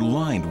streets were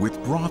lined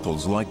with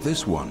brothels like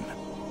this one.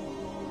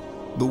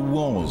 The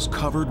walls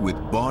covered with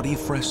bawdy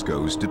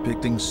frescoes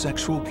depicting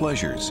sexual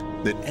pleasures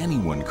that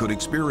anyone could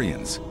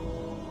experience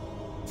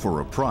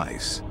for a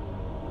price.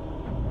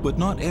 But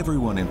not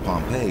everyone in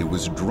Pompeii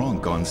was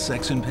drunk on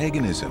sex and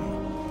paganism.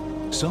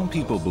 Some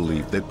people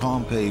believed that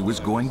Pompeii was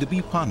going to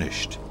be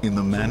punished in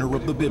the manner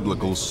of the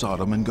biblical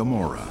Sodom and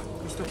Gomorrah.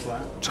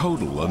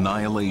 Total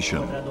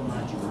annihilation.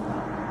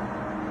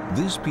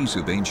 This piece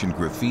of ancient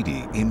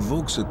graffiti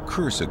invokes a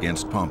curse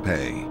against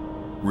Pompeii,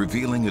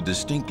 revealing a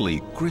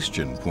distinctly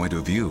Christian point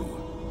of view.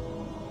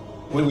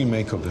 What do we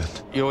make of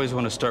it? You always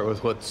want to start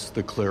with what's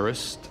the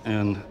clearest,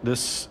 and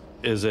this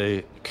is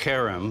a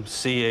cherem,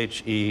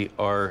 C-H-E-R-E-M,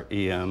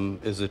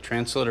 is a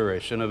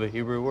transliteration of a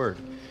Hebrew word.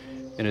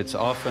 And it's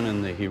often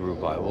in the Hebrew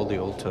Bible, the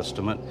Old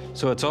Testament.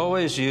 So it's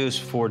always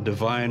used for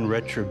divine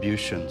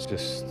retributions,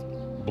 just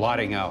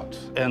blotting out.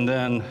 And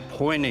then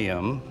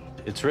poineum,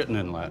 it's written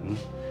in Latin.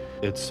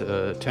 It's an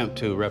attempt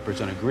to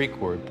represent a Greek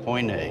word,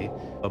 poine,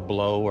 a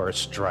blow or a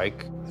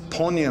strike.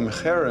 Ponium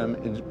cherem,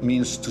 it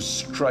means to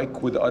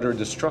strike with utter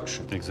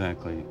destruction.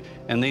 Exactly.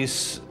 And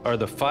these are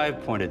the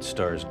five-pointed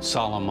stars,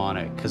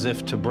 Solomonic, as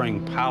if to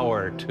bring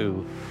power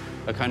to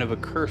a kind of a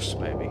curse,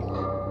 maybe.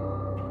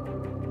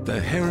 The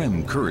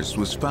harem curse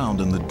was found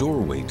in the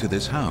doorway to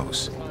this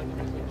house.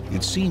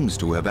 It seems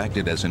to have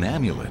acted as an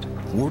amulet,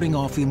 warding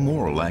off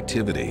immoral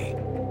activity.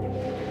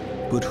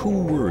 But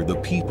who were the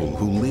people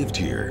who lived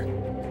here?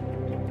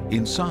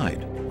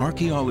 Inside,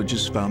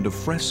 archaeologists found a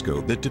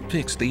fresco that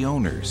depicts the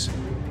owners,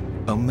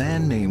 a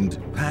man named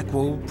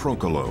Paquo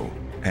Procolo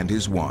and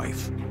his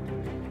wife.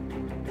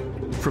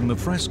 From the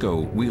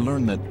fresco, we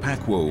learn that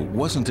Paquo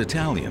wasn't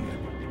Italian.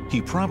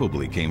 He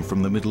probably came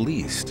from the Middle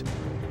East.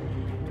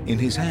 In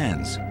his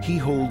hands, he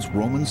holds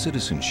Roman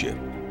citizenship,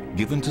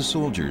 given to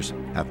soldiers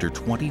after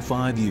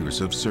 25 years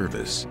of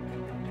service.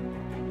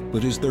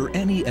 But is there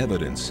any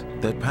evidence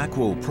that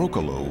Paquo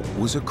Procolo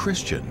was a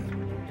Christian?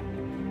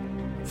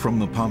 From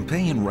the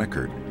Pompeian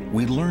record,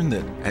 we learn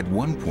that at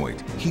one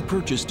point he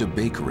purchased a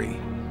bakery.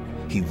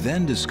 He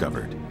then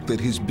discovered that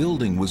his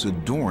building was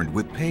adorned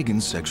with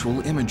pagan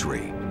sexual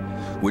imagery,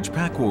 which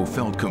Paquo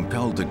felt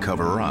compelled to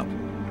cover up,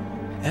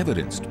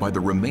 evidenced by the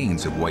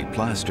remains of white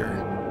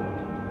plaster.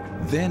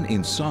 Then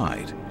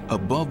inside,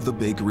 above the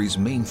bakery's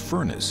main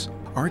furnace,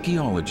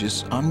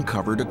 archaeologists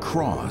uncovered a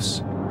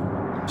cross.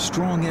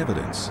 Strong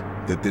evidence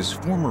that this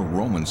former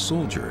Roman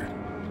soldier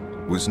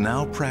was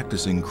now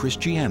practicing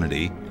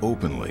Christianity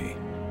openly.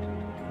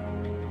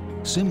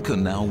 Simcha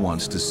now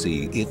wants to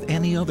see if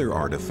any other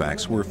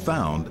artifacts were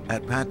found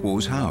at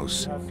Paquo's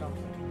house.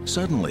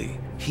 Suddenly,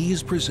 he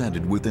is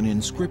presented with an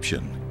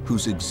inscription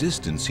whose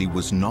existence he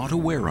was not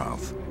aware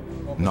of.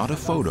 Not a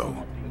photo,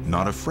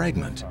 not a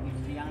fragment.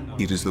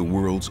 It is the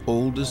world's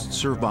oldest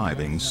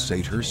surviving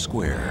satyr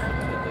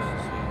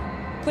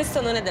square.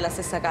 Questo non è della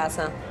stessa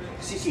casa?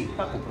 Sì,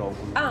 Paquo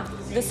Procolo. Ah,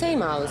 the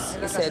same house,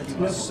 you said.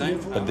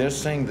 But they're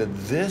saying that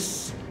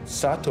this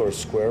satyr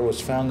square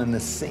was found in the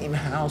same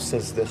house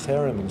as the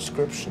harem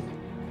inscription.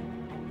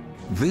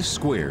 This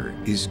square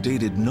is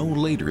dated no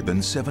later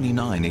than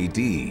 79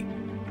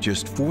 AD,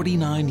 just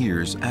 49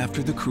 years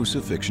after the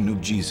crucifixion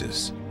of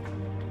Jesus.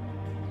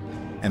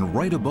 And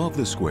right above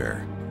the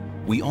square,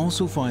 we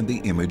also find the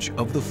image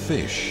of the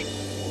fish,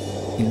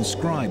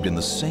 inscribed in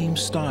the same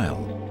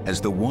style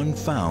as the one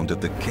found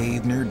at the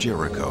cave near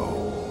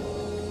Jericho.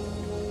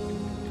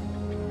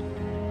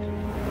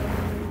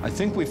 I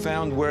think we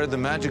found where the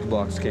magic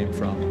box came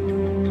from.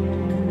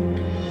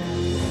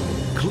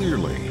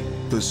 Clearly,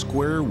 the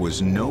square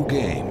was no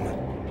game.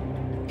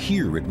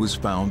 Here it was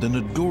found in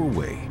a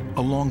doorway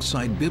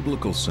alongside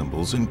biblical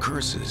symbols and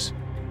curses.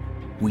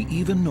 We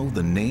even know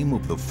the name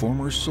of the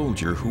former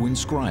soldier who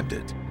inscribed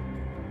it,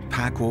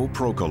 Pakwo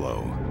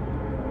Prokolo.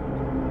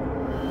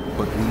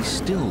 But we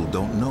still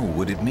don't know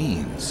what it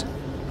means.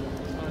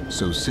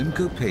 So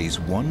Simcha pays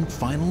one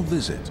final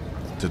visit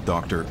to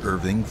Dr.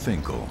 Irving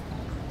Finkel.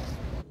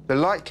 The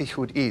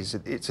likelihood is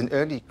that it's an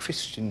early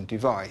Christian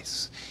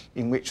device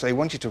in which they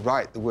wanted to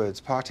write the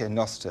words Pater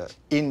Noster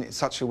in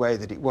such a way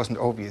that it wasn't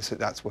obvious that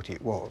that's what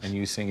it was. And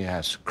you think it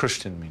has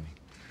Christian meaning?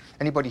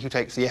 Anybody who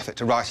takes the effort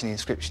to write an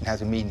inscription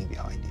has a meaning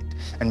behind it.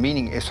 And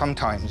meaning is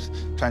sometimes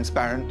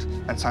transparent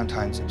and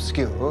sometimes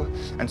obscure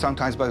and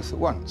sometimes both at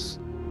once.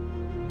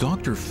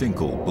 Dr.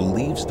 Finkel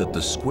believes that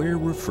the square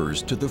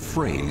refers to the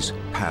phrase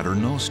Pater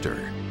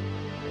Noster.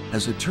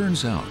 As it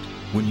turns out,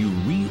 when you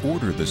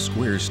reorder the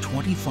square's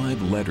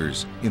 25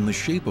 letters in the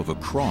shape of a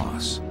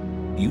cross,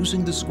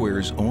 using the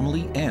square's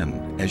only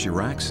end as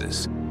your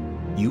axis,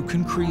 you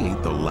can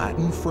create the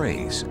Latin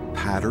phrase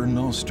Pater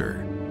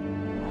Noster,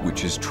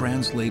 which is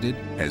translated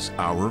as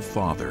Our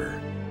Father.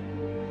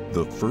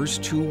 The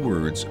first two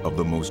words of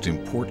the most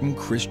important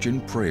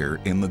Christian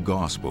prayer in the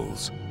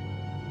Gospels.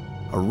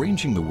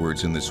 Arranging the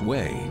words in this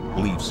way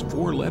leaves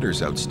 4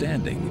 letters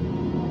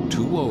outstanding,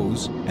 2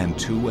 O's and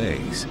 2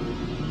 A's,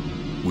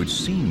 which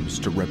seems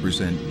to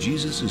represent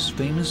Jesus'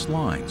 famous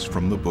lines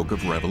from the book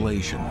of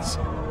Revelations.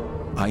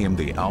 I am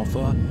the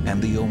Alpha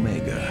and the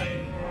Omega,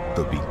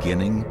 the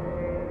beginning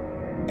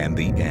and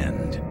the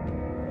end.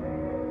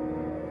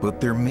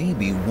 But there may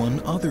be one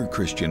other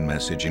Christian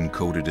message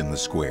encoded in the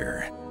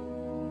square.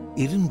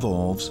 It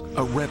involves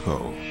a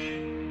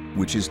repo,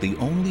 which is the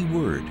only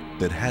word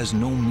that has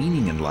no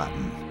meaning in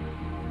Latin.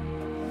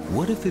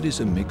 What if it is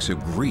a mix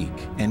of Greek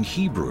and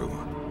Hebrew,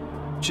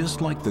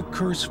 just like the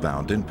curse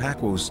found in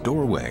Pakwo's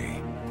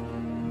doorway?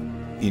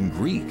 In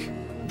Greek,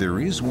 there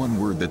is one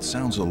word that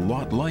sounds a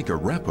lot like a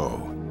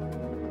repo.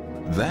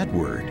 That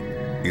word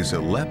is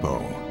Aleppo,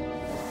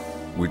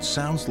 which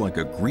sounds like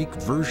a Greek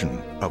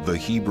version of the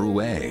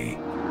Hebrew A,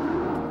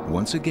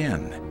 once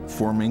again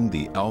forming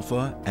the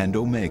Alpha and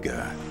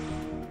Omega.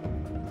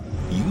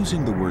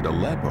 Using the word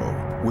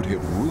Aleppo would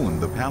have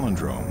ruined the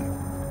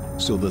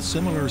palindrome, so the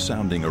similar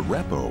sounding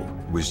Arepo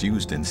was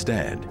used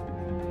instead.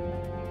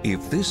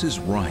 If this is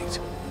right,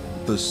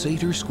 the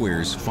Seder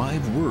Square's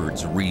 5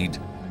 words read,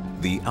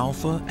 the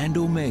Alpha and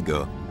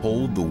Omega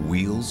hold the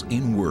wheels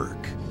in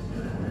work.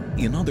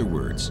 In other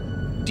words,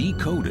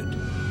 decoded,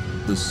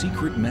 the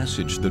secret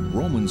message that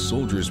Roman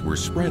soldiers were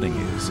spreading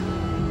is,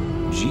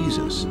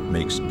 Jesus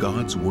makes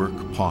God's work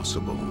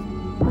possible.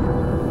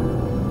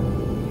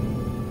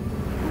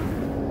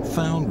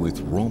 Found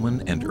with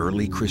Roman and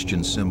early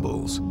Christian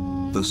symbols,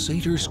 the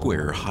Seder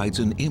Square hides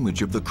an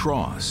image of the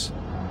cross,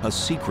 a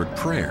secret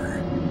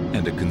prayer,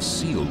 and a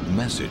concealed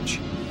message,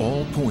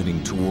 all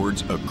pointing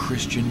towards a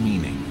Christian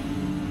meaning.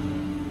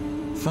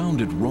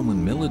 Found at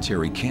Roman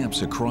military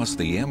camps across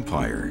the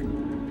empire,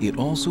 it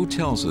also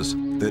tells us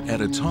that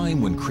at a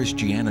time when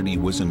Christianity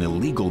was an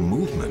illegal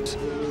movement,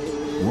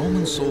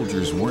 Roman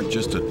soldiers weren't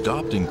just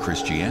adopting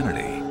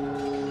Christianity,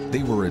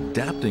 they were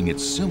adapting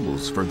its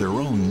symbols for their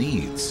own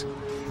needs,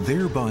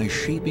 thereby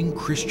shaping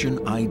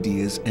Christian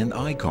ideas and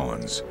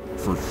icons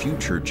for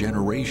future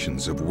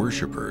generations of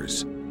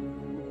worshippers.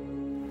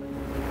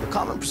 The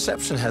common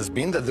perception has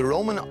been that the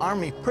Roman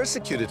army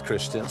persecuted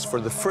Christians for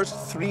the first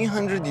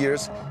 300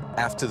 years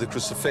after the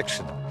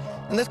crucifixion,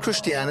 and that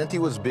Christianity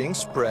was being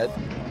spread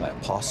by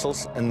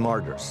apostles and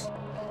martyrs.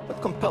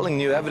 But compelling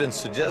new evidence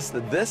suggests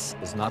that this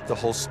is not the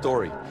whole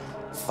story.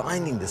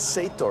 Finding the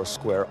Seder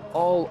Square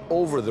all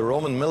over the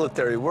Roman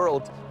military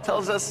world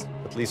tells us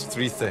at least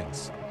 3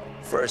 things.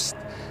 First,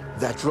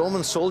 that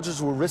Roman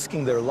soldiers were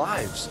risking their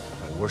lives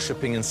by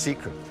worshiping in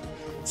secret.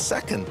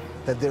 Second,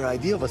 that their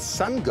idea of a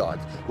sun god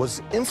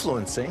was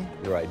influencing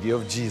their idea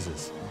of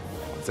Jesus.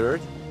 Third,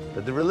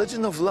 that the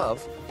religion of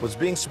love was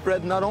being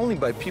spread not only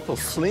by people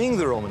fleeing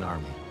the Roman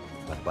army,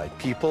 but by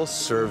people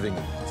serving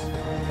it.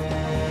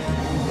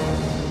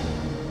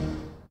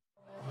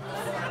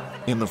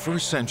 In the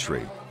 1st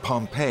century,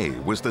 Pompeii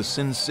was the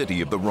sin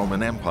city of the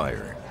Roman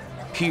Empire.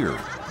 Here,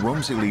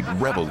 Rome's elite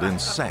reveled in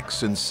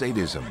sex and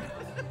sadism.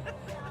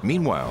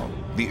 Meanwhile,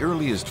 the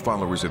earliest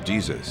followers of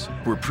Jesus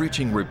were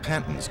preaching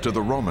repentance to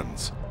the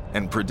Romans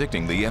and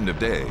predicting the end of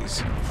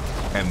days.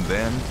 And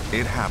then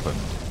it happened.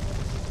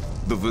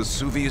 The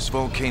Vesuvius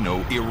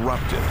volcano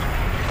erupted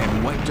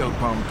and wiped out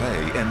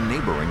Pompeii and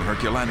neighboring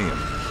Herculaneum.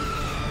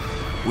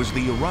 Was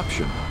the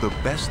eruption the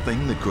best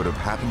thing that could have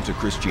happened to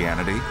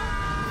Christianity?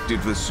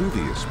 Did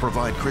Vesuvius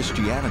provide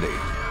Christianity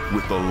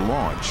with the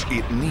launch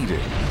it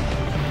needed?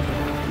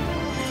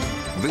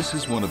 This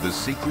is one of the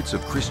secrets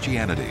of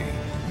Christianity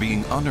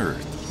being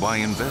unearthed by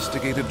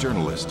investigative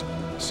journalist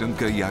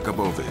Simcha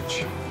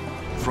Jacobovici.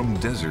 From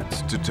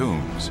deserts to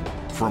tombs,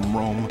 from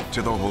Rome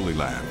to the Holy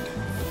Land,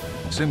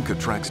 Simcha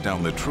tracks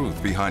down the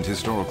truth behind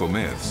historical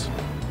myths,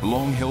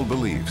 long-held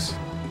beliefs,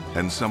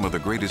 and some of the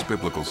greatest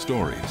biblical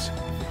stories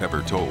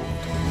ever told.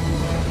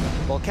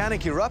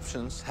 Volcanic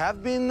eruptions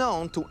have been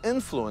known to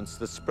influence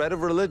the spread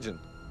of religion.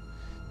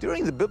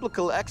 During the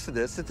biblical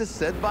Exodus, it is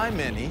said by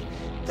many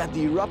that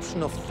the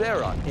eruption of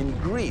Thera in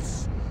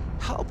Greece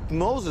helped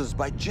Moses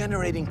by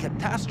generating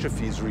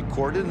catastrophes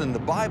recorded in the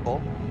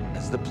Bible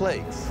as the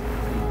plagues.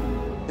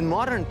 In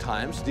modern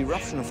times, the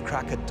eruption of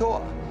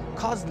Krakatoa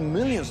caused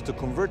millions to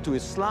convert to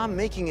Islam,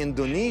 making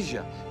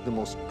Indonesia the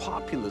most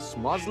populous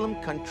Muslim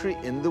country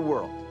in the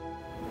world.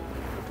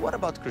 But what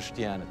about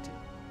Christianity?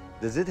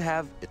 Does it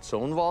have its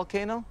own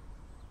volcano?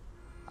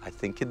 I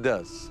think it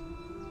does.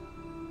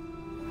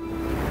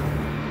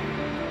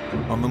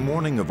 On the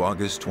morning of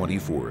August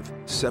 24th,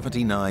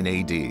 79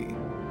 AD,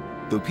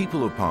 the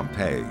people of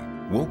Pompeii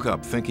woke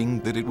up thinking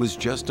that it was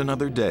just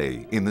another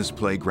day in this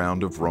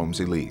playground of Rome's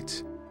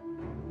elite.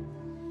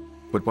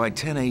 But by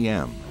 10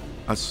 a.m.,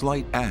 a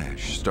slight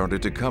ash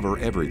started to cover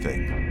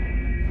everything.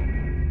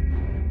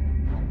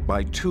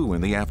 By 2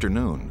 in the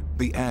afternoon,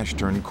 the ash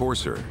turned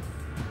coarser,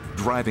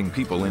 driving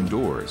people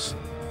indoors.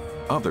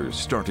 Others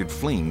started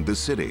fleeing the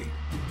city,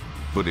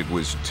 but it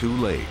was too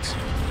late.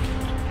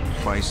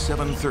 By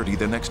 7:30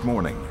 the next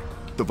morning,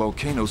 the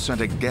volcano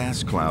sent a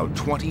gas cloud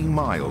 20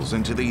 miles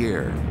into the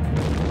air.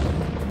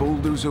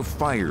 Boulders of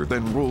fire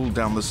then rolled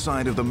down the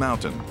side of the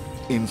mountain,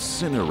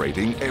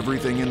 incinerating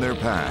everything in their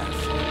path.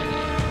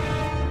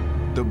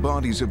 The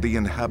bodies of the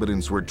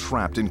inhabitants were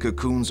trapped in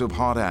cocoons of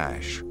hot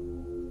ash,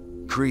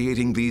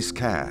 creating these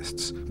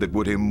casts that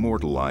would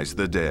immortalize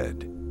the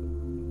dead.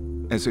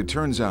 As it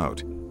turns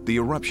out, the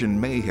eruption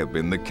may have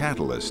been the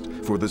catalyst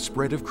for the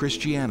spread of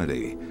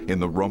Christianity in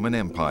the Roman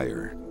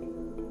Empire.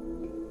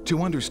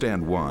 To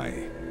understand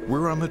why,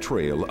 we're on the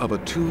trail of a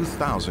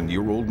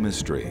 2,000-year-old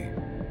mystery.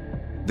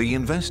 The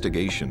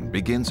investigation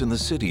begins in the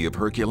city of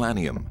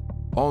Herculaneum,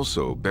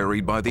 also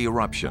buried by the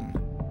eruption.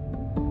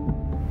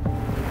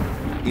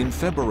 In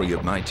February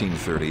of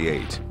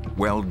 1938,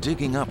 while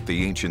digging up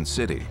the ancient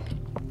city,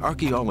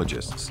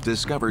 archaeologists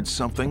discovered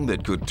something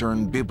that could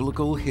turn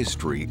biblical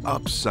history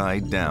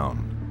upside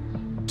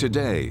down.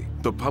 Today,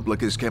 the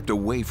public is kept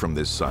away from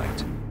this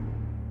site.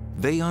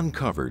 They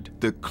uncovered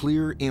the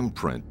clear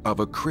imprint of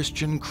a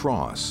Christian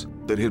cross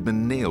that had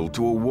been nailed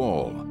to a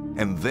wall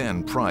and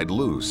then pried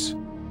loose.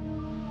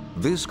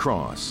 This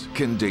cross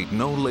can date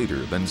no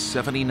later than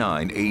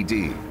 79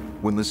 AD,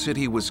 when the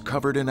city was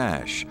covered in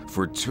ash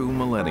for 2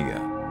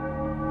 millennia.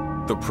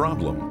 The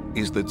problem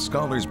is that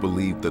scholars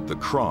believe that the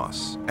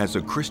cross, as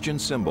a Christian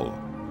symbol,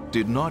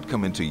 did not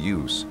come into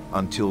use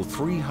until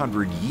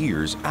 300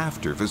 years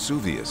after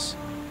Vesuvius.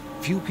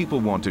 Few people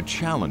want to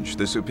challenge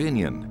this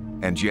opinion,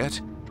 and yet,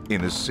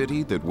 in a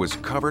city that was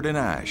covered in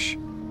ash,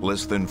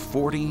 less than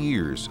 40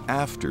 years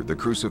after the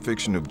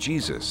crucifixion of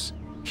Jesus,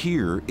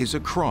 here is a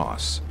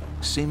cross,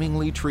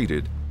 seemingly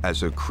treated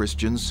as a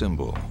Christian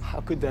symbol. How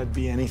could that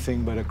be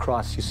anything but a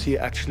cross? You see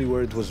actually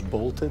where it was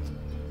bolted?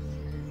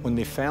 When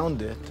they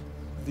found it,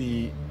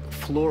 the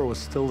floor was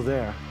still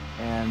there,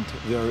 and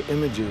there are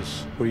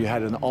images where you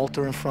had an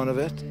altar in front of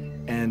it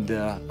and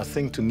a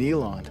thing to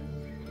kneel on.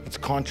 It's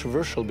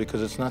controversial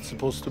because it's not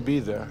supposed to be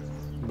there,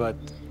 but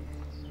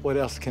what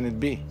else can it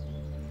be?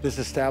 This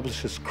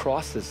establishes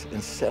crosses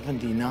in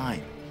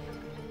 79.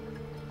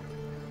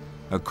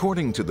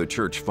 According to the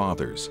Church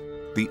Fathers,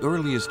 the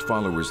earliest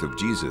followers of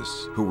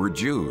Jesus, who were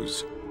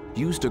Jews,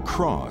 used a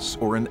cross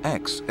or an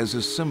X as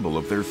a symbol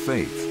of their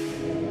faith.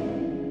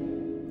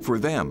 For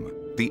them,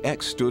 the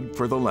X stood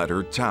for the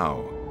letter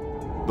Tau,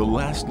 the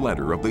last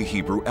letter of the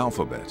Hebrew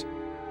alphabet.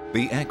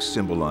 The X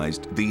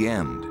symbolized the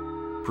end,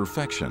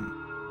 perfection,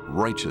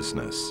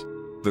 righteousness.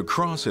 The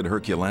cross at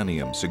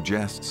Herculaneum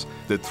suggests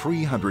that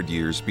 300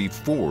 years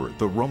before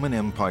the Roman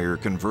Empire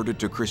converted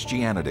to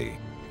Christianity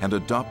and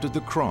adopted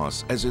the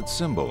cross as its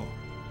symbol,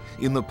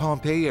 in the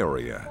Pompeii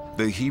area,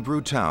 the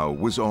Hebrew Tau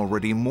was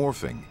already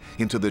morphing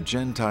into the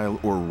Gentile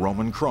or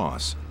Roman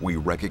cross we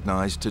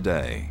recognize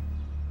today.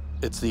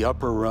 It's the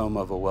upper room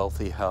of a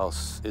wealthy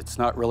house. It's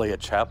not really a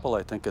chapel.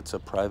 I think it's a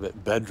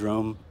private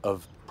bedroom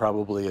of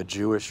probably a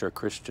Jewish or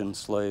Christian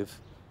slave.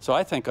 So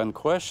I think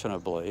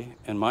unquestionably,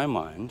 in my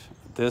mind,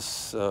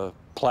 this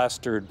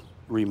plastered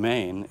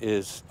remain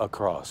is a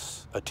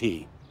cross, a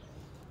T.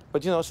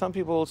 But you know, some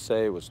people will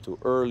say it was too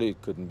early,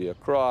 it couldn't be a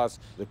cross.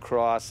 The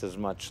cross is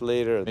much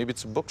later. Maybe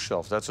it's a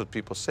bookshelf. That's what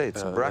people say.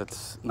 It's a bracket.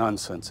 That's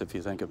nonsense if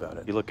you think about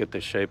it. You look at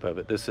the shape of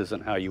it. This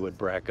isn't how you would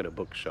bracket a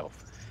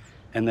bookshelf.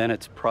 And then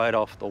it's pried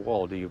off the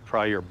wall. Do you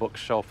pry your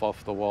bookshelf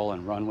off the wall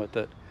and run with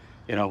it,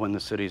 you know, when the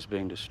city's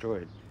being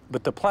destroyed?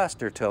 But the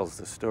plaster tells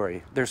the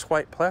story. There's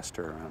white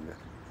plaster around it.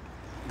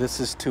 This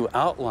is to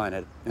outline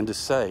it and to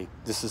say,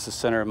 this is the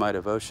center of my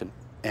devotion.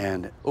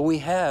 And we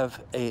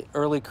have an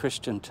early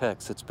Christian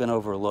text that's been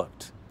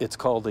overlooked. It's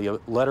called the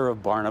Letter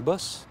of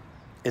Barnabas.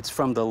 It's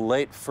from the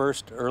late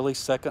 1st, early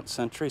 2nd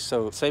century,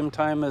 so same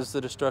time as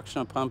the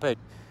destruction of Pompeii.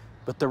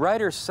 But the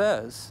writer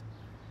says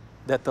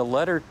that the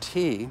letter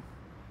T,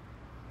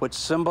 which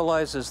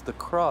symbolizes the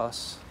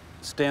cross,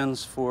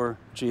 stands for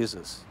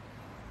Jesus.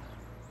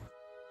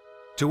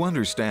 To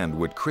understand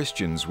what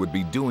Christians would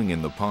be doing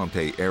in the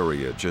Pompeii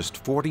area just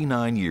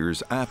 49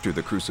 years after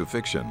the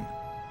crucifixion,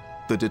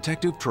 the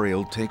detective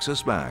trail takes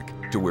us back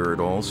to where it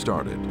all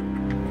started.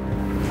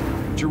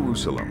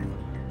 Jerusalem.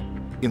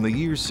 In the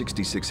year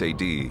 66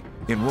 AD, in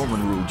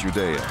Roman-ruled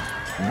Judea,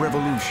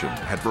 revolution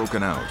had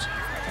broken out.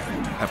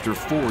 After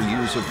 4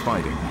 years of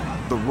fighting,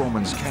 the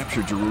Romans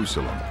captured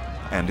Jerusalem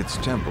and its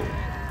temple,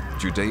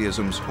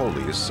 Judaism's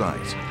holiest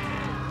site.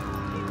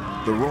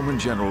 The Roman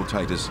general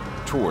Titus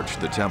torched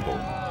the temple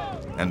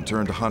and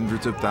turned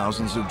hundreds of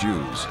thousands of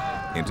Jews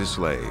into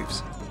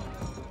slaves.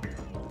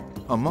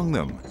 Among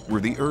them were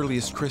the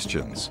earliest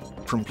Christians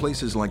from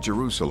places like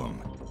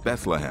Jerusalem,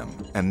 Bethlehem,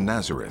 and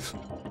Nazareth.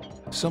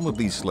 Some of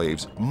these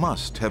slaves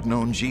must have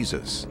known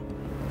Jesus.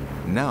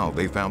 Now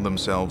they found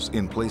themselves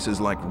in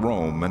places like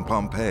Rome and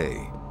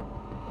Pompeii.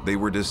 They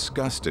were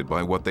disgusted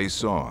by what they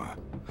saw,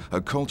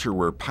 a culture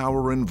where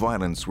power and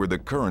violence were the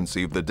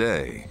currency of the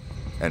day,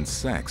 and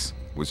sex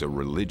was a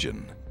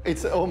religion.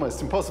 It's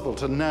almost impossible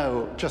to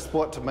know just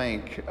what to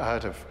make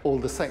out of all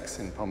the sex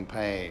in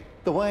Pompeii.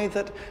 The way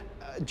that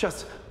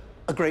just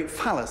a great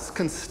phallus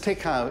can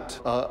stick out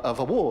of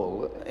a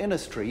wall in a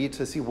street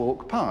as you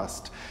walk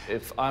past.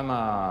 If I'm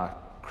a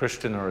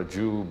Christian or a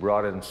Jew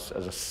brought in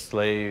as a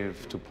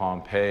slave to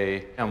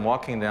Pompeii, I'm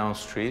walking down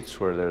streets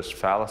where there's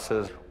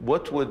phalluses,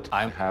 what would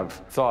I have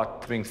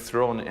thought being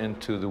thrown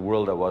into the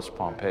world that was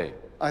Pompeii?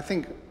 I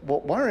think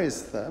what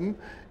worries them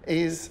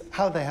is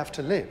how they have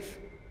to live.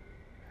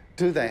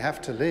 Do they have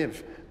to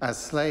live as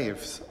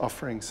slaves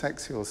offering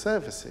sexual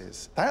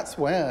services? That's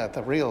where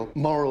the real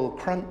moral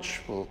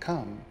crunch will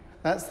come.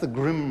 That's the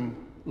grim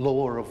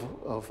law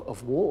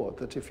of war,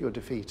 that if you're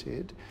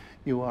defeated,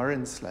 you are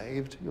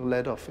enslaved, you're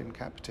led off in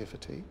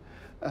captivity,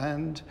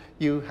 and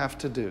you have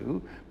to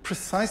do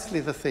precisely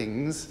the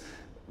things,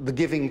 the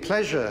giving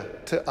pleasure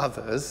to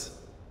others,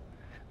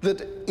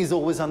 that is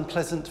always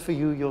unpleasant for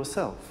you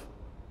yourself.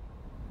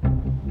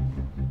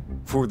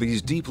 For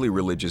these deeply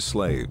religious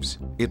slaves,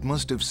 it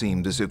must have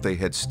seemed as if they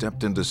had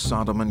stepped into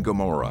Sodom and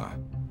Gomorrah.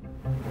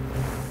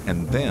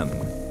 And then,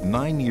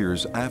 9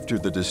 years after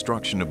the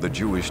destruction of the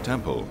Jewish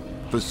temple,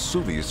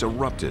 Vesuvius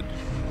erupted.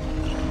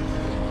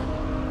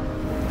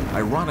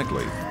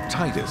 Ironically,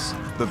 Titus,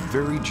 the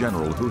very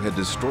general who had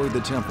destroyed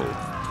the temple,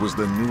 was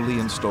the newly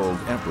installed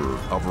emperor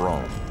of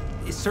Rome.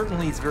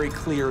 Certainly, it's very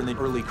clear in the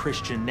early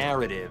Christian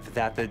narrative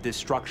that the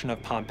destruction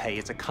of Pompeii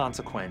is a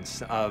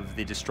consequence of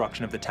the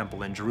destruction of the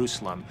temple in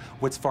Jerusalem.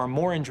 What's far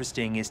more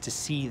interesting is to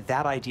see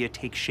that idea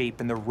take shape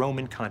in the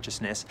Roman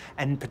consciousness,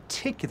 and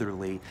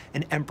particularly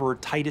in Emperor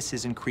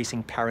Titus's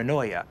increasing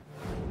paranoia.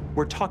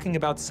 We're talking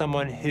about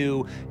someone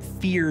who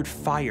feared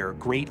fire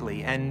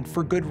greatly, and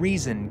for good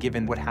reason,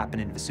 given what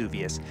happened in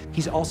Vesuvius.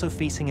 He's also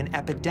facing an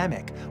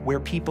epidemic where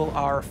people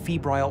are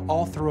febrile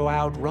all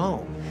throughout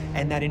Rome,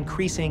 and that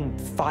increasing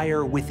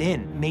fire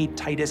within made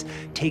Titus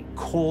take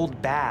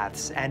cold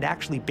baths and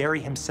actually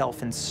bury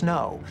himself in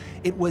snow.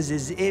 It was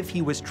as if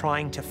he was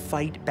trying to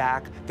fight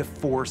back the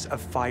force of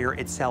fire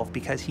itself,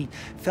 because he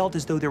felt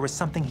as though there was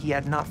something he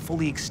had not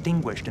fully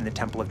extinguished in the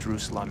Temple of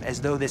Jerusalem,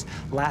 as though this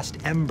last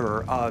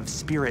ember of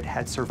spirit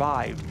had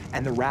survived,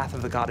 and the wrath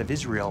of the God of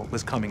Israel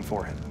was coming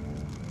for him.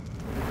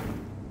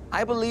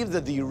 I believe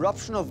that the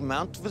eruption of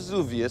Mount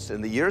Vesuvius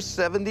in the year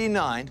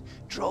 79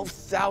 drove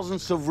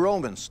thousands of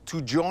Romans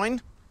to join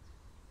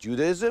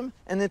Judaism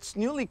and its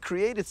newly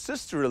created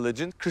sister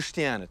religion,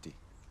 Christianity,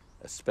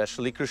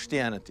 especially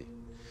Christianity.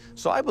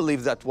 So I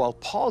believe that while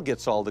Paul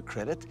gets all the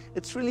credit,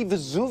 it's really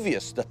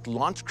Vesuvius that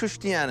launched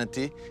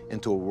Christianity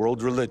into a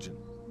world religion.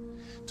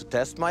 To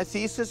test my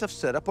thesis, I've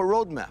set up a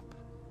roadmap.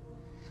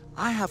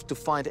 I have to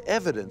find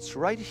evidence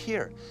right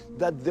here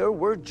that there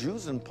were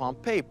Jews in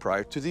Pompeii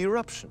prior to the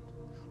eruption.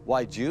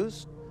 Why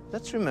Jews?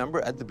 Let's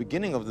remember, at the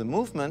beginning of the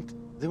movement,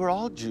 they were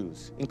all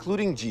Jews,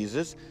 including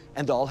Jesus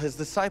and all his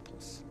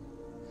disciples.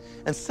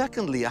 And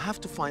secondly, I have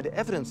to find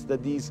evidence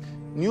that these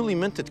newly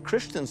minted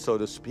Christians, so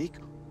to speak,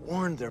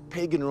 warned their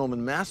pagan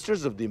Roman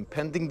masters of the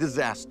impending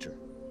disaster.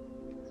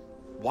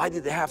 Why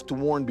did they have to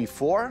warn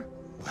before?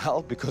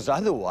 Well, because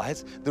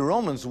otherwise, the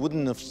Romans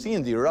wouldn't have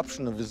seen the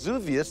eruption of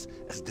Vesuvius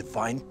as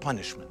divine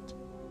punishment.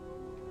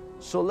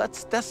 So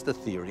let's test the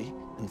theory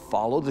and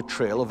follow the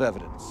trail of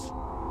evidence.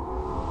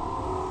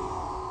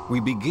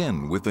 We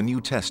begin with the New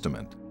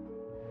Testament.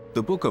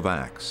 The book of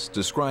Acts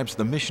describes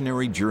the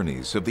missionary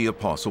journeys of the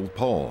Apostle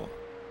Paul.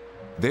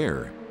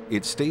 There,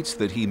 it states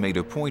that he made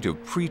a point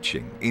of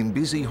preaching in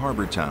busy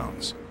harbor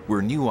towns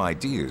where new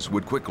ideas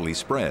would quickly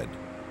spread.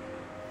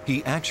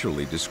 He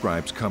actually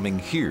describes coming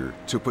here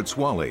to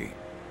Pozzuoli,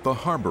 the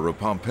harbor of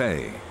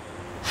Pompeii.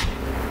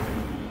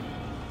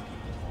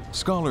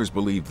 Scholars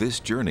believe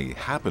this journey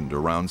happened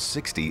around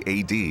 60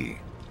 AD,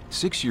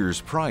 6 years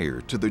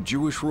prior to the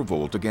Jewish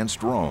revolt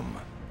against Rome,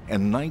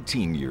 and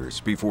 19 years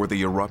before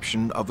the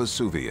eruption of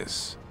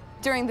Vesuvius.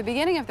 During the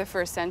beginning of the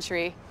 1st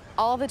century,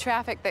 all the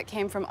traffic that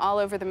came from all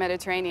over the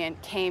Mediterranean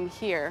came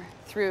here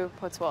through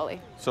Pozzuoli.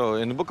 So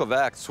in the book of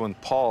Acts, when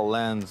Paul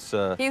lands...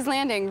 He's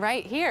landing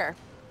right here.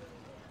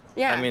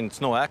 Yeah. I mean,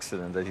 it's no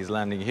accident that he's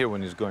landing here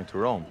when he's going to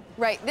Rome.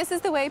 Right. This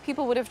is the way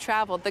people would have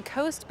traveled. The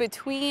coast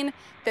between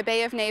the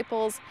Bay of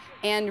Naples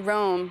and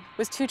Rome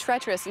was too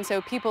treacherous, and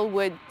so people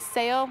would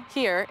sail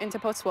here into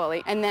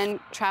Pozzuoli and then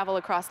travel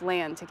across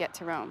land to get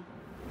to Rome.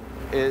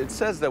 It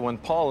says that when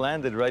Paul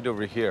landed right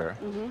over here,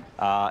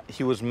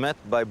 he was met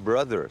by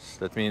brothers.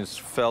 That means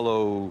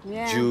fellow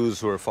Jews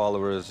who were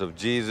followers of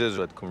Jesus,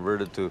 who had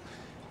converted to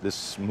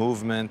this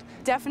movement?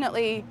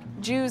 Definitely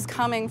Jews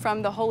coming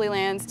from the Holy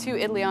Lands to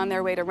Italy on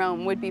their way to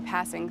Rome would be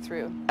passing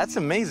through. That's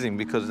amazing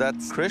because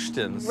that's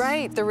Christians.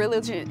 Right, the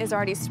religion is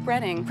already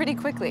spreading pretty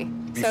quickly.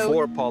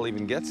 Before Paul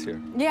even gets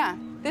here. Yeah,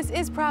 this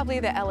is probably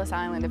the Ellis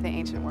Island of the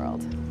ancient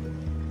world.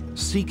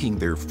 Seeking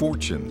their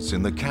fortunes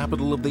in the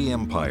capital of the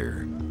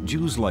empire,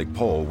 Jews like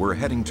Paul were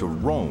heading to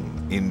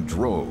Rome in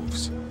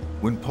droves.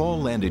 When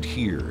Paul landed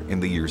here in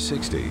the year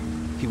 60,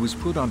 he was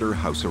put under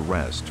house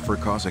arrest for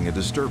causing a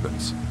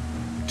disturbance.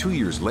 2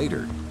 years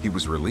later, he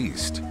was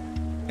released.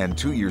 And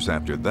 2 years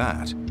after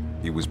that,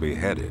 he was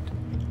beheaded.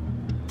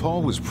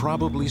 Paul was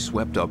probably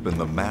swept up in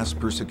the mass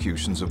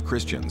persecutions of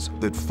Christians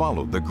that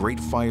followed the Great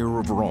Fire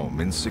of Rome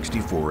in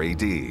 64 AD.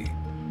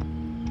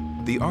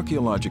 The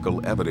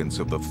archaeological evidence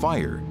of the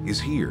fire is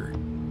here.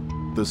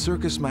 The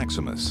Circus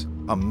Maximus,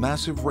 a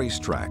massive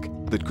racetrack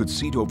that could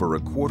seat over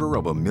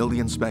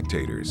 250,000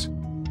 spectators.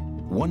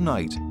 One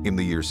night in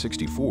the year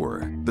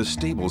 64, the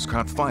stables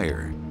caught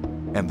fire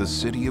and the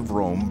city of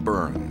Rome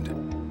burned.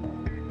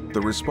 The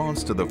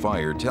response to the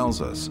fire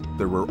tells us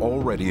there were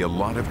already a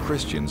lot of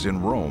Christians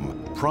in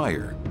Rome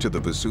prior to the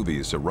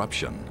Vesuvius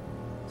eruption.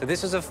 So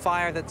this is a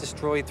fire that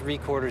destroyed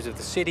 3/4 of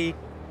the city.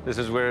 This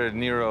is where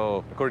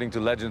Nero, according to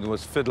legend,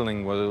 was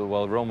fiddling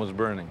while Rome was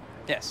burning.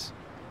 Yes.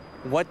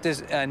 What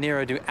does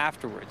Nero do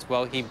afterwards?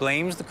 Well, he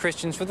blames the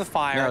Christians for the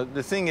fire. Now,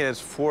 the thing is,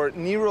 for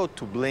Nero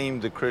to blame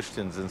the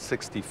Christians in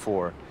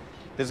 64,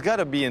 there's got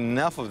to be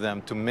enough of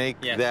them to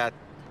make that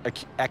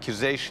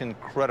accusation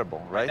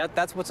credible, right?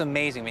 That's what's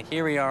amazing. I mean,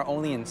 here we are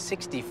only in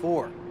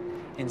 64.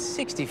 In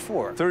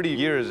 64. 30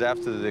 years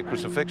after the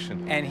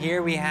crucifixion. And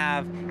here we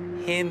have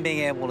him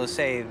being able to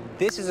say,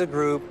 this is a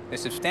group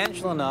that's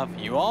substantial enough,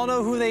 you all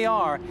know who they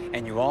are,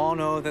 and you all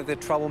know that they're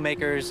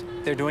troublemakers,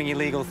 they're doing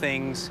illegal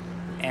things,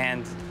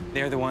 and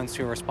they're the ones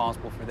who are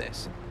responsible for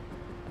this.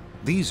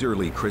 These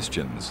early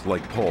Christians,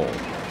 like Paul,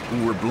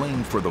 who were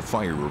blamed for the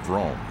fire of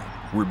Rome,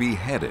 were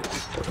beheaded,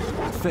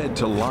 fed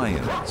to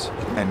lions,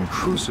 and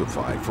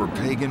crucified for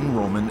pagan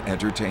Roman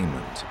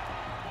entertainment.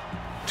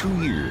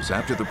 2 years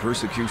after the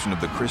persecution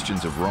of the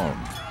Christians of Rome,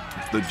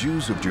 the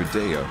Jews of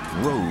Judea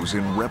rose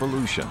in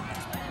revolution.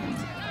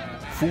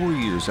 4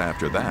 years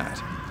after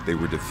that, they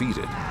were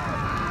defeated.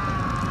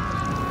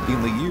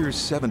 In the year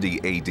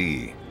 70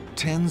 AD,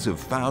 tens of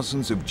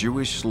thousands of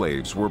Jewish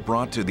slaves were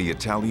brought to the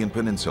Italian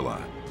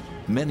peninsula.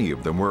 Many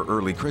of them were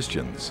early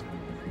Christians.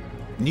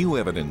 New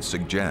evidence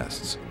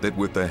suggests that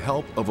with the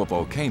help of a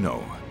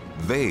volcano,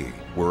 they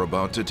were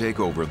about to take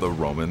over the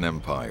Roman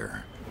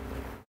Empire.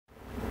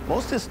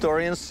 Most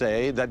historians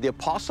say that the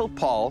Apostle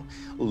Paul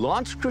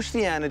launched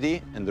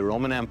Christianity in the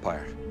Roman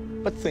Empire.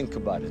 But think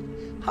about it.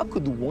 How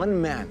could one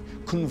man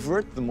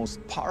convert the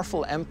most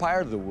powerful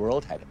empire the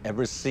world had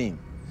ever seen?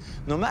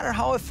 No matter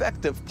how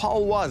effective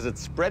Paul was at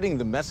spreading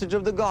the message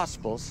of the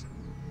Gospels,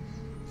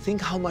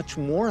 think how much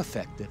more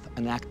effective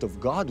an act of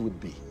God would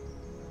be.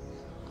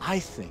 I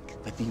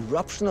think that the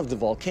eruption of the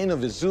volcano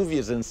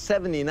Vesuvius in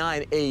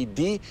 79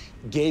 AD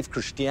gave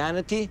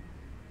Christianity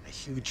a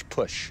huge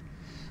push.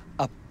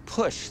 A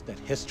push that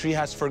history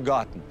has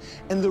forgotten.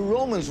 And the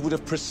Romans would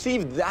have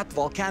perceived that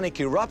volcanic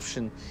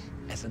eruption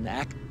as an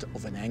act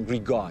of an angry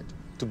God.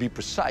 To be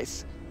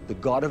precise, the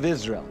God of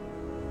Israel.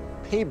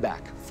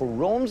 Payback for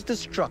Rome's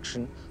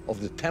destruction of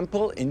the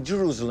temple in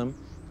Jerusalem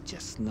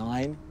just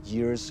 9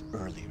 years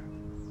earlier.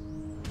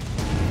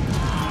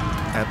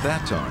 At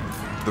that time,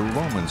 the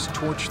Romans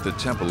torched the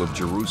Temple of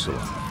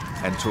Jerusalem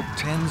and took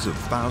tens of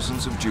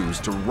thousands of Jews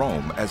to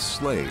Rome as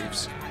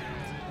slaves.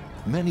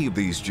 Many of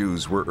these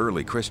Jews were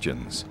early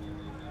Christians.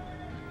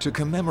 To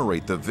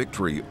commemorate the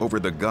victory over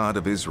the God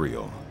of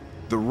Israel,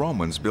 the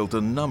Romans built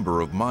a number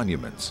of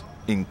monuments,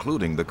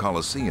 including the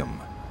Colosseum.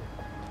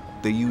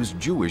 They used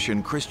Jewish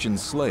and Christian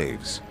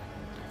slaves,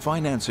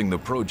 financing the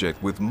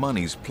project with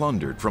monies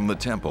plundered from the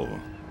temple.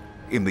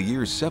 In the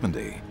year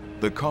 70,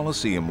 the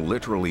Colosseum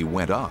literally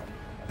went up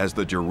as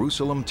the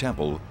Jerusalem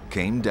temple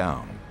came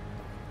down.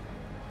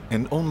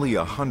 And only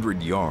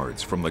 100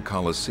 yards from the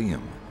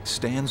Colosseum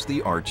stands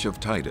the Arch of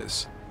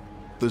Titus.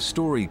 The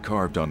story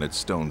carved on its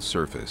stone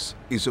surface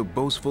is a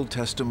boastful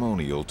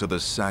testimonial to the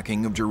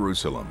sacking of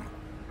Jerusalem,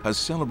 a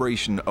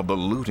celebration of the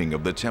looting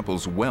of the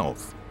temple's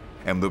wealth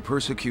and the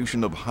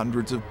persecution of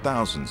hundreds of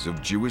thousands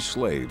of Jewish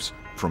slaves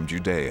from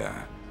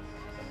Judea.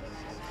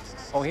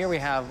 Oh, here we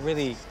have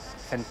really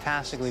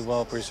fantastically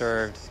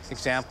well-preserved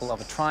example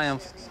of a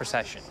triumph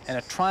procession. And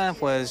a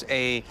triumph was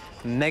a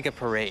mega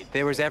parade.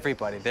 There was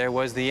everybody. There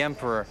was the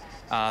emperor.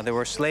 There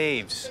were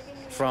slaves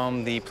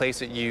from the place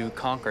that you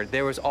conquered.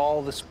 There was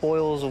all the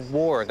spoils of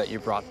war that you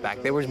brought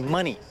back. There was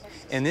money.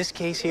 In this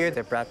case here,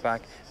 they brought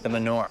back the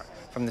menorah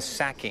from the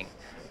sacking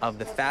of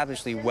the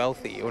fabulously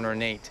wealthy and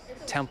ornate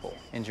temple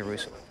in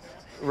Jerusalem.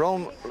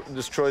 Rome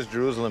destroys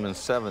Jerusalem in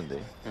 70.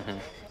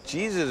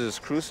 Jesus is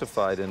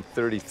crucified in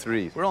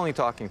 33. We're only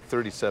talking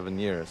 37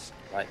 years.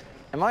 Right.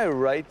 Am I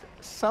right?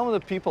 Some of the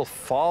people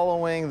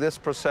following this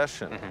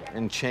procession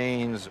in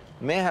chains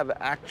may have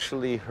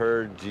actually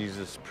heard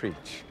Jesus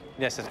preach.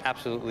 Yes, it's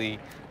absolutely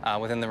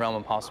within the realm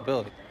of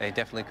possibility. They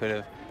definitely could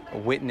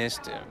have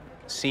witnessed,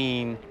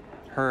 seen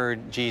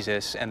heard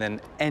Jesus and then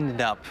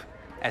ended up,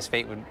 as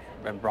fate would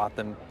have brought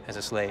them as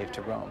a slave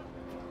to Rome.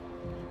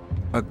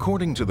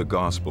 According to the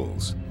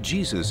Gospels,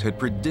 Jesus had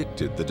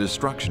predicted the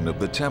destruction of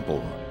the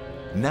temple.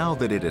 Now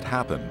that it had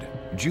happened,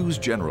 Jews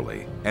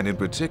generally, and in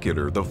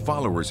particular the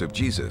followers of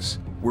Jesus,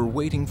 were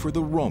waiting for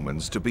the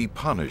Romans to be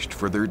punished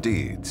for their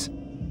deeds.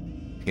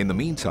 In the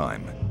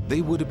meantime,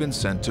 they would have been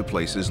sent to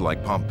places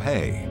like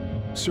Pompeii,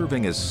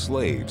 serving as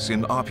slaves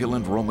in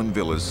opulent Roman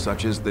villas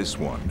such as this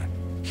one.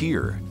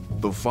 Here,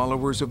 the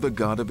followers of the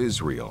God of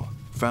Israel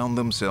found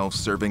themselves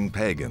serving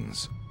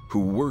pagans who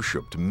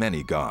worshipped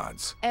many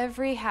gods.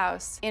 Every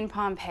house in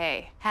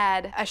Pompeii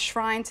had a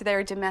shrine to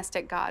their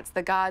domestic gods,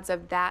 the gods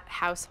of that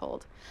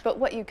household. But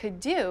what you could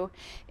do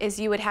is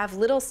you would have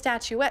little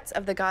statuettes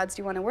of the gods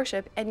you want to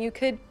worship, and you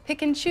could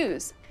pick and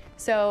choose.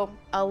 So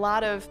a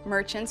lot of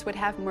merchants would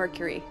have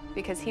Mercury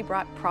because he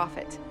brought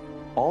profit.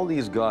 All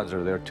these gods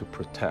are there to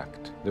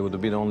protect. There would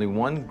have been only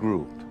one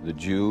group, the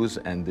Jews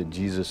and the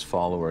Jesus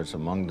followers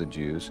among the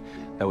Jews,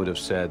 that would have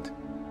said,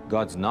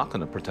 God's not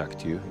going to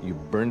protect you. You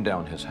burned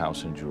down his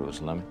house in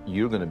Jerusalem.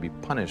 You're going to be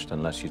punished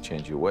unless you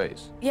change your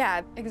ways.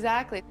 Yeah,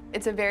 exactly.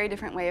 It's a very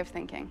different way of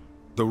thinking.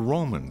 The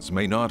Romans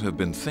may not have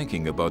been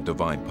thinking about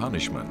divine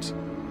punishment,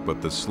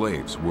 but the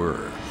slaves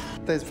were.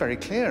 There's very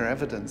clear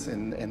evidence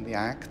in the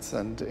Acts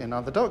and in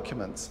other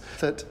documents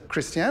that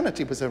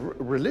Christianity was a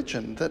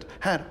religion that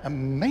had a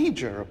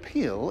major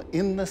appeal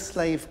in the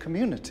slave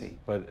community.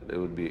 But it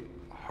would be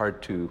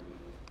hard to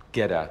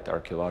get at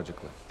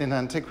archaeologically. In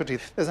antiquity,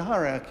 there's a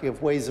hierarchy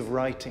of ways of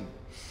writing.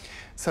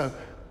 So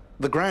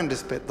the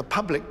grandest bit, the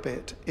public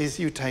bit, is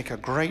you take a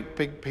great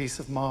big piece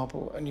of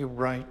marble and you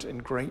write in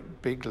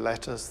great big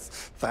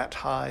letters that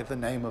high the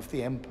name of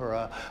the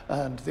emperor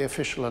and the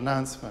official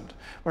announcement.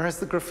 Whereas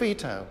the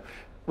graffito,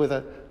 with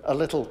a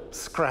little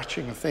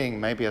scratching thing,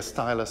 maybe a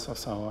stylus or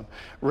so on,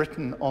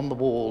 written on the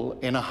wall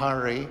in a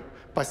hurry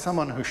by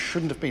someone who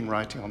shouldn't have been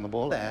writing on the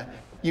wall there,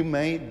 you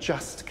may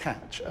just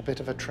catch a bit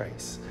of a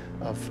trace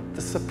of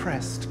the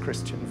suppressed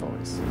Christian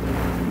voice.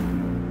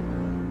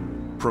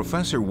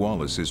 Professor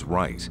Wallace is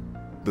right.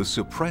 The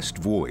suppressed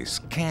voice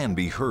can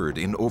be heard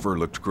in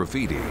overlooked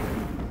graffiti.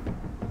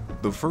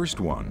 The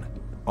first one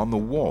on the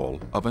wall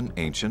of an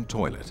ancient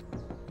toilet.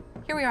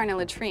 Here we are in a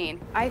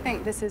latrine. I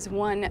think this is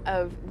one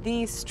of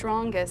the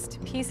strongest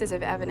pieces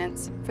of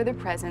evidence for the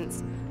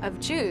presence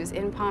of Jews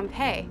in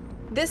Pompeii.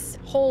 This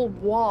whole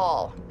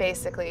wall,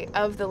 basically,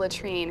 of the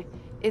latrine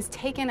is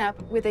taken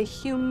up with a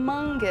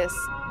humongous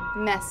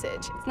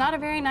message. It's not a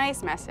very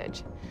nice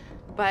message,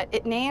 but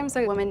it names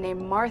a woman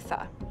named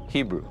Martha.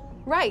 Hebrew.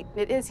 Right,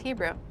 it is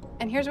Hebrew.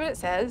 And here's what it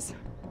says.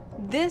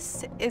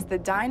 This is the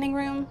dining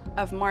room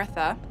of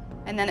Martha,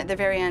 and then at the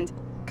very end,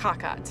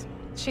 Kakat.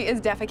 She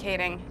is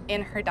defecating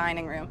in her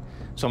dining room.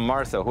 So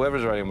Martha,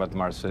 whoever's writing about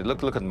Martha,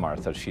 look at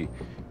Martha. She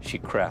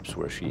craps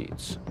where she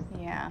eats.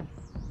 Yeah.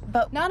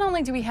 But not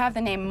only do we have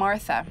the name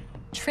Martha,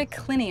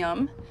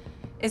 triclinium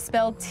is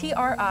spelled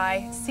T-R-I-C-L-I-N-U-M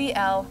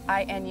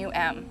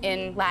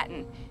in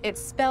Latin.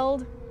 It's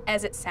spelled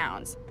as it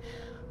sounds.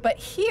 But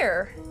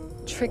here,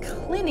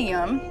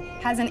 triclinium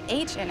has an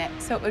H in it,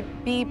 so it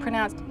would be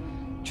pronounced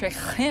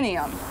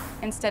triclinium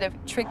instead of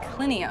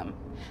triclinium.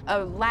 A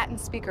Latin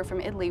speaker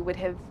from Italy would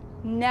have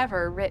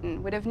never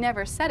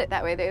said it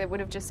that way. They would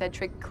have just said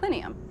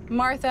triclinium.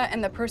 Martha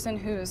and the person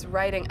who's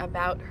writing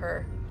about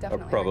her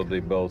definitely are probably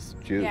both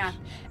Jews. Yeah,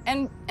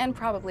 and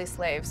probably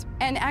slaves.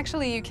 And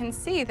actually, you can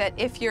see that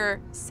if you're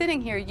sitting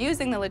here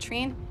using the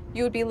latrine,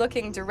 you would be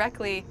looking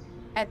directly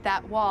at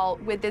that wall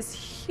with this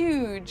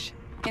huge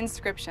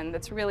inscription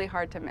that's really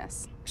hard to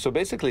miss. So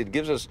basically, it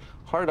gives us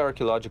hard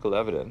archaeological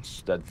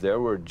evidence that there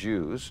were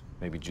Jews,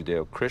 maybe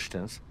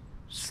Judeo-Christians,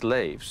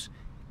 slaves,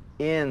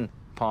 in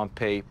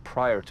Pompeii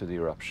prior to the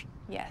eruption.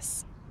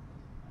 Yes.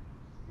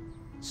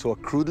 So a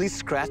crudely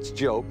scratched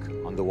joke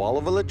on the wall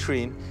of a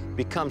latrine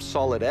becomes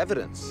solid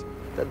evidence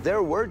that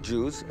there were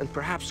Jews and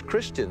perhaps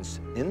Christians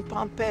in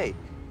Pompeii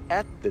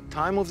at the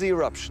time of the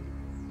eruption,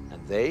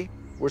 and they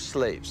were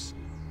slaves.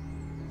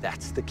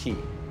 That's the key.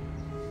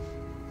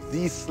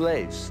 These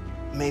slaves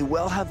may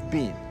well have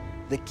been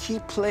the key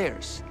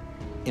players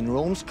in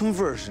Rome's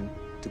conversion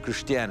to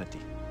Christianity.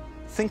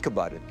 Think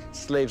about it.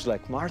 Slaves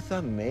like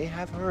Martha may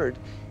have heard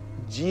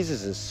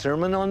Jesus'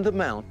 Sermon on the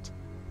Mount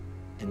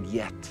and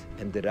yet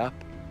ended up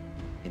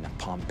in a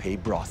Pompeii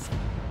brothel.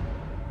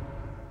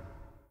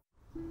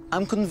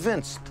 I'm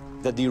convinced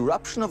that the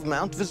eruption of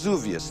Mount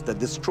Vesuvius that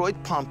destroyed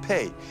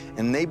Pompeii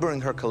and neighboring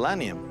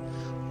Herculaneum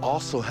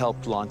also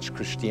helped launch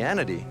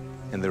Christianity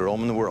in the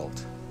Roman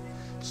world.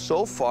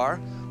 So far,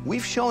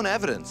 we've shown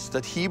evidence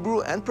that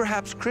Hebrew and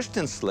perhaps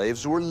Christian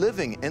slaves were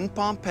living in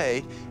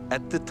Pompeii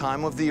at the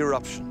time of the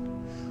eruption.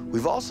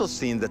 We've also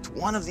seen that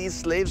one of these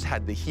slaves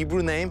had the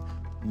Hebrew name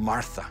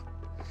Martha.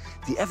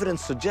 The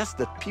evidence suggests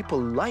that people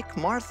like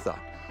Martha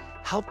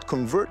helped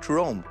convert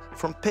Rome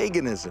from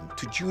paganism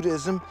to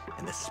Judaism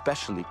and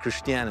especially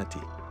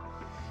Christianity.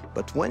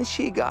 But when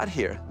she got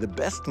here, the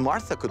best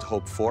Martha could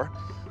hope for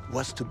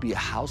was to be a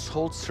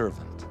household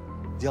servant.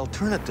 The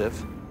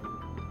alternative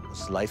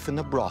was life in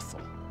a brothel.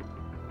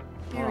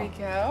 Here we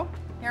go.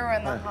 Here we're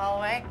in the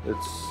hallway.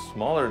 It's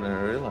smaller than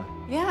I realized.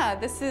 Yeah,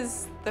 this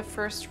is the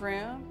first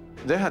room.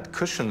 They had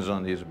cushions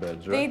on these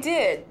beds, right? They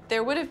did.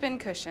 There would have been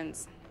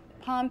cushions.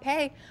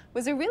 Pompeii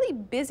was a really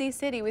busy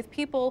city with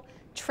people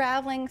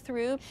traveling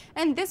through,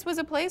 and this was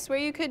a place where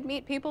you could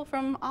meet people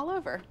from all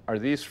over. Are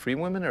these free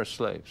women or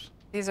slaves?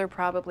 These are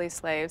probably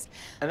slaves.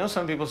 I know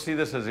some people see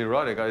this as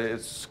erotic.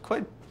 It's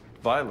quite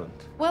violent.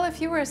 Well, if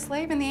you were a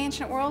slave in the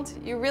ancient world,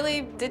 you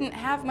really didn't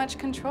have much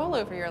control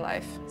over your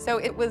life. So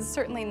it was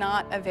certainly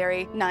not a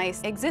very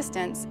nice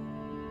existence.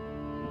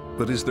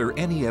 But is there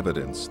any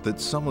evidence that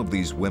some of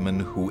these women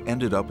who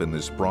ended up in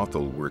this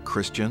brothel were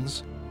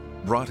Christians,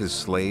 brought as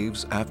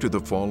slaves after the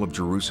fall of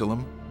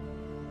Jerusalem?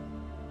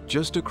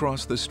 Just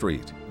across the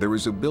street, there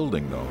is a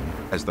building known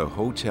as the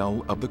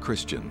Hotel of the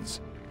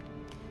Christians.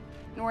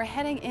 And we're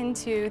heading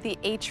into the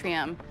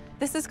atrium.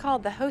 This is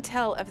called the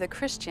Hotel of the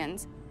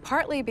Christians,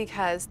 partly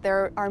because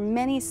there are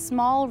many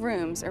small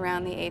rooms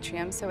around the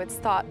atrium, so it's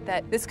thought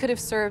that this could have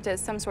served as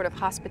some sort of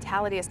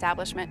hospitality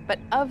establishment, but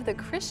of the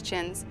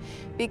Christians,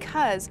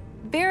 because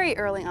very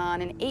early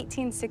on in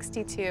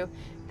 1862,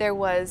 there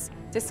was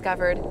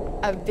discovered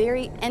a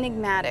very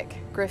enigmatic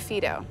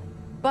graffito.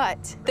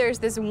 But there's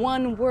this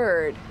one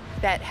word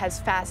that has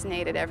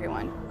fascinated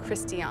everyone,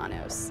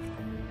 Christianos.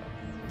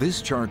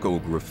 This charcoal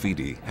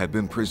graffiti had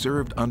been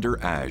preserved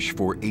under ash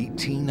for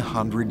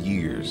 1,800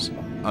 years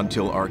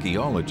until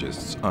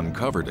archaeologists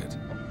uncovered it.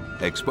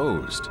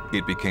 Exposed,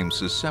 it became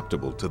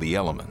susceptible to the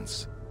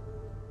elements.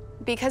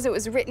 Because it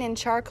was written in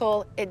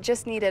charcoal, it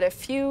just needed a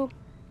few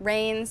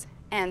rains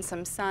and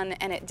some sun,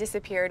 and it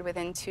disappeared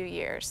within 2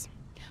 years.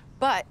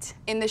 But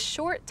in the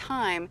short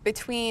time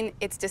between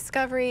its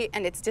discovery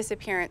and its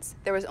disappearance,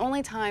 there was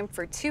only time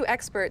for 2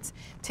 experts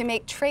to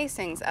make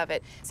tracings of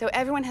it. So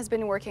everyone has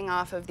been working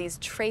off of these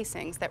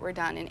tracings that were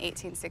done in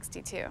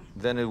 1862.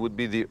 Then it would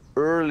be the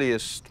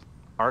earliest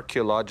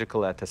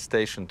archaeological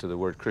attestation to the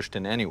word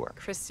Christian anywhere.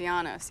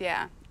 Christianos,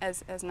 yeah,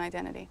 as an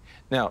identity.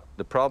 Now,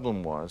 the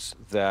problem was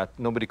that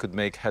nobody could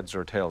make heads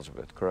or tails of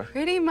it, correct?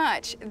 Pretty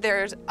much.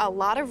 There's a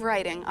lot of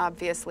writing,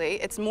 obviously.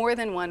 It's more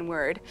than one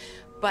word,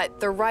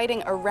 but the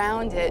writing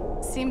around it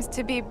seems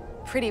to be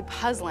pretty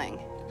puzzling.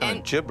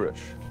 And gibberish.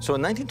 So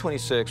in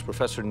 1926,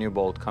 Professor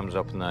Newbold comes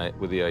up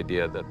with the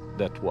idea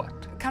that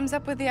what? Comes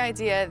up with the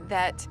idea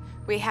that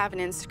we have an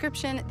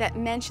inscription that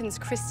mentions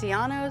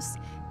Christianos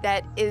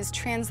that is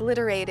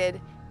transliterated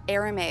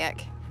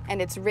Aramaic,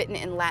 and it's written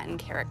in Latin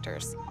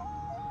characters.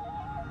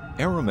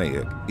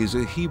 Aramaic is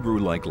a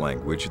Hebrew-like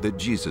language that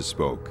Jesus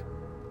spoke.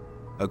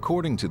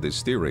 According to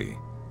this theory,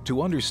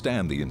 to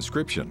understand the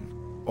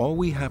inscription, all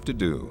we have to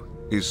do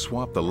is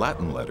swap the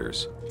Latin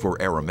letters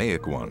for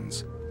Aramaic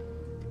ones.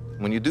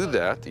 When you do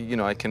that, you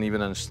know, I can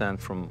even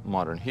understand from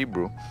modern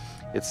Hebrew,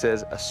 it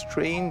says, a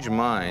strange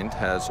mind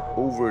has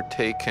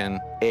overtaken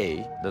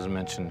A, doesn't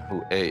mention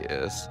who A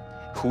is,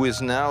 who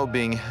is now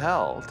being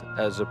held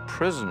as a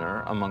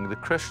prisoner among the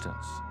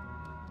Christians.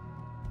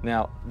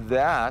 Now,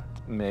 that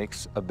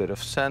makes a bit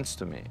of sense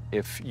to me.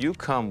 If you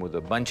come with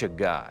a bunch of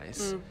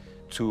guys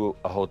to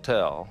a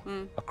hotel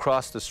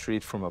across the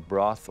street from a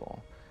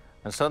brothel,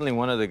 and suddenly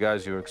one of the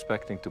guys you're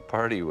expecting to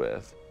party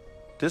with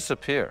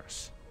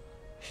disappears.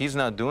 He's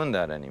not doing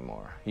that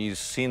anymore. He's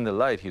seen the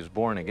light, he's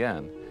born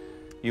again.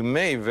 You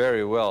may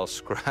very well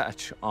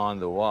scratch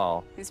on the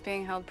wall. He's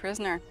being held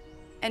prisoner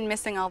and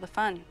missing all the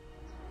fun.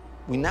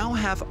 We now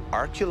have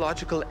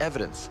archaeological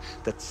evidence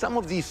that some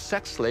of these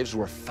sex slaves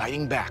were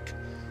fighting back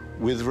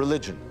with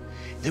religion.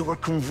 They were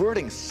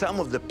converting some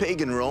of the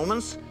pagan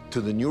Romans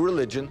to the new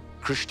religion,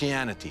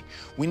 Christianity.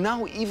 We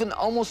now even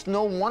almost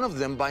know one of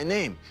them by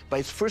name, by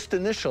his first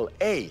initial,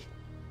 A.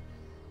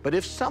 But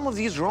if some of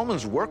these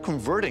Romans were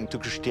converting to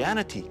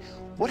Christianity,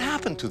 what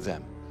happened to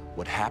them?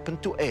 What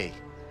happened to A?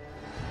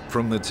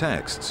 From the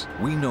texts,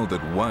 we know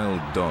that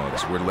wild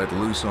dogs were let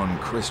loose on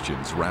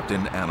Christians wrapped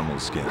in animal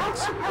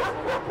skins.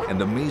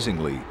 And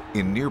amazingly,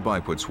 in nearby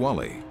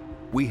Pozzuoli,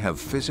 we have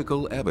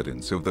physical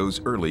evidence of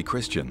those early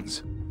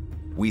Christians.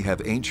 We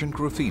have ancient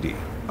graffiti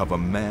of a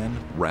man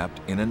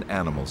wrapped in an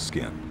animal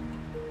skin.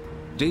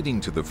 Dating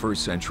to the 1st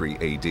century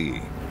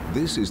AD,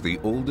 this is the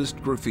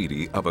oldest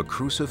graffiti of a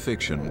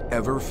crucifixion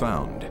ever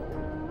found.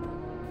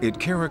 It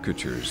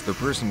caricatures the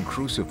person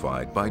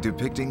crucified by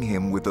depicting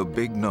him with a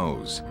big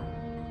nose.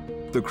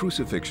 The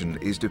crucifixion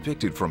is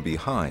depicted from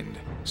behind,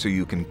 so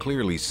you can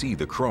clearly see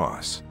the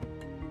cross.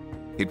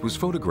 It was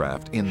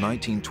photographed in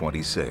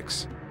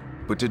 1926,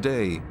 but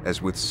today,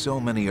 as with so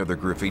many other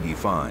graffiti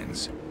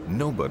finds,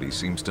 nobody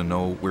seems to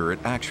know where it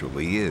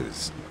actually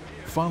is.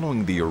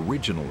 Following the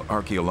original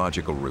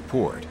archaeological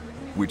report,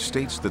 which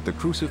states that the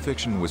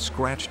crucifixion was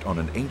scratched on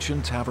an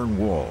ancient tavern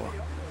wall,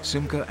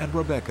 Simcha and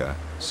Rebecca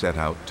set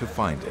out to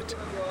find it.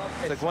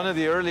 It's like one of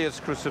the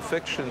earliest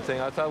crucifixion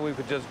things. I thought we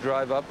could just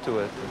drive up to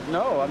it.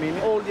 No, I mean,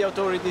 all the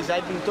authorities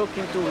I've been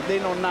talking to, they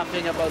know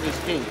nothing about this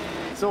thing.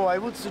 So I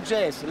would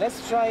suggest,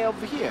 let's try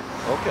over here.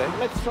 Okay.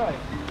 Let's try.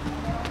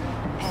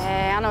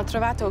 Hanno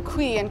trovato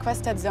qui, in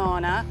questa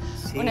zona,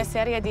 una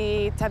serie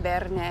di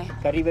taberne.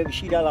 Che arriva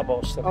vicino alla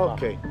vostra.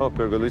 Ok. Oh,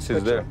 Pergolizzi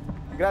is there.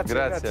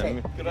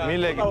 Grazie.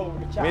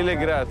 Mille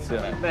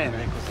grazie.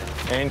 Bene,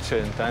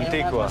 Ancient,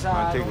 antiqua.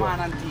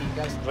 Romana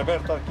antica,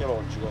 reperto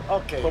archeologico.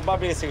 Ok.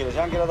 Probabile segreto, c'è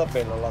anche la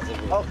tabella là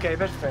segreto. Ok,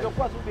 perfetto.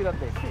 Qua subito a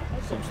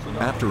destra.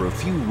 After a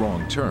few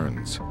wrong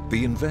turns,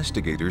 the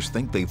investigators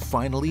think they've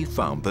finally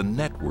found the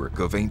network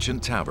of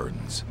ancient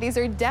taverns. These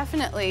are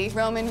definitely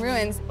Roman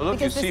ruins Look,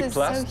 because you this see is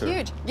plaster. so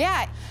huge.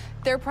 Yeah,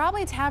 there are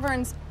probably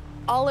taverns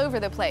all over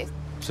the place.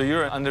 So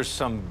you're under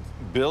some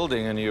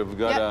building and you've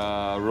got Yep.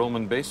 a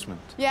Roman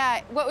basement.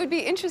 Yeah, what would be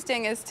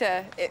interesting is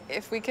to,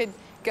 if we could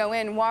go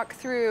in, walk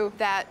through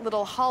that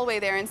little hallway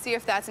there and see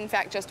if that's in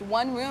fact just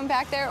one room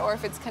back there or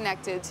if it's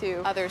connected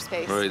to other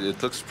space. Right,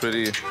 it looks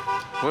pretty...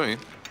 Wait.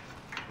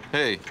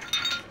 Hey.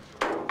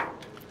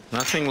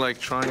 Nothing like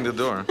trying the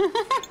door.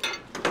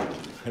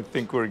 I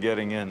think we're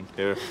getting in.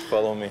 Here,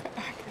 follow me.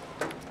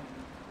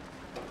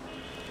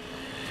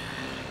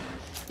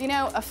 You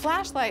know, a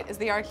flashlight is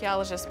the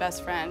archaeologist's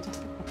best friend.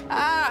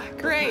 Ah,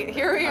 great,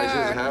 here we are. I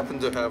just happen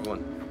to have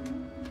one.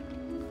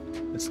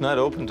 It's not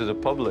open to the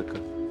public.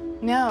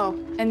 No,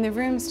 and the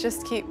rooms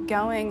just keep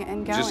going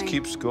and It going. just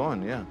keeps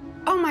going, yeah.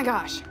 Oh my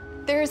gosh,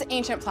 there's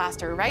ancient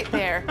plaster right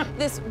there.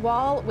 This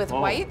wall with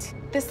white,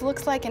 this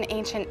looks like an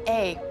ancient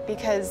A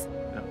because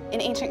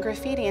in ancient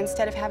graffiti,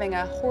 instead of having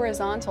a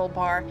horizontal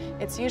bar,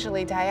 it's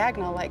usually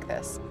diagonal like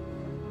this.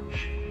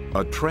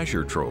 A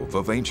treasure trove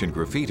of ancient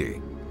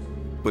graffiti,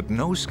 but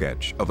no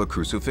sketch of a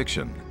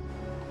crucifixion.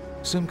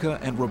 Simcha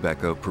and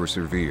Rebecca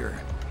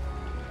persevere.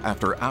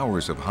 After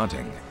hours of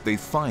hunting, they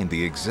find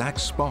the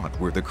exact spot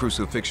where the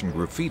crucifixion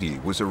graffiti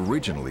was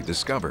originally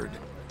discovered.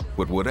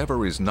 But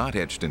whatever is not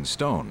etched in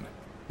stone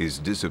is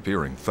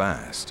disappearing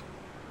fast.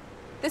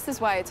 This is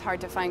why it's hard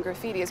to find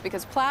graffiti, is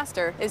because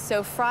plaster is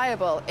so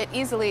friable, it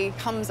easily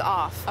comes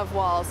off of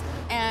walls.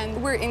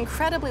 And we're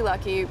incredibly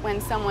lucky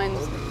when someone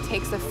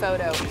takes a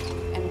photo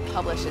and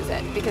publishes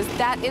it, because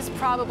that is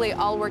probably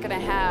all we're gonna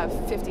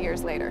have 50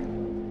 years later.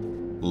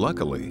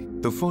 Luckily,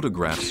 the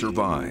photograph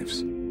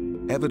survives.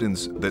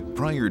 Evidence that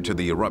prior to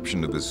the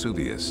eruption of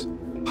Vesuvius,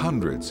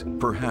 hundreds,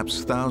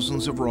 perhaps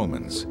thousands of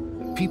Romans,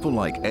 people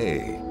like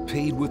A,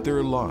 paid with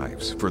their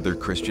lives for their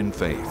Christian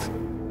faith.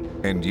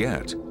 And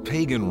yet,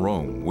 pagan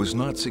Rome was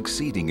not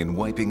succeeding in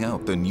wiping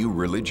out the new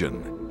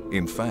religion.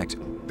 In fact,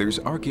 there's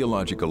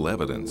archaeological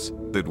evidence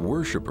that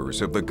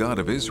worshippers of the God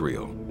of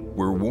Israel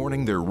were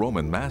warning their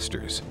Roman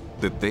masters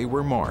that they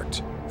were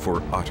marked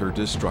for utter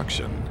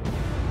destruction.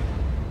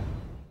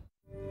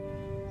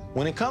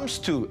 When it comes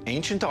to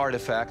ancient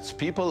artifacts,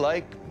 people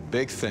like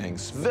big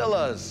things.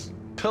 Villas,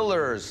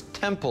 pillars,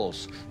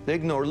 temples. They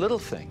ignore little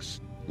things,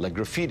 like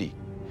graffiti.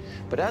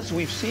 But as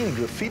we've seen,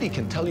 graffiti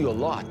can tell you a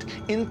lot.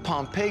 In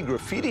Pompeii,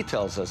 graffiti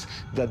tells us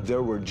that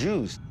there were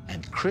Jews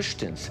and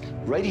Christians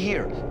right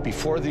here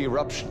before the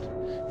eruption.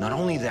 Not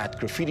only that,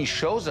 graffiti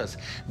shows us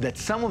that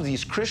some of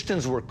these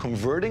Christians were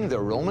converting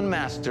their Roman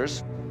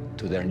masters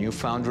to their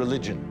newfound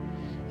religion.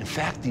 In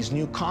fact, these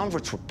new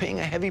converts were paying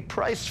a heavy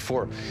price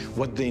for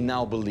what they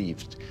now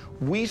believed.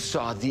 We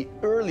saw the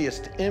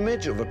earliest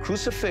image of a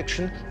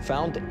crucifixion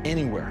found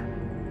anywhere.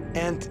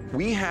 And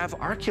we have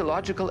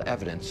archaeological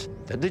evidence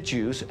that the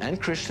Jews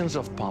and Christians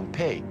of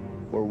Pompeii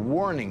were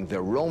warning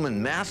their Roman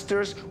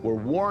masters, were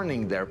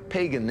warning their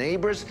pagan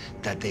neighbors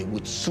that they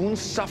would soon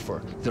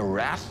suffer the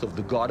wrath of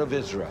the God of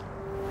Israel.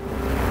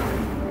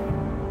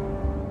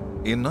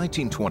 In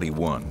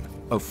 1921,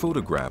 a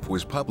photograph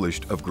was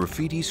published of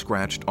graffiti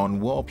scratched on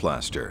wall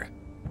plaster.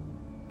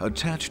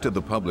 Attached to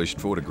the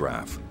published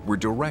photograph were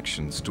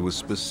directions to a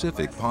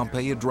specific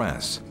Pompeii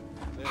address,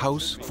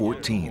 House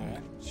 14.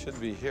 Should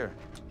be here.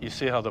 You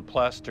see how the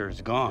plaster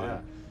is gone. Yeah.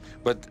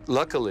 But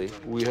luckily,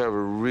 we have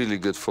a really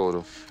good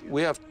photo.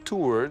 We have two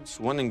words,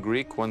 one in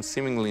Greek, one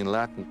seemingly in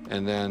Latin,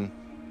 and then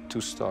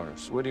two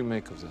stars. What do you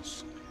make of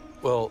this?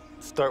 Well,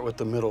 start with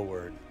the middle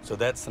word. So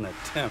that's an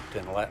attempt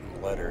in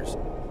Latin letters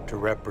to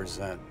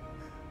represent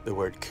the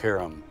word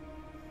kerem,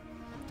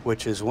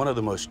 which is one of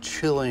the most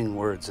chilling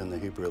words in the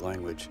Hebrew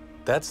language.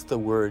 That's the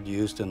word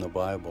used in the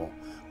Bible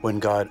when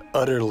God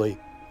utterly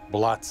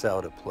blots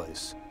out a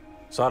place.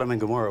 Sodom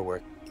and Gomorrah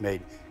were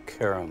made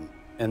kerem.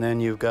 And then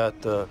you've got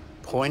the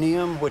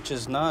poinium, which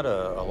is not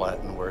a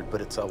Latin word,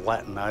 but it's a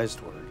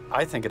Latinized word.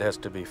 I think it has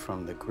to be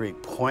from the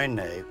Greek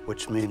poine,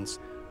 which means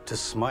to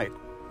smite.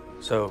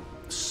 So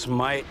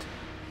smite,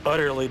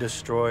 utterly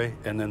destroy,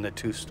 and then the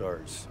two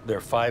stars.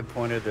 They're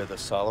five-pointed, they're the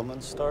Solomon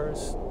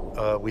stars.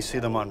 We see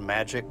them on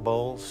magic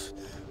bowls.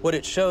 What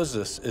it shows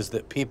us is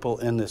that people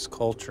in this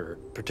culture,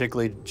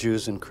 particularly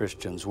Jews and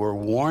Christians, were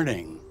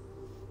warning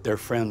their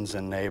friends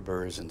and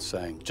neighbors and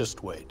saying,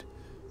 just wait.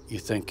 You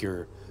think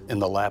you're in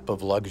the lap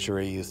of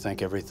luxury, you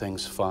think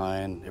everything's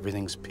fine,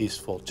 everything's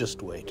peaceful,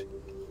 just wait,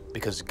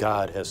 because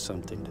God has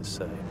something to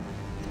say.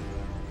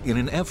 In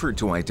an effort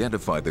to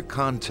identify the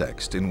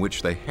context in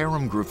which the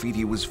harem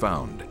graffiti was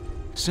found,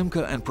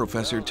 Simcha and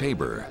Professor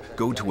Tabor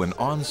go to an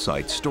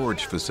on-site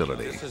storage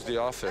facility. This is the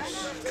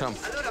office. Come.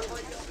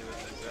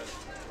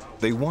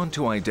 They want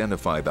to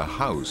identify the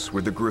house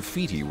where the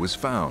graffiti was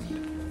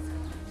found.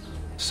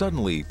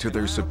 Suddenly, to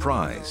their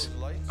surprise,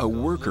 a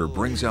worker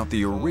brings out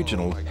the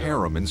original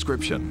harem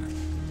inscription.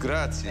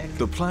 Grazie.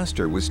 The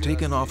plaster was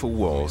taken off a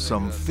wall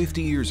some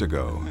 50 years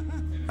ago,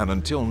 and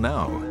until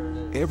now,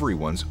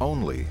 everyone's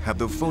only had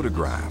the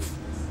photograph.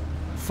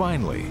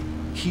 Finally,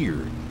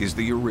 here is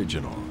the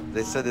original.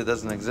 They said it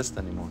doesn't exist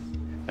anymore.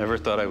 Never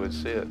thought I would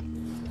see it.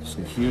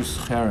 So here's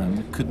Cherem,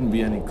 it couldn't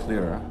be any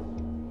clearer.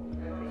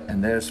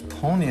 And there's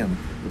Ponium,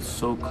 it's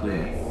so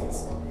clear.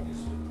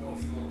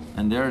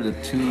 And there are the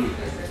two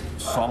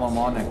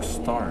Solomonic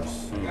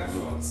stars.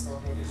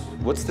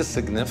 What's the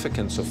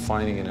significance of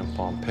finding it in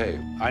Pompeii?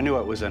 I knew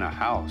it was in a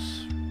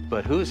house,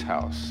 but whose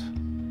house?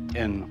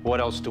 And what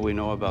else do we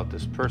know about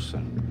this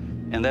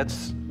person? And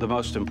that's the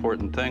most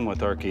important thing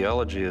with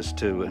archaeology, is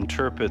to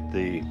interpret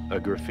the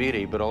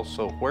graffiti, but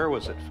also where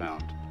was it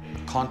found?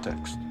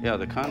 Context. Yeah,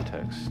 the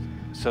context,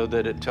 so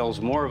that it tells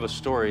more of a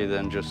story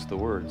than just the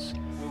words.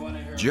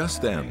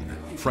 Just then,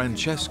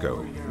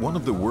 Francesco, one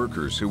of the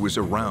workers who was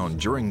around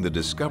during the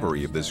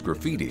discovery of this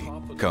graffiti,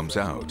 comes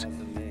out.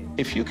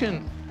 If you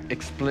can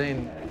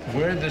explain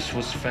where this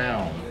was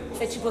found.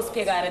 Se ci può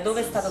spiegare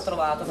dove è stato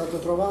trovato? È stato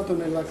trovato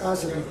nella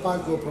casa del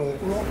Pago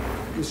Procolo,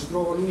 che si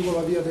trova lungo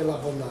la via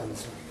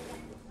dell'Abbondanza.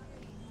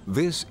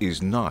 This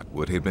is not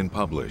what had been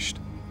published.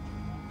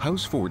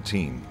 House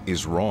 14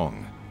 is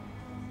wrong.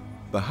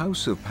 The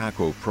house of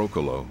Paco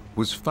Procolo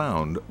was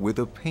found with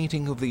a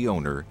painting of the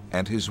owner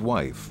and his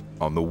wife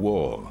on the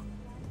wall.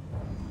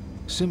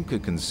 Simcha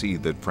can see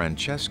that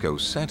Francesco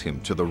sent him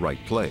to the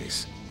right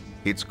place.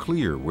 It's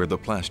clear where the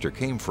plaster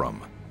came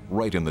from,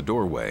 right in the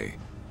doorway.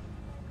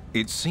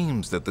 It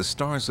seems that the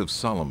Stars of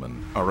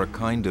Solomon are a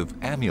kind of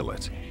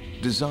amulet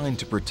designed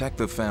to protect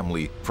the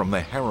family from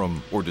the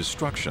harem or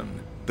destruction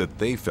that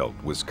they felt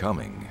was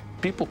coming.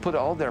 People put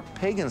all their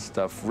pagan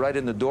stuff right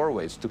in the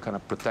doorways to kind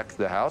of protect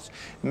the house.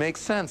 It makes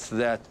sense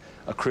that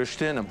a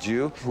Christian, a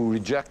Jew, who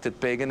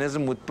rejected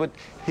paganism would put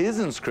his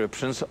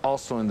inscriptions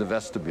also in the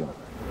vestibule.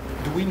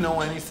 Do we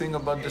know anything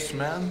about this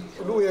man?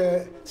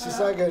 Si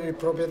sa che era il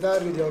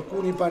proprietario di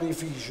alcuni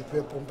panifici qui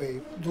a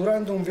Pompei.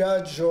 Durante un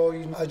viaggio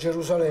a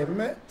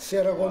Gerusalemme si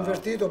era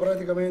convertito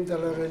praticamente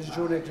alla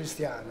religione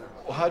cristiana.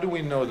 How do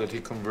we know that he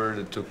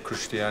converted to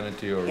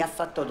Christianity or... E ha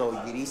fatto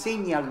togliere i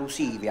segni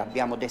allusivi,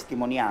 abbiamo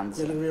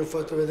testimonianze. Vi ho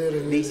fatto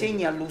vedere dei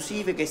segni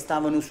allusivi che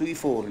stavano sui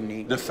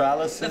forni. The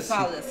phalluses? The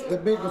phallus. The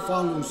big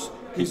phallus.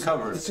 He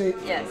covered.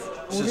 Yes.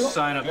 It's a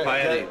sign of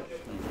piety.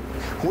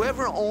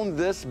 Whoever owned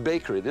this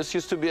bakery, this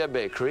used to be a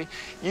bakery,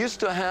 used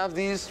to have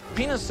these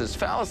penises,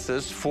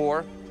 phalluses,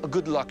 for a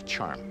good luck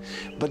charm.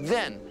 But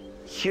then,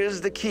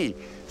 here's the key.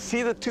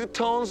 See the two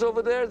tones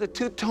over there? The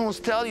two tones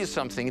tell you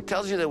something. It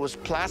tells you that it was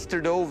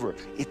plastered over.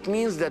 It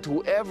means that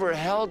whoever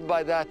held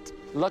by that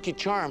lucky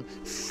charm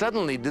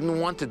suddenly didn't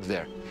want it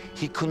there.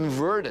 He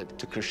converted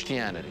to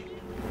Christianity.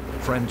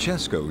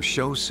 Francesco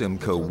shows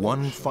Simcha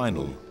one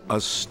final,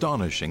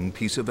 astonishing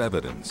piece of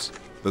evidence.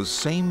 The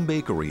same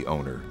bakery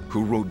owner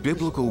who wrote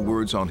biblical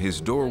words on his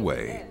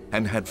doorway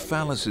and had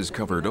phalluses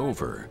covered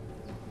over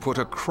put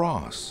a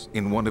cross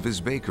in one of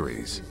his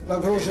bakeries. La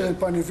croce del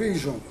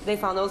panificio. They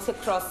found also a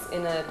cross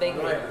in a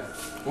bakery.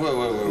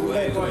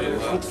 Wait.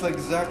 It looks like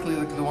exactly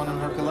like the one in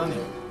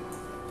Herculaneum.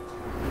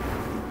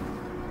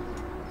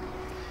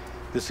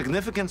 The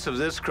significance of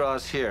this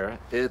cross here,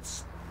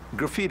 it's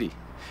graffiti.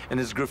 And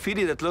it's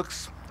graffiti that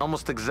looks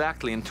almost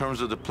exactly, in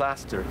terms of the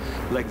plaster,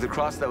 like the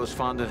cross that was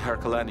found in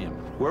Herculaneum.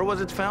 Where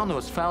was it found? It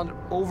was found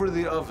over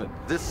the oven.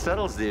 This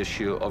settles the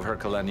issue of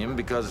Herculaneum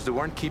because they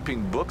weren't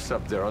keeping books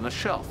up there on a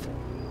shelf.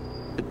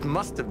 It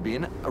must have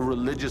been a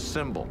religious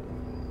symbol.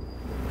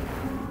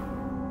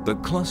 The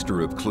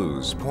cluster of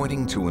clues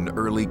pointing to an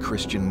early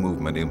Christian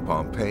movement in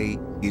Pompeii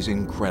is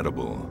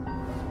incredible.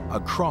 A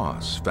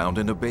cross found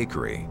in a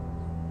bakery,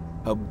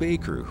 a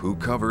baker who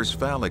covers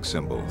phallic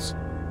symbols,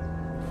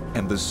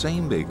 and the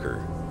same baker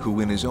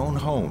who in his own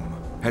home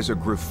has a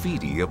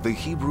graffiti of the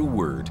Hebrew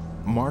word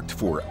marked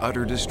for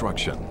utter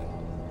destruction.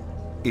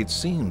 It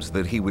seems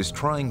that he was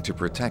trying to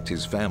protect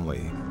his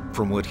family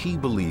from what he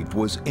believed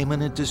was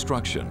imminent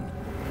destruction.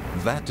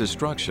 That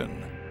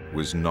destruction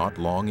was not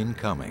long in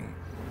coming.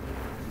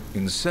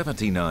 In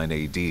 79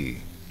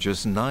 AD,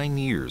 just 9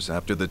 years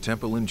after the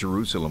temple in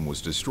Jerusalem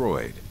was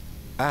destroyed,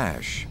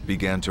 ash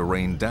began to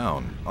rain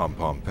down on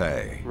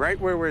Pompeii. Right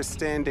where we're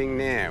standing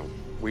now,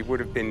 we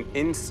would have been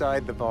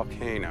inside the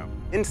volcano,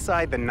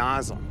 inside the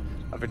nozzle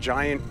of a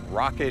giant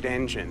rocket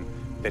engine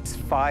that's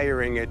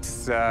firing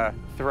its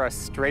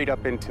thrust straight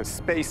up into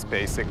space,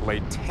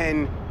 basically.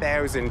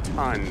 10,000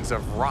 tons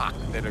of rock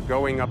that are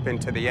going up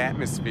into the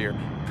atmosphere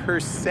per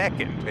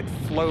second. It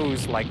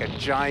flows like a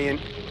giant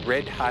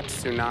red-hot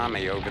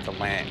tsunami over the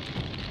land.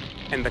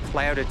 And the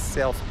cloud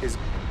itself is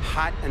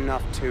hot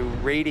enough to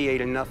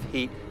radiate enough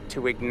heat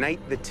to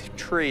ignite the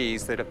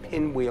trees that are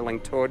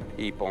pinwheeling toward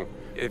people.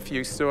 If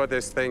you saw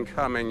this thing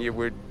coming, you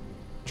would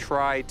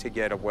try to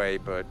get away,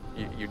 but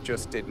you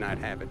just did not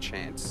have a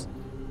chance.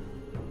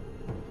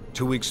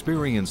 To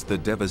experience the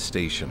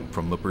devastation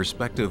from the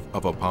perspective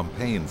of a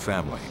Pompeian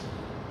family,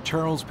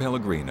 Charles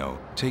Pellegrino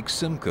takes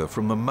Simcha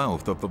from the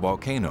mouth of the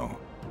volcano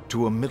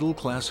to a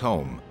middle-class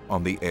home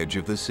on the edge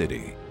of the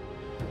city.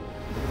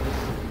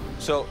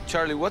 So,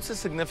 Charlie, what's the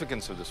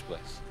significance of this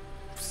place?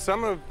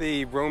 Some of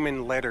the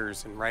Roman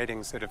letters and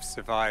writings that have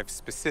survived,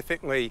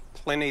 specifically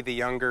Pliny the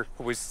Younger,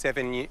 who was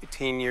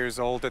 17 years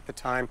old at the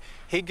time,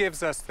 he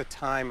gives us the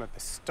time of the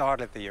start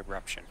of the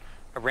eruption,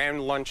 around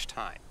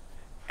lunchtime.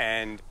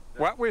 And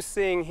what we're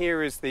seeing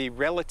here is the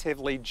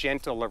relatively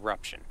gentle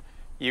eruption.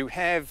 You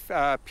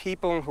have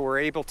people who are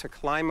able to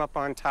climb up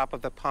on top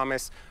of the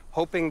pumice,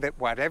 hoping that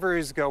whatever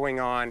is going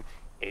on,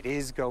 it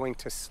is going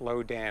to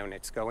slow down,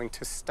 it's going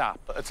to stop.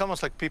 It's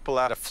almost like people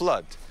at a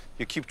flood.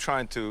 You keep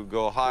trying to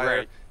go higher,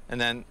 right,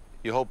 and then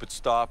you hope it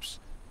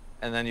stops,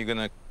 and then you're going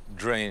to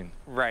drain.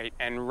 Right,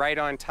 and right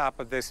on top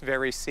of this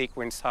very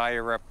sequence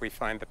higher up, we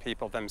find the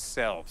people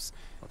themselves.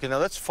 Okay, now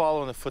let's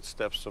follow in the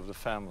footsteps of the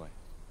family.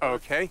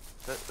 Okay.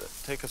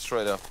 Take us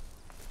right up.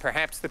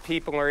 Perhaps the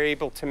people are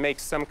able to make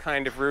some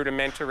kind of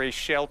rudimentary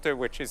shelter,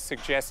 which is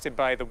suggested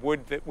by the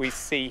wood that we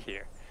see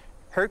here.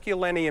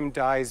 Herculaneum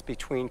dies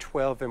between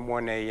 12 and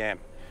 1 a.m.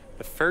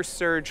 The first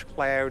surge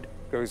cloud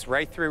goes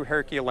right through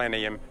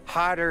Herculaneum,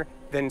 hotter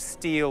than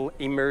steel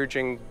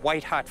emerging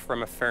white hot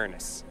from a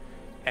furnace.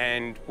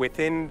 And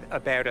within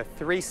about a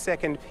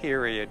 3-second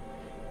period,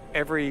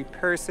 every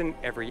person,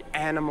 every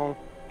animal,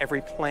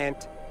 every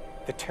plant,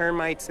 the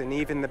termites and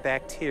even the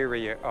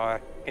bacteria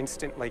are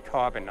instantly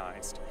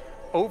carbonized.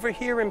 Over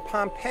here in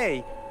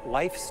Pompeii,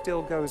 life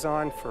still goes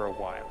on for a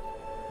while.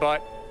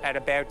 But at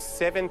about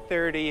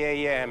 7:30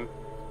 a.m.,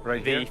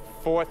 the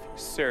fourth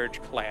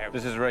surge cloud.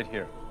 This is right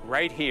here.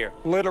 Right here,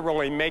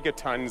 literally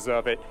megatons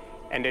of it,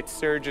 and it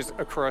surges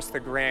across the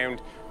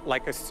ground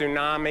like a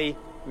tsunami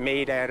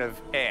made out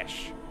of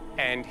ash.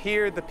 And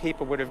here the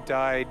people would have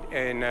died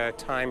in a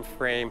time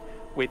frame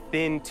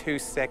within 2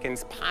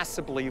 seconds,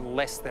 possibly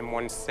less than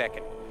 1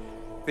 second.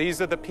 These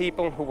are the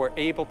people who were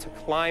able to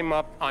climb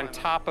up on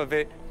top of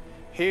it.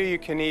 Here you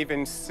can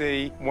even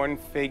see one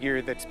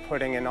figure that's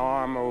putting an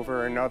arm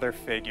over another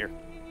figure.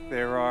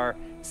 There are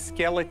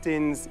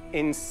skeletons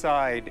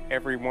inside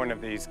every one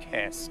of these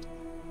casts.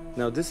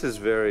 Now this is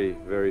very,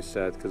 very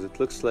sad because it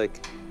looks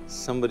like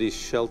somebody's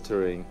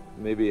sheltering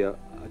maybe a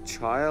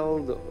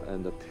child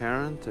and a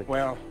parent.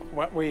 Well,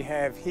 what we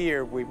have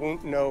here, we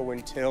won't know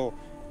until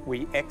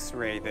we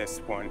x-ray this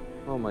one.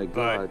 Oh my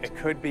God. But it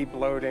could be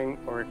bloating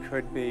or it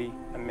could be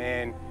a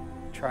man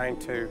trying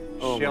to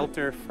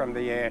shelter from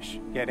the ash,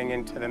 getting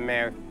into the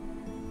mouth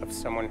of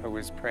someone who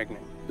is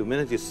pregnant. The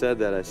minute you said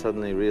that, I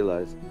suddenly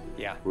realized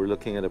we're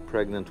looking at a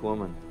pregnant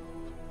woman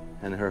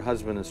and her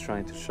husband is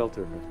trying to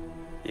shelter her.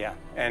 Yeah,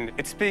 and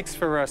it speaks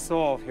for us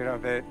all, you know,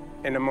 that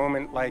in a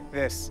moment like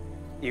this,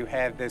 you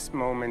have this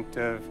moment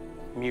of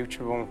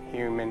mutual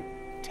human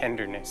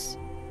tenderness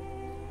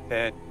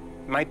that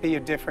might be a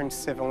different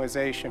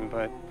civilization,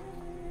 but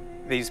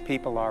these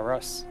people are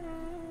us.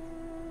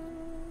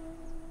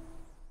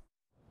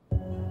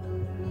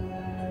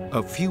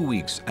 A few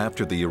weeks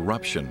after the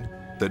eruption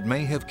that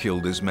may have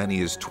killed as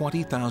many as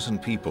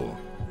 20,000 people,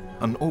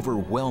 an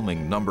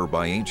overwhelming number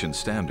by ancient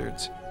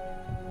standards,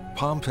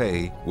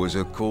 Pompeii was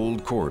a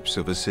cold corpse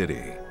of a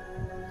city.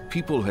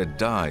 People had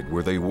died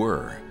where they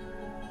were.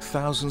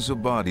 Thousands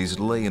of bodies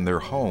lay in their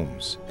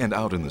homes and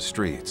out in the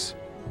streets.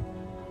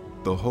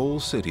 The whole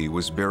city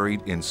was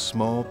buried in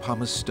small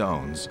pumice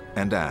stones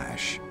and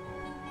ash,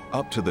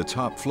 up to the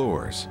top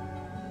floors.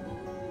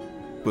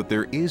 But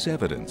there is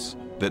evidence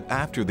that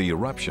after the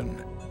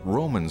eruption,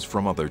 Romans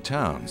from other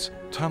towns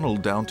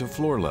tunneled down to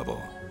floor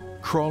level,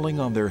 crawling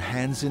on their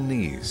hands and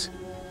knees,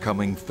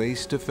 coming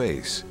face to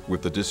face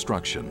with the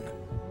destruction.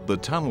 The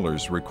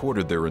tunnelers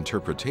recorded their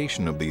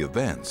interpretation of the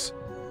events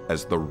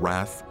as the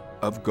wrath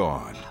of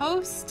God.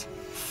 Post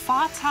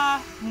fata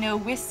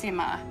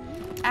novissima,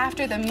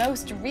 after the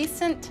most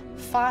recent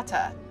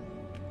fata,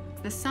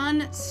 the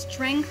sun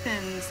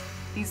strengthens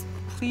these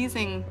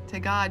pleasing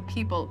to God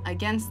people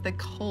against the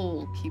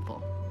cold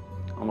people.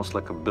 Almost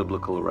like a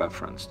biblical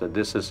reference, that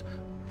this is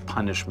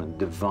punishment,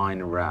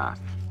 divine wrath.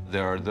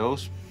 There are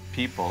those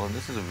people, and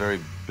this is a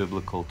very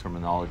biblical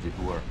terminology,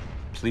 who are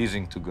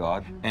pleasing to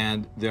God,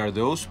 and there are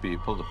those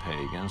people, the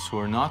pagans, who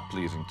are not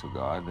pleasing to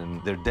God,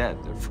 and they're dead,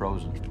 they're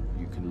frozen.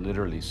 You can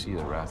literally see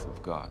the wrath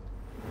of God.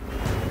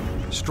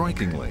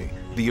 Strikingly,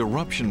 the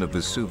eruption of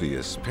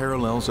Vesuvius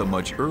parallels a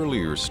much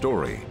earlier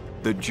story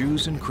that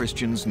Jews and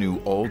Christians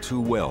knew all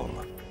too well: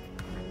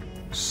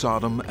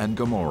 Sodom and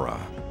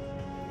Gomorrah.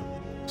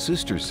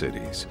 Sister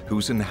cities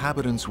whose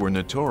inhabitants were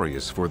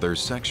notorious for their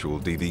sexual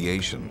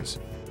deviations.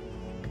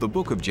 The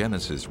book of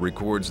Genesis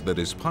records that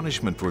as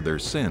punishment for their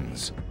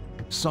sins,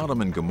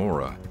 Sodom and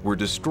Gomorrah were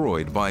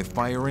destroyed by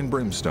fire and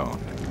brimstone.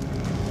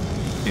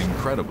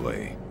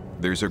 Incredibly,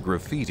 there's a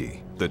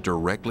graffiti that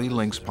directly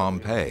links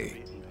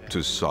Pompeii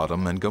to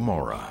Sodom and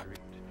Gomorrah.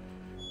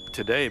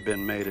 Today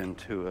been made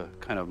into a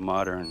kind of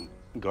modern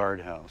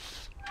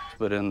guardhouse.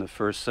 But in the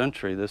first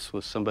century, this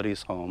was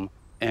somebody's home.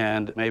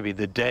 And maybe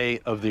the day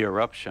of the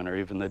eruption, or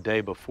even the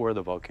day before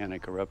the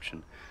volcanic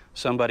eruption,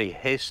 somebody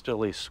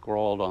hastily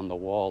scrawled on the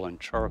wall in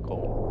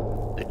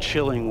charcoal the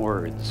chilling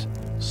words,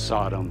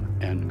 Sodom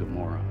and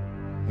Gomorrah.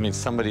 I mean,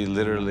 somebody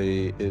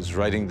literally is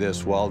writing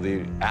this while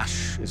the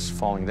ash is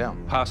falling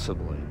down.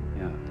 Possibly,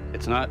 yeah.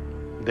 It's not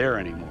there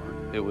anymore.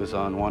 It was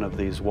on one of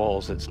these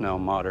walls that's now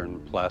modern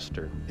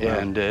plaster. Yeah.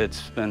 And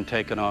it's been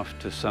taken off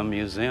to some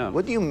museum.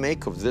 What do you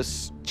make of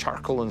this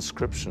charcoal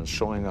inscription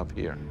showing up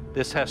here?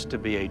 This has to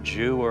be a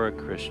Jew or a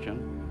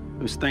Christian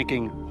who's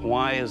thinking,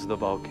 why is the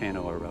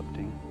volcano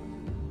erupting?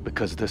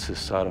 Because this is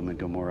Sodom and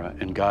Gomorrah,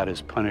 and God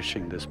is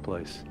punishing this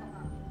place.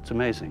 It's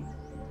amazing.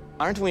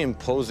 Aren't we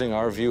imposing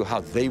our view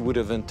how they would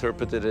have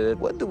interpreted it?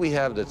 What do we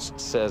have that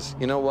says,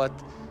 you know what,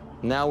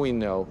 now we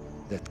know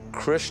that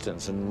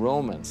Christians and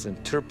Romans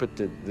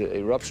interpreted the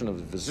eruption of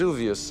the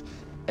Vesuvius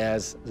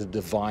as the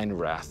divine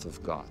wrath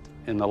of God?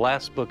 In the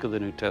last book of the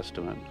New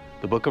Testament,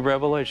 the book of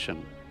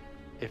Revelation,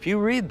 if you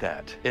read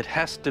that, it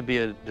has to be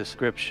a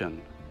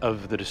description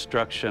of the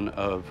destruction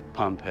of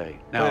Pompeii.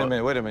 Now,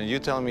 wait a minute. You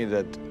tell me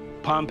that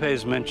Pompeii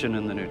is mentioned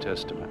in the New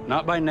Testament,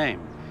 not by name.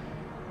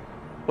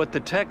 What the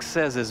text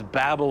says is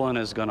Babylon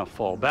is going to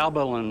fall.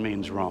 Babylon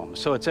means Rome.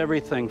 So it's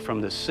everything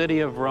from the city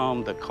of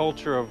Rome, the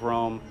culture of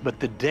Rome. But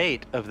the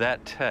date of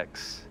that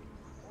text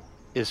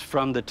is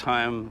from the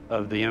time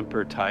of the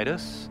Emperor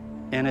Titus,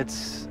 and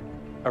it's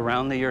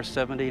around the year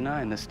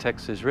 79 this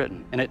text is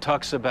written. And it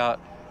talks about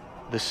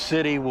the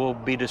city will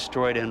be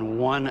destroyed in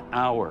 1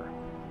 hour.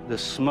 The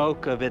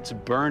smoke of its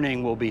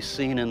burning will be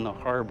seen in the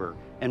harbor,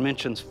 and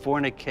mentions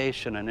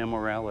fornication and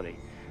immorality.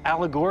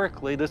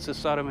 Allegorically, this is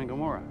Sodom and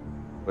Gomorrah.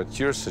 what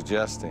you're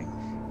suggesting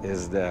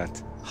is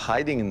that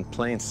hiding in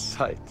plain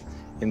sight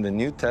in the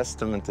New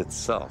Testament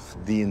itself,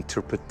 the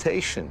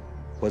interpretation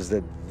was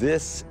that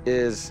this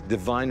is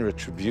divine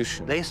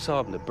retribution. They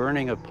saw the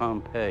burning of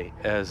Pompeii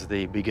as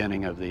the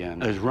beginning of the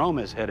end. As Rome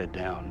is headed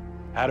down,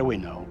 how do we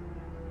know?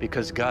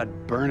 Because God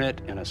burned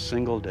it in a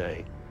single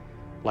day,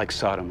 like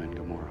Sodom and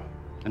Gomorrah.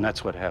 And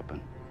that's what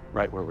happened,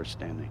 right where we're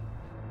standing.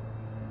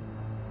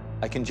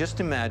 I can just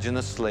imagine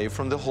a slave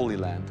from the Holy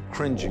Land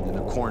cringing in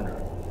a corner.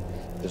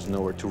 There's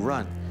nowhere to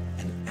run,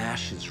 and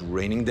ash is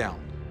raining down.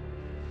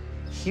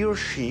 He or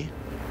she,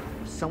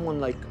 someone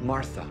like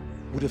Martha,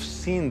 would have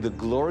seen the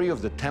glory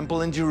of the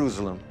temple in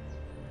Jerusalem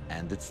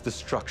and its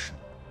destruction.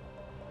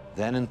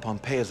 Then in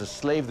Pompeii, as a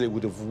slave, they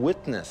would have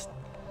witnessed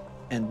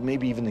and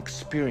maybe even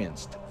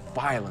experienced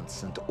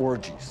violence and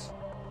orgies.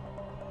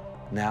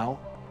 Now,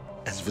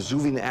 as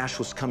Vesuvian ash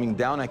was coming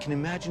down, I can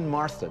imagine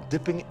Martha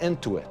dipping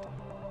into it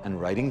and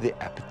writing the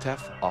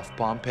epitaph of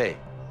Pompeii,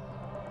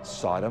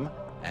 Sodom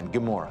and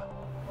Gomorrah.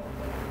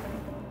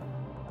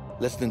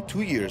 Less than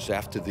 2 years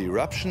after the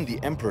eruption, the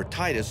Emperor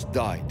Titus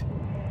died.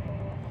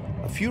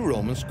 A few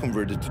Romans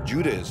converted to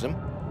Judaism,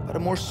 but a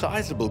more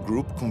sizable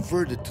group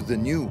converted to the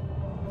new,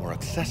 more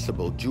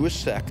accessible Jewish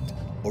sect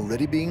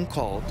already being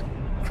called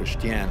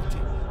Christianity.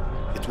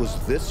 It was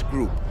this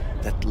group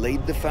that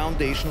laid the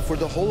foundation for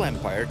the whole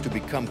empire to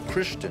become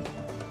Christian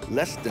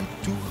less than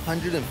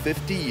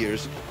 250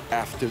 years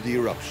after the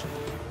eruption,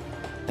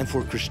 and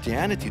for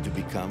Christianity to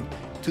become,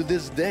 to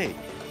this day,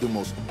 the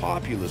most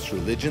populous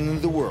religion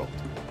in the world.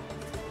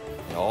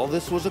 And all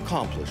this was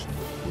accomplished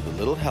with a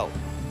little help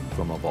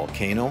from a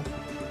volcano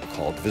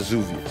called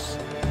Vesuvius.